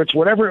 whether it's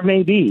whatever it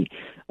may be.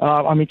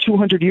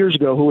 200 years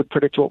ago, who would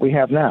predict what we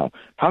have now?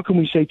 How can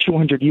we say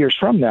 200 years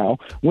from now,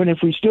 when if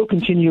we still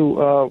continue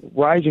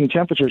rising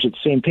temperatures at the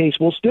same pace,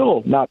 we'll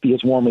still not be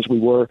as warm as we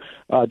were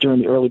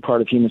during the early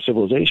part of human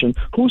civilization?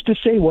 Who's to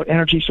say what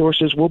energy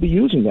sources we'll be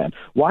using then?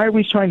 Why are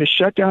we trying to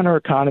shut down our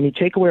economy,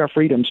 take away our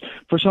freedoms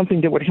for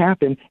something that would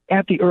happen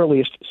at the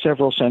earliest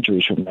several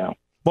centuries from now?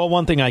 Well,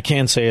 one thing I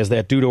can say is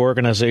that due to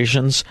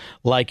organizations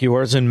like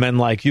yours and men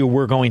like you,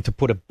 we're going to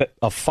put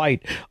a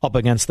fight up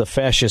against the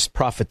fascist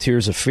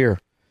profiteers of fear.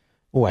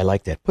 Oh, I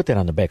like that. Put that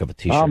on the back of a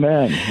T-shirt.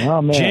 Amen.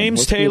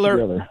 James Let's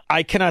Taylor,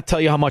 I cannot tell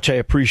you how much I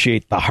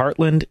appreciate the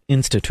Heartland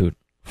Institute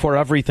for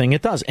everything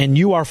it does. And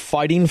you are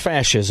fighting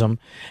fascism,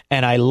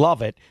 and I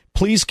love it.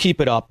 Please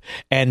keep it up.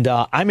 And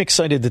I'm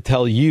excited to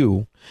tell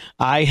you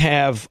I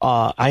have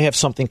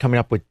something coming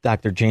up with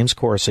Dr. James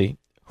Corsi,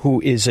 who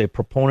is a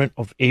proponent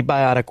of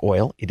abiotic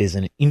oil. It is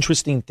an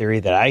interesting theory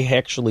that I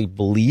actually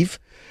believe.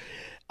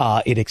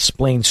 It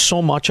explains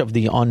so much of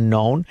the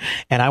unknown,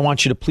 and I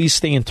want you to please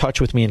stay in touch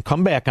with me and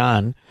come back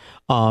on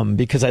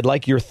because I'd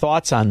like your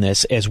thoughts on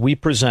this as we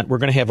present. We're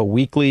going to have a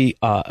weekly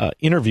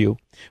interview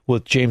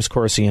with James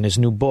Corsi and his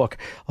new book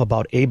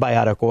about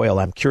abiotic oil.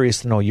 I'm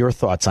curious to know your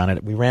thoughts on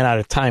it. We ran out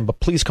of time,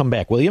 but please come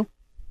back, will you?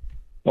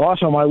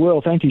 Awesome, I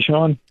will. Thank you,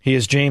 Sean. He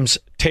is James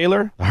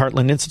Taylor, the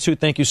Heartland Institute.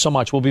 Thank you so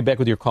much. We'll be back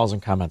with your calls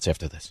and comments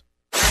after this.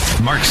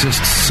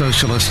 Marxists,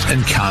 socialists,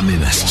 and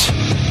communists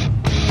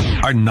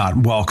are not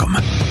welcome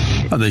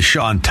on the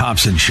Sean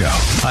Thompson Show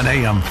on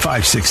AM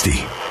 560.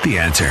 The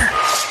Answer.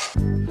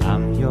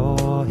 I'm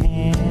your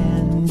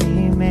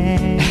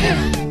handyman.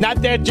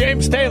 Not that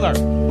James Taylor.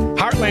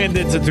 Heartland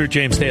Institute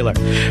James Taylor.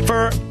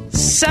 For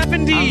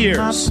 70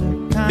 years,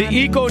 the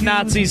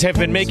eco-Nazis have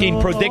been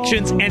making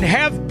predictions and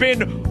have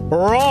been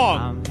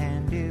wrong.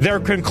 Their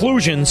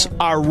conclusions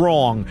are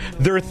wrong.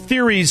 Their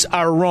theories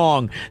are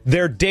wrong.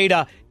 Their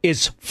data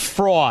is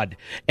fraud.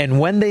 And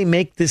when they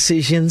make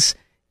decisions,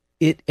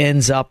 it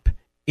ends up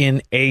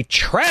in a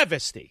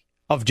travesty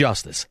of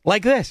justice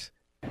like this.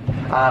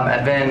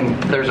 And then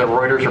there's a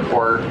Reuters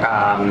report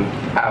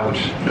out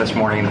this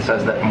morning that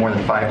says that more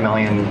than 5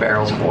 million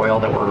barrels of oil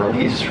that were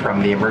released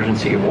from the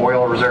emergency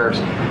oil reserves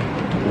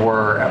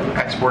were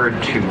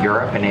exported to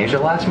Europe and Asia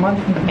last month.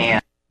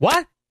 And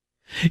what?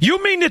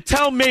 You mean to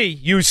tell me,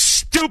 you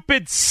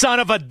stupid son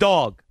of a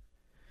dog,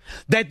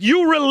 that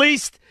you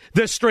released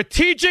the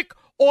strategic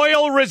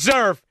oil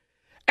reserve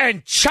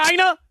and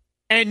China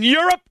and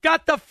Europe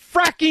got the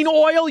fracking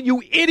oil,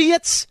 you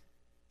idiots?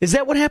 Is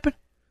that what happened?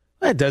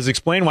 That does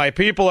explain why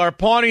people are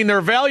pawning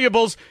their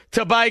valuables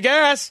to buy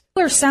gas.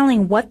 People are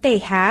selling what they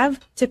have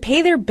to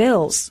pay their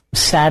bills.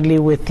 Sadly,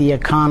 with the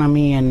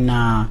economy and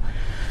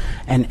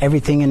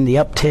everything in the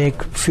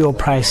uptick, fuel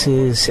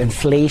prices,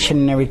 inflation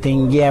and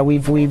everything, yeah,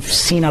 we've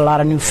seen a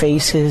lot of new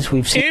faces.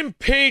 We've seen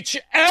impeach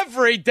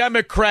every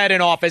Democrat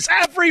in office,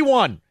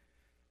 everyone.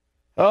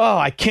 Oh,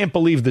 I can't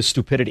believe the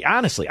stupidity.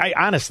 Honestly, I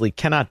honestly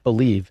cannot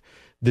believe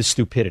the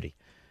stupidity.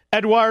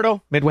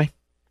 Eduardo, Midway.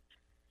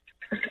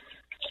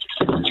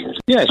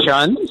 Yeah,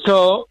 Sean.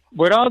 So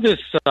with all this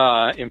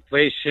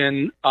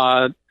inflation,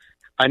 I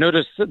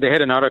noticed they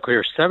had an article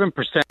here. 7%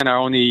 are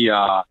only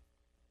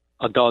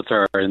adults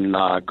are in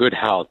good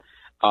health.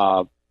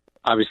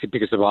 Obviously,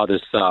 because of all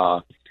this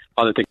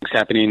other things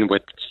happening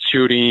with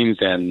shootings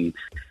and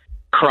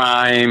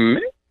crime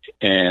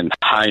and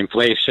high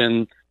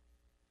inflation.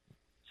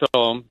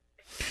 So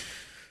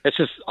it's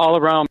just all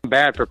around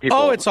bad for people.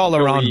 Oh, it's all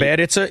around bad.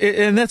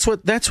 And that's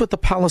what the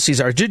policies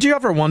are. Did you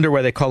ever wonder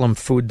why they call them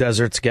food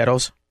deserts,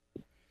 ghettos?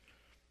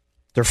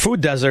 They're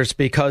food deserts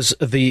because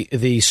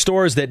the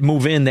stores that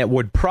move in that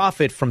would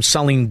profit from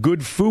selling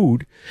good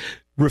food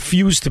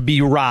refuse to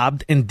be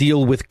robbed and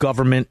deal with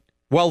government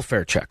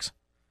welfare checks.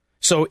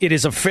 So it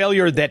is a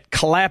failure that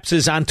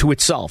collapses onto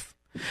itself,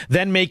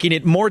 then making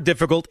it more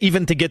difficult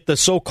even to get the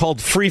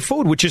so-called free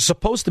food, which is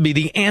supposed to be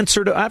the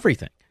answer to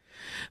everything.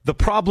 The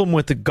problem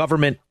with the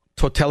government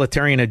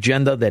totalitarian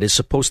agenda that is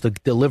supposed to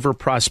deliver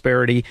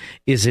prosperity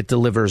is it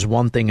delivers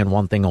one thing and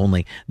one thing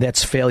only.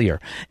 That's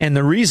failure. And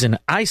the reason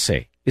I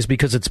say is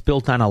because it's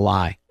built on a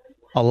lie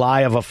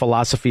of a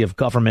philosophy of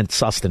government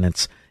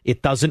sustenance.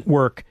 It doesn't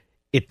work.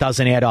 It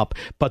doesn't add up.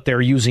 But they're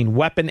using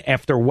weapon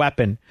after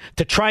weapon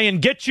to try and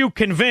get you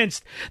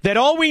convinced that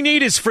all we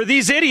need is for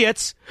these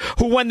idiots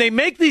who, when they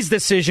make these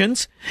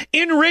decisions,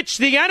 enrich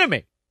the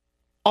enemy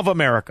of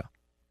America.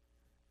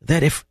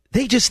 That if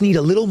they just need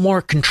a little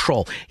more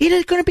control, it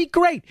is going to be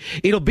great.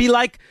 It'll be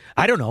like,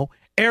 I don't know,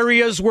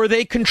 areas where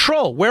they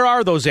control. Where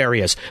are those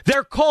areas?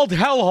 They're called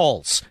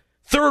hellholes.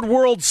 Third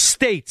world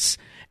states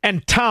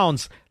and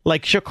towns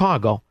like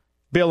Chicago.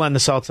 Bill on the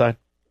south side.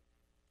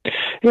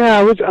 Yeah,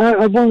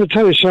 I wanted to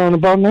tell you, Sean,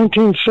 about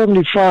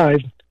 1975,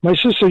 my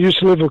sister used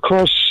to live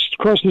across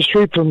the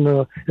street from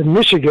in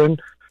Michigan,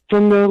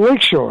 from the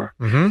lakeshore.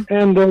 Mm-hmm.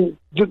 And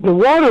the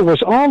water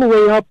was all the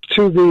way up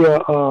to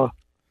the,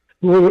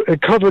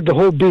 it covered the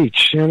whole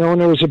beach, and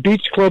there was a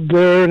beach club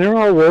there, and they're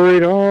all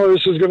worried,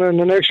 this is going to,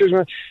 the next year's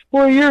going to.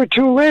 Well, a year or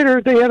two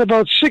later, they had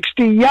about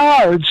 60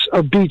 yards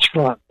of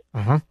beachfront.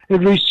 Uh-huh.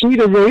 It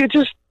receded. It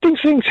just, these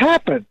things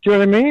happen. Do you know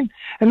what I mean?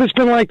 And it's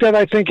been like that,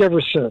 I think,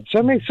 ever since.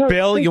 I mean, so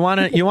Bill, you want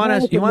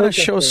to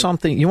show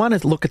something? You want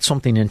to look at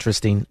something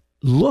interesting?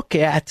 Look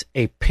at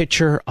a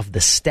picture of the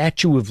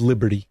Statue of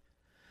Liberty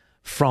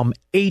from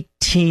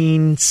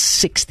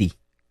 1860,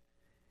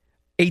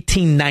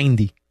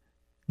 1890,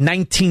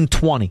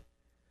 1920,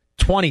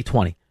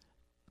 2020.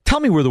 Tell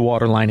me where the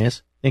water line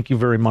is. Thank you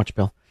very much,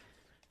 Bill.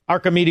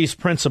 Archimedes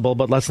principle,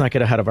 but let's not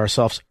get ahead of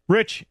ourselves.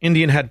 Rich,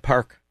 Indian Head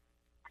Park.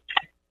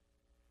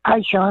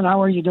 Hi, Sean.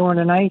 How are you doing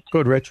tonight?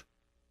 Good, Rich.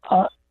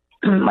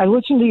 I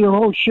listened to your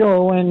whole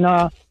show, and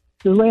the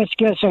last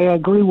guest I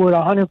agree with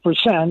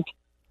 100%.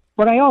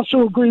 But I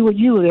also agree with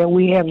you that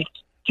we have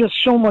just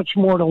so much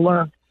more to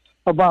learn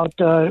about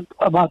the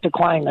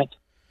climate.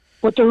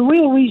 But the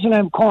real reason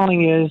I'm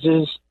calling is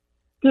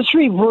this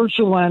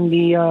reversal on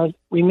the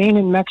Remain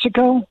in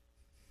Mexico.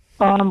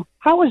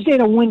 How is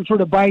that a win for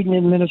the Biden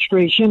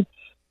administration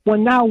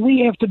when now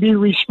we have to be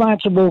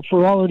responsible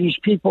for all of these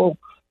people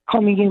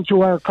coming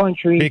into our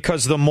country?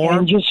 Because the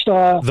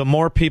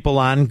more people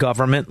on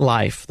government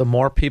life, the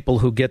more people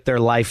who get their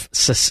life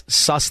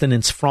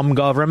sustenance from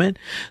government,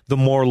 the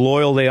more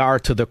loyal they are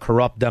to the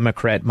corrupt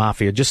Democrat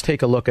mafia. Just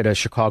take a look at a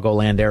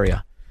Chicagoland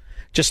area.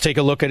 Just take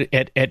a look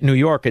at New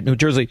York, at New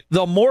Jersey.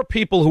 The more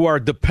people who are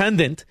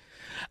dependent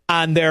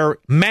on their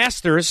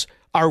masters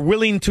are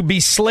willing to be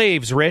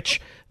slaves, Rich.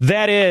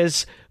 That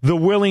is the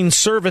willing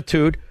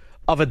servitude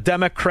of a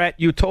Democrat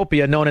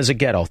utopia known as a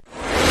ghetto.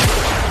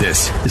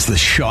 This is the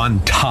Sean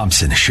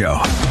Thompson Show,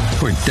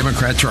 where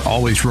Democrats are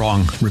always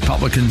wrong,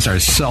 Republicans are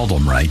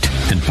seldom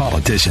right, and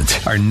politicians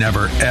are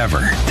never,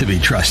 ever to be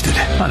trusted.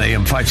 On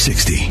AM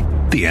 560,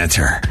 The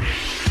Answer.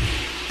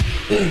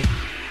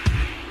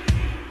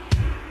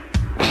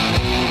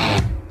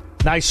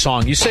 Nice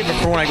song. You save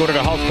it for when I go to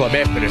the health club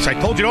after this. I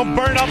told you, don't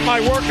burn up my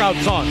workout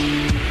song.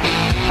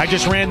 I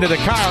just ran to the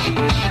car.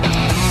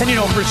 And,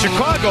 for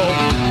Chicago,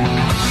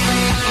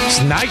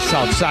 it's nice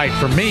outside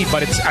for me,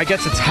 but I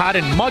guess it's hot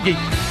and muggy.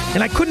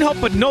 And I couldn't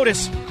help but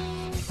notice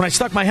when I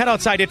stuck my head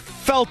outside, it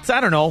felt, I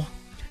don't know,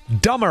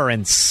 dumber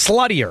and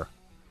sluttier.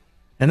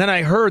 And then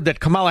I heard that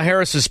Kamala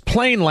Harris's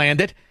plane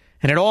landed,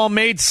 and it all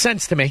made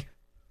sense to me.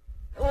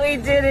 We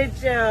did it,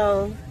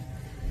 Joe.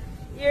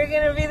 You're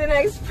going to be the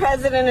next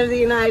president of the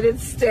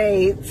United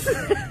States.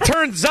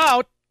 Turns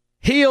out,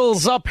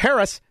 heels up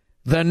Harris,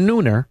 the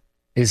nooner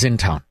is in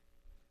town.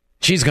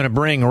 She's going to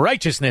bring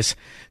righteousness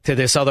to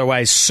this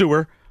otherwise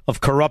sewer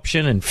of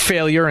corruption and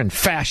failure and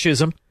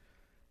fascism.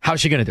 How's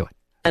she going to do it?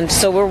 And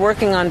so we're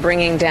working on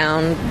bringing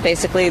down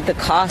basically the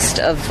cost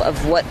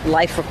of what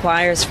life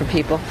requires for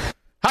people.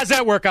 How's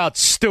that work out,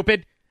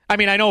 stupid? I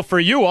mean, I know for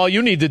you, all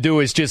you need to do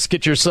is just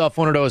get yourself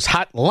one of those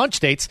hot lunch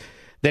dates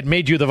that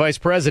made you the vice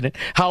president.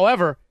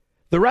 However,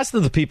 the rest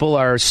of the people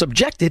are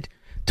subjected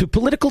to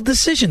political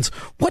decisions.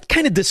 What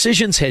kind of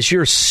decisions has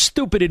your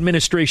stupid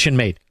administration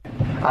made?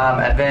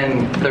 And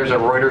then there's a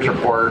Reuters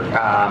report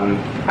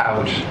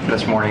out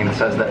this morning that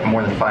says that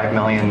more than 5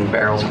 million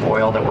barrels of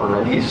oil that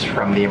were released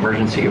from the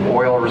emergency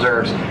oil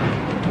reserves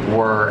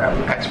were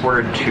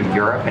exported to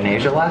Europe and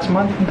Asia last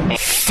month.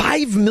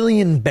 5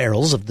 million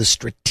barrels of the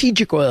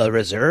strategic oil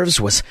reserves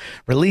was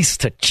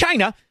released to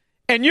China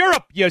and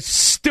Europe, you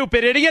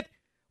stupid idiot.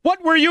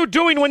 What were you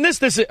doing when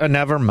this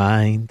never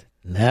mind.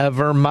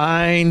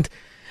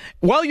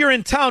 While you're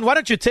in town, why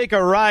don't you take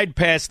a ride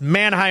past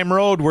Mannheim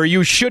Road where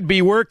you should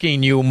be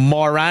working, you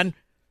moron?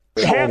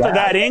 Half of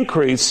that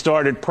increase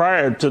started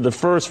prior to the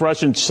first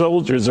Russian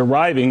soldiers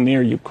arriving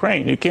near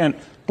Ukraine. You can't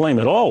blame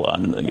it all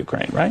on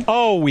Ukraine, right?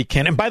 Oh, we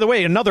can. And by the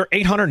way, another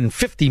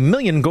 850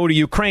 million go to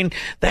Ukraine.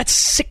 That's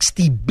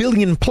 60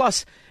 billion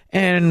plus.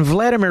 And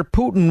Vladimir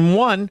Putin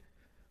won,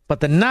 but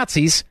the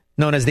Nazis,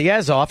 known as the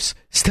Azovs,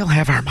 still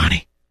have our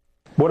money.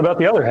 What about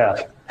the other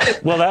half?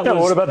 Well,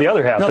 what about the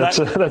other half? That's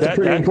a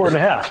pretty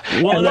important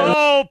half.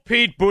 Well,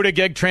 Pete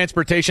Buttigieg,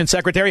 Transportation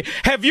Secretary,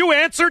 have you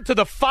answered to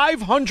the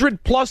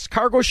 500 plus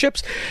cargo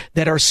ships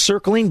that are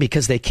circling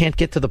because they can't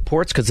get to the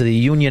ports because of the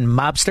union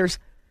mobsters?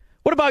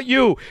 What about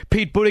you,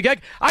 Pete Buttigieg?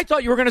 I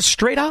thought you were going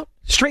to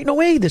straighten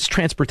away this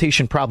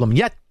transportation problem.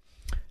 Yet,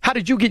 how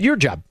did you get your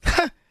job?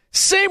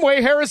 Same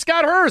way Harris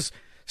got hers.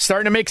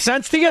 Starting to make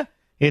sense to you?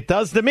 It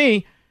does to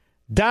me.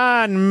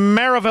 Don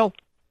Maryville.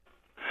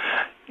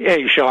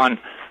 Hey, Sean.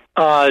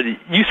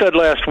 You said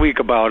last week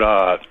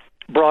about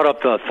brought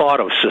up the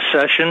thought of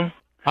secession.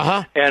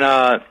 Uh-huh.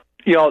 And,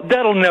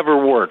 that'll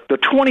never work. The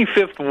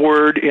 25th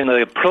word in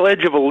the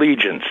Pledge of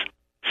Allegiance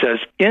says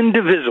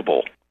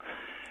indivisible.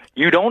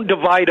 You don't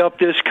divide up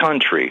this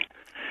country.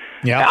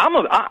 Yeah.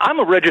 I'm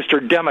a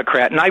registered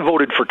Democrat, and I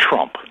voted for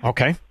Trump.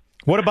 Okay.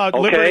 What about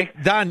liberty?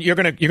 Don, you're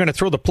gonna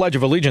throw the Pledge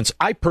of Allegiance.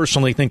 I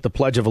personally think the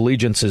Pledge of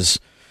Allegiance is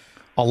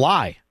a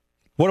lie.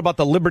 What about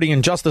the liberty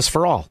and justice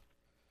for all?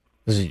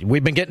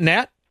 We've been getting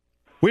that?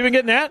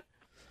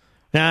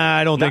 Nah,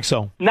 I don't think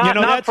so.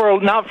 Not for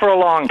a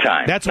long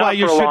time. That's why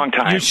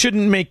you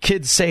shouldn't make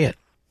kids say it,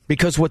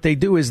 because what they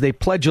do is they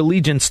pledge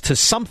allegiance to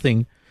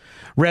something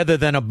rather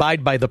than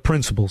abide by the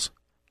principles.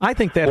 I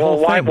think that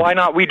whole thing. Why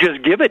not we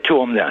just give it to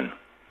them then?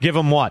 Give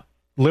them what?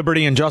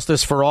 Liberty and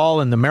justice for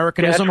all and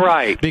Americanism? That's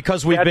right.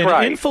 Because we've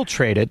been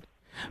infiltrated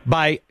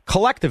by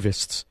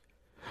collectivists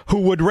who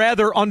would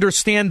rather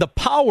understand the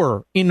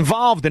power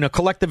involved in a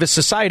collectivist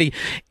society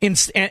and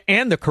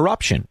the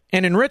corruption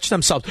and enrich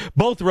themselves,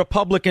 both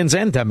Republicans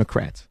and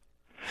Democrats.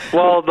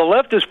 Well, the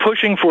left is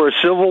pushing for a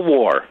civil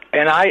war,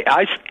 and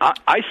I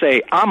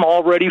say I'm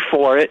all ready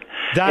for it.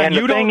 Don, and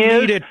you don't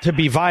need it to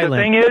be violent.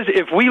 The thing is,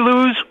 if we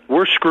lose,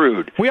 we're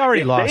screwed. We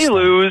already lost. If they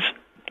lose,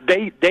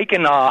 they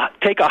can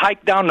take a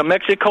hike down to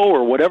Mexico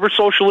or whatever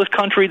socialist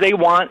country they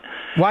want.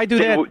 Why do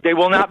that? They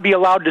will not be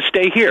allowed to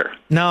stay here.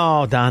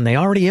 No, Don, they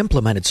already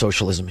implemented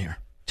socialism here.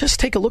 Just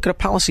take a look at a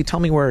policy. Tell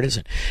me where it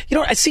isn't.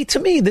 I see, to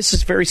me, this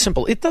is very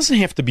simple. It doesn't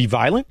have to be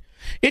violent.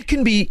 It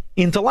can be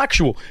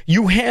intellectual.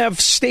 You have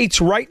states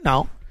right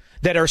now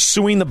that are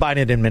suing the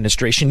Biden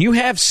administration. You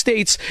have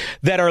states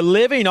that are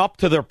living up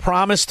to their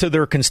promise to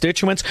their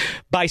constituents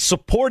by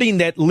supporting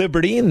that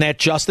liberty and that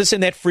justice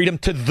and that freedom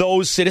to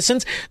those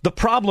citizens. The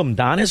problem,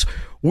 Don, is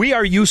we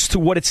are used to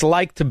what it's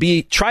like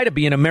to try to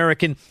be an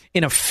American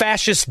in a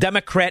fascist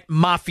Democrat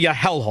mafia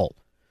hellhole,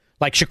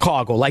 like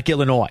Chicago, like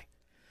Illinois.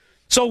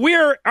 So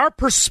our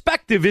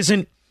perspective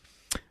isn't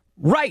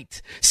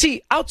right.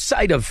 See,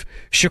 outside of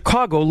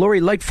Chicago,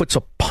 Lori Lightfoot's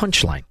a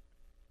punchline,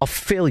 a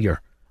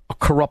failure, a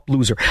corrupt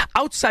loser.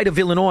 Outside of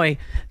Illinois,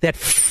 that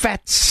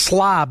fat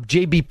slob,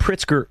 J.B.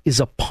 Pritzker,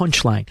 is a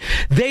punchline.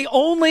 They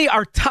only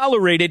are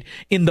tolerated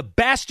in the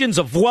bastions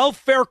of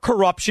welfare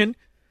corruption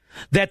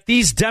that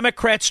these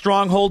Democrat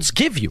strongholds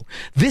give you.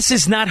 This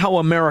is not how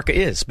America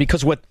is,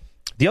 because what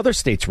the other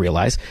states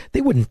realize,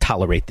 they wouldn't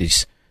tolerate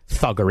this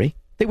thuggery.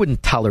 They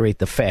wouldn't tolerate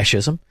the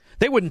fascism.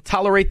 They wouldn't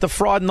tolerate the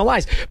fraud and the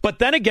lies. But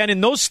then again,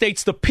 in those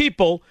states, the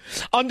people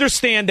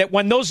understand that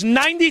when those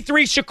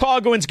 93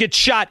 Chicagoans get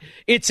shot,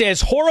 it's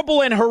as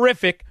horrible and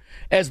horrific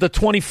as the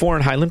 24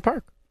 in Highland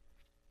Park.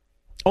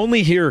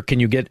 Only here can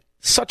you get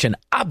such an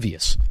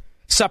obvious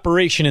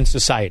separation in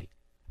society.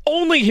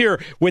 Only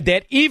here would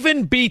that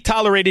even be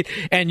tolerated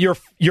and your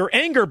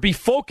anger be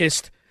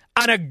focused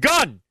on a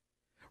gun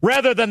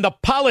rather than the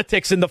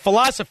politics and the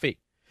philosophy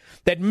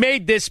that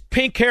made this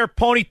pink hair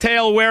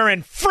ponytail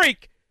wearing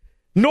freak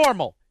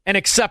normal and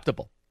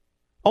acceptable.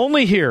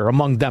 Only here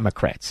among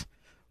Democrats.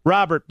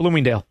 Robert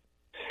Bloomingdale.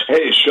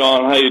 Hey,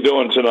 Sean, how you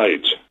doing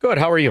tonight? Good.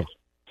 How are you?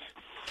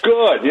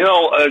 Good.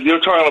 You're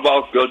talking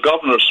about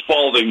Governor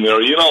Spalding there.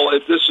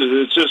 It's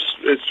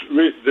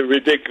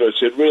ridiculous.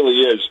 It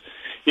really is.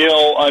 He's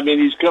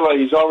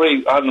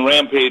already on the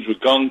rampage with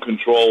gun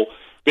control.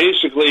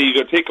 basically you're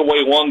going to take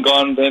away one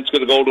gun, then it's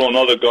going to go to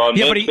another gun,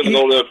 then it's going to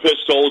go to the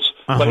pistols.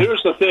 But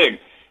here's the thing.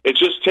 It's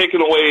just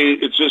taken away.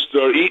 It's just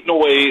they're eating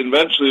away.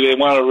 Eventually, they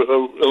want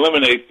to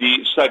eliminate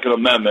the Second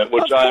Amendment,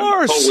 which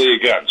I'm totally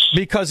against.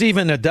 Because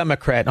even a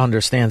Democrat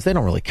understands they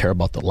don't really care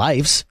about the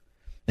lives.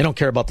 They don't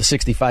care about the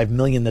 65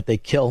 million that they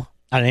kill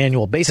on an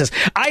annual basis.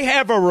 I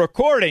have a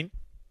recording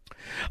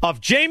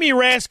of Jamie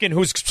Raskin,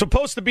 who's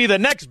supposed to be the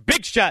next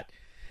big shot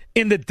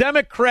in the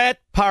Democrat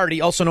Party,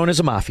 also known as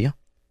a mafia,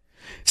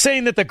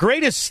 saying that the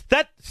greatest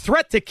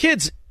threat to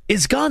kids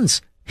is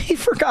guns. He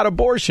forgot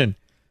abortion.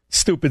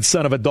 Stupid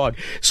son of a dog.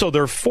 So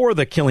they're for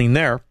the killing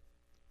there,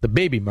 the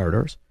baby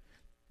murders.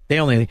 They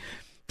only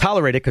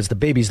tolerate it because the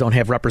babies don't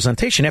have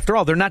representation. After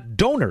all, they're not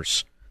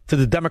donors to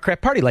the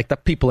Democrat Party like the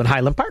people in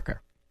Highland Park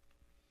are.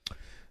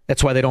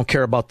 That's why they don't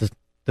care about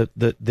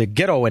the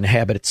ghetto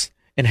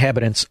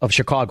inhabitants of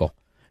Chicago.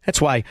 That's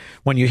why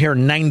when you hear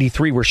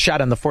 93 were shot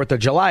on the 4th of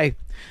July,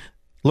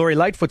 Lori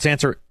Lightfoot's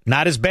answer,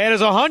 not as bad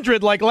as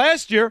 100 like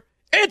last year.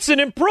 It's an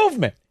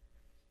improvement.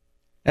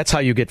 That's how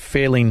you get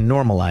failing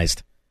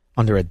normalized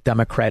under a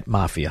Democrat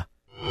mafia.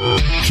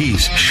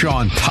 He's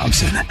Sean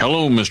Thompson.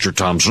 Hello, Mr.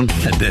 Thompson.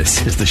 And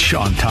this is the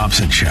Sean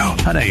Thompson Show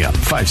on AM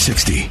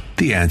 560.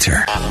 The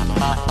Answer.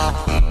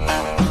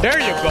 There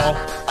you go.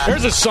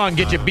 There's a song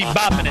get you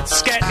bebopping and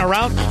scatting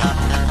around.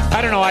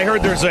 I don't know. I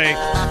heard there's a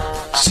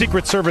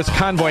Secret Service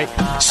convoy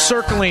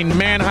circling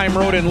Manheim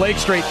Road and Lake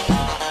Street.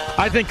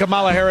 I think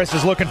Kamala Harris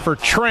is looking for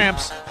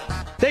tramps.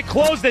 They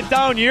closed it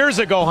down years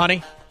ago,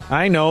 honey.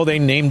 I know they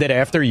named it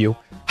after you.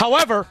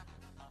 However,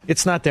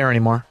 it's not there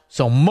anymore.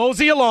 So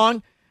mosey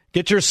along.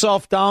 Get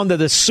yourself down to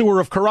the sewer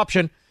of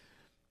corruption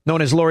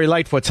known as Lori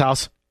Lightfoot's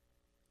house.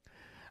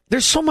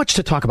 There's so much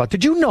to talk about.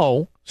 Did you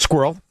know,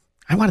 Squirrel?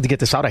 I wanted to get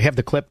this out. I have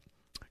the clip.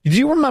 Do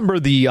you remember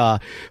the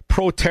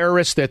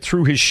pro-terrorist that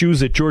threw his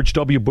shoes at George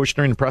W. Bush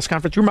during the press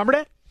conference? You remember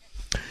that?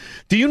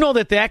 Do you know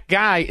that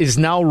guy is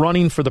now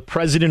running for the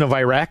president of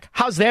Iraq?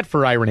 How's that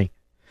for irony?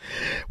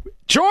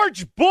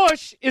 George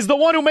Bush is the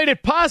one who made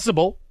it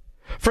possible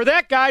for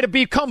that guy to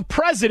become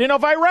president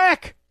of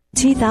Iraq.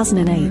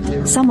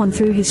 2008, someone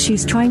threw his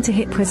shoes trying to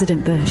hit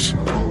President Bush.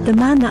 The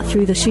man that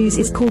threw the shoes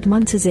is called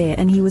Muntazir,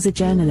 and he was a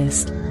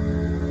journalist.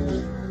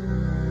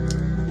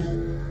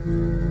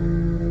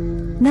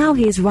 Now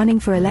he is running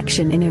for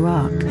election in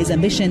Iraq. His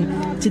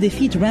ambition to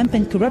defeat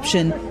rampant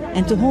corruption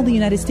and to hold the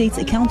United States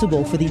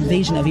accountable for the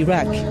invasion of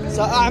Iraq.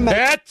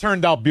 That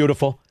turned out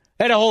beautiful.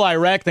 That whole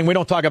Iraq thing, we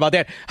don't talk about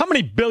that. How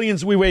many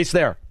billions we waste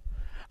there?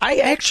 I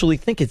actually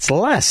think it's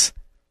less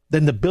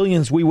than the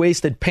billions we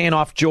wasted paying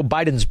off Joe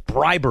Biden's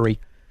bribery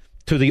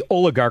to the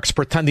oligarchs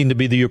pretending to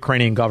be the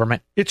Ukrainian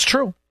government. It's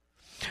true.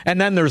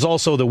 And then there's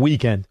also the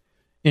weekend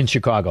in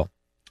Chicago.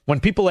 When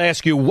people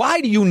ask you,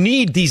 why do you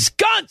need these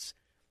guns?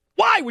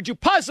 Why would you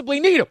possibly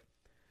need them?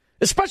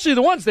 Especially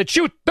the ones that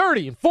shoot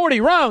 30 and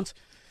 40 rounds.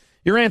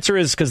 Your answer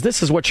is because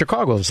this is what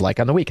Chicago is like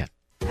on the weekend.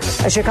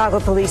 A Chicago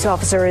police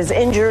officer is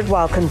injured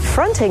while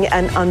confronting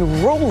an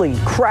unruly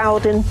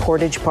crowd in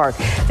Portage Park.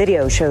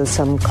 Video shows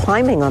some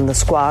climbing on the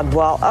squad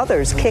while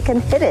others kick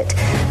and hit it.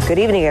 Good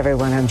evening,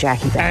 everyone. I'm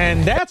Jackie Beck.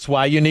 And that's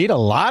why you need a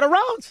lot of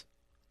rounds.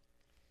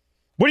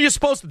 What are you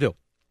supposed to do?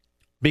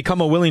 Become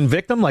a willing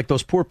victim like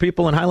those poor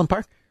people in Highland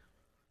Park?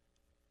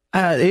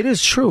 It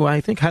is true. I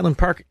think Highland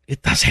Park,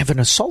 it does have an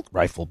assault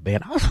rifle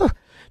ban.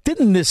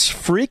 Didn't this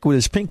freak with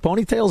his pink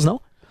ponytails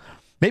know?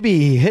 Maybe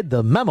he hid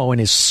the memo in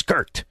his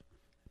skirt.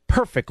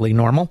 Perfectly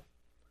normal.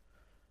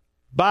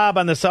 Bob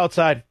on the south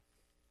side.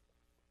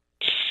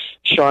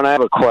 Sean, I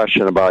have a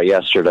question about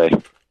yesterday.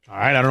 All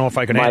right, I don't know if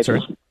I can answer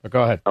it, but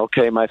go ahead.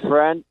 Okay, my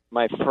friend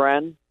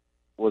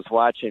was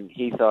watching,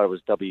 he thought it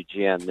was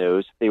WGN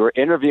News. They were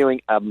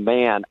interviewing a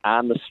man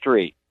on the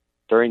street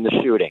during the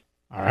shooting.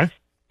 All right.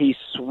 He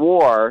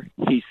swore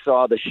he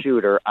saw the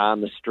shooter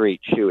on the street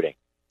shooting.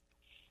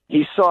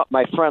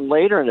 My friend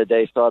later in the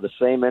day saw the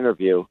same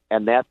interview,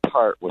 and that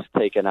part was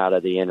taken out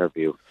of the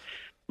interview.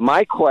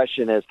 My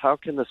question is, how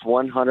can this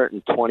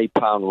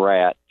 120-pound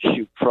rat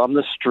shoot from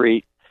the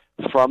street,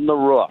 from the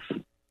roof?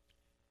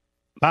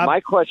 Bob, my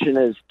question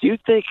is, do you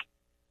think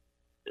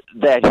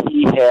that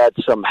he had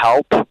some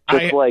help?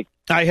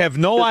 I have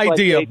no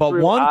idea, like but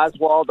one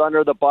Oswald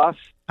under the bus.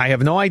 I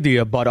have no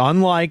idea, but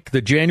unlike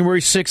the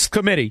January 6th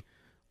committee,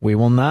 we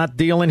will not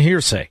deal in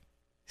hearsay.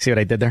 See what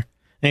I did there?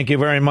 Thank you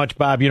very much,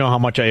 Bob. You know how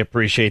much I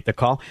appreciate the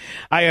call.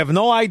 I have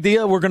no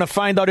idea. We're going to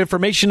find out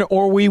information,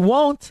 or we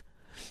won't.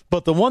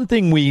 But the one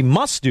thing we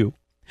must do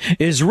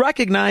is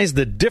recognize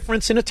the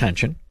difference in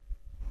attention.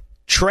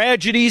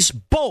 Tragedies,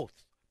 both.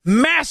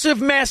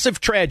 Massive, massive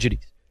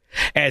tragedies.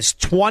 As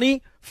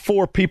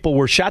 24 people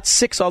were shot,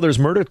 6 others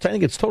murdered. I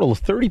think it's a total of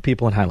 30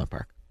 people in Highland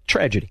Park.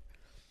 Tragedy.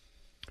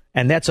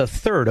 And that's a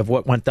third of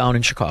what went down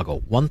in Chicago.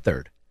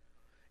 1/3.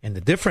 And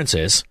the difference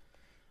is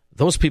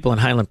those people in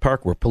Highland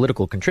Park were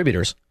political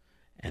contributors,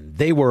 and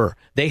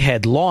they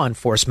had law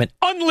enforcement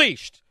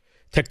unleashed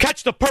to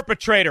catch the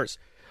perpetrators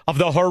of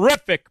the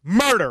horrific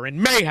murder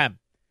and mayhem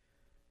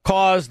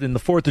caused in the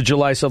 4th of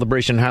July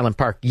celebration in Highland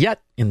Park.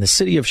 Yet, in the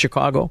city of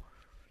Chicago,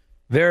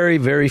 very,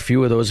 very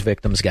few of those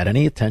victims got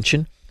any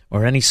attention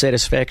or any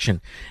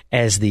satisfaction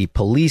as the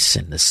police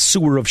in the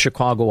sewer of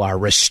Chicago are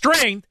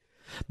restrained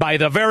by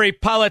the very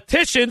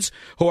politicians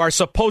who are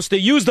supposed to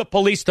use the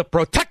police to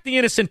protect the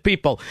innocent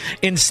people.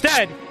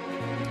 Instead,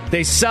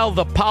 they sell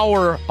the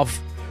power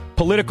of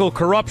political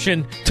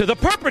corruption to the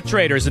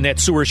perpetrators in that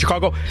sewer of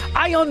Chicago.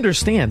 I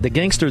understand the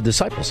Gangster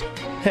Disciples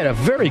had a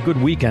very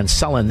good weekend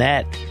selling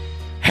that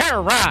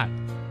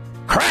heroin,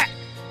 crack.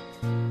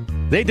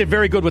 They did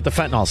very good with the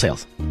fentanyl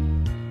sales.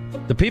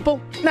 The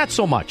people, not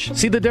so much.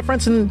 See the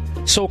difference in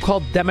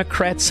so-called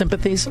Democrat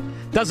sympathies?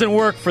 Doesn't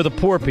work for the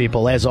poor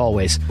people, as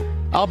always.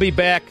 I'll be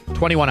back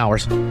 21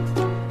 hours.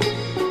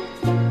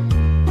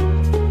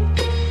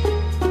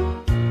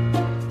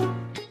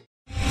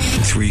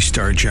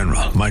 Three-star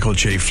General Michael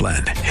J.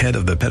 Flynn, head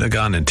of the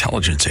Pentagon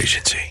Intelligence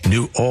Agency,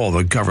 knew all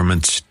the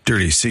government's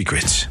dirty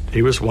secrets.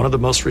 He was one of the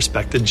most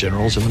respected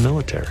generals in the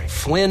military.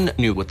 Flynn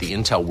knew what the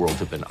intel world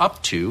had been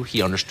up to.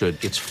 He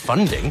understood its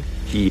funding.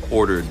 He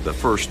ordered the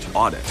first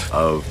audit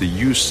of the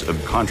use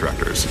of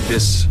contractors.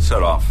 This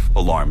set off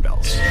alarm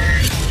bells.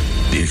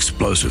 The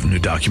explosive new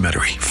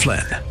documentary,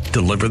 Flynn,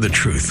 Deliver the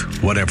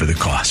Truth, Whatever the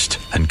Cost,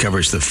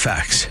 uncovers the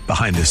facts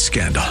behind this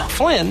scandal.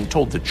 Flynn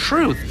told the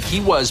truth.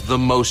 He was the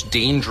most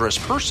dangerous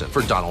person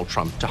for Donald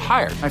Trump to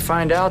hire. I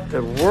find out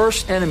the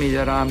worst enemy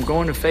that I'm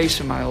going to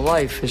face in my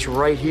life is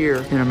right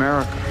here in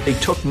America. They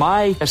took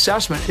my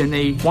assessment and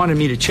they wanted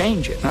me to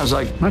change it. And I was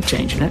like, I'm not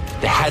changing it.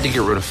 They had to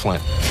get rid of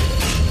Flynn.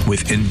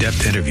 With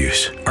in-depth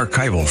interviews,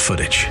 archival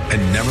footage,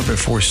 and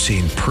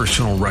never-before-seen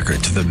personal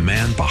records of the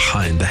man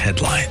behind the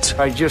headlines.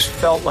 I just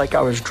felt like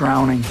I was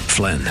drowning.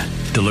 Flynn,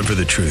 Deliver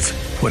the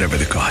Truth, Whatever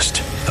the Cost.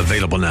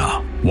 Available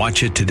now.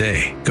 Watch it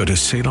today. Go to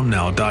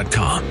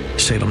salemnow.com.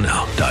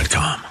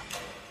 salemnow.com.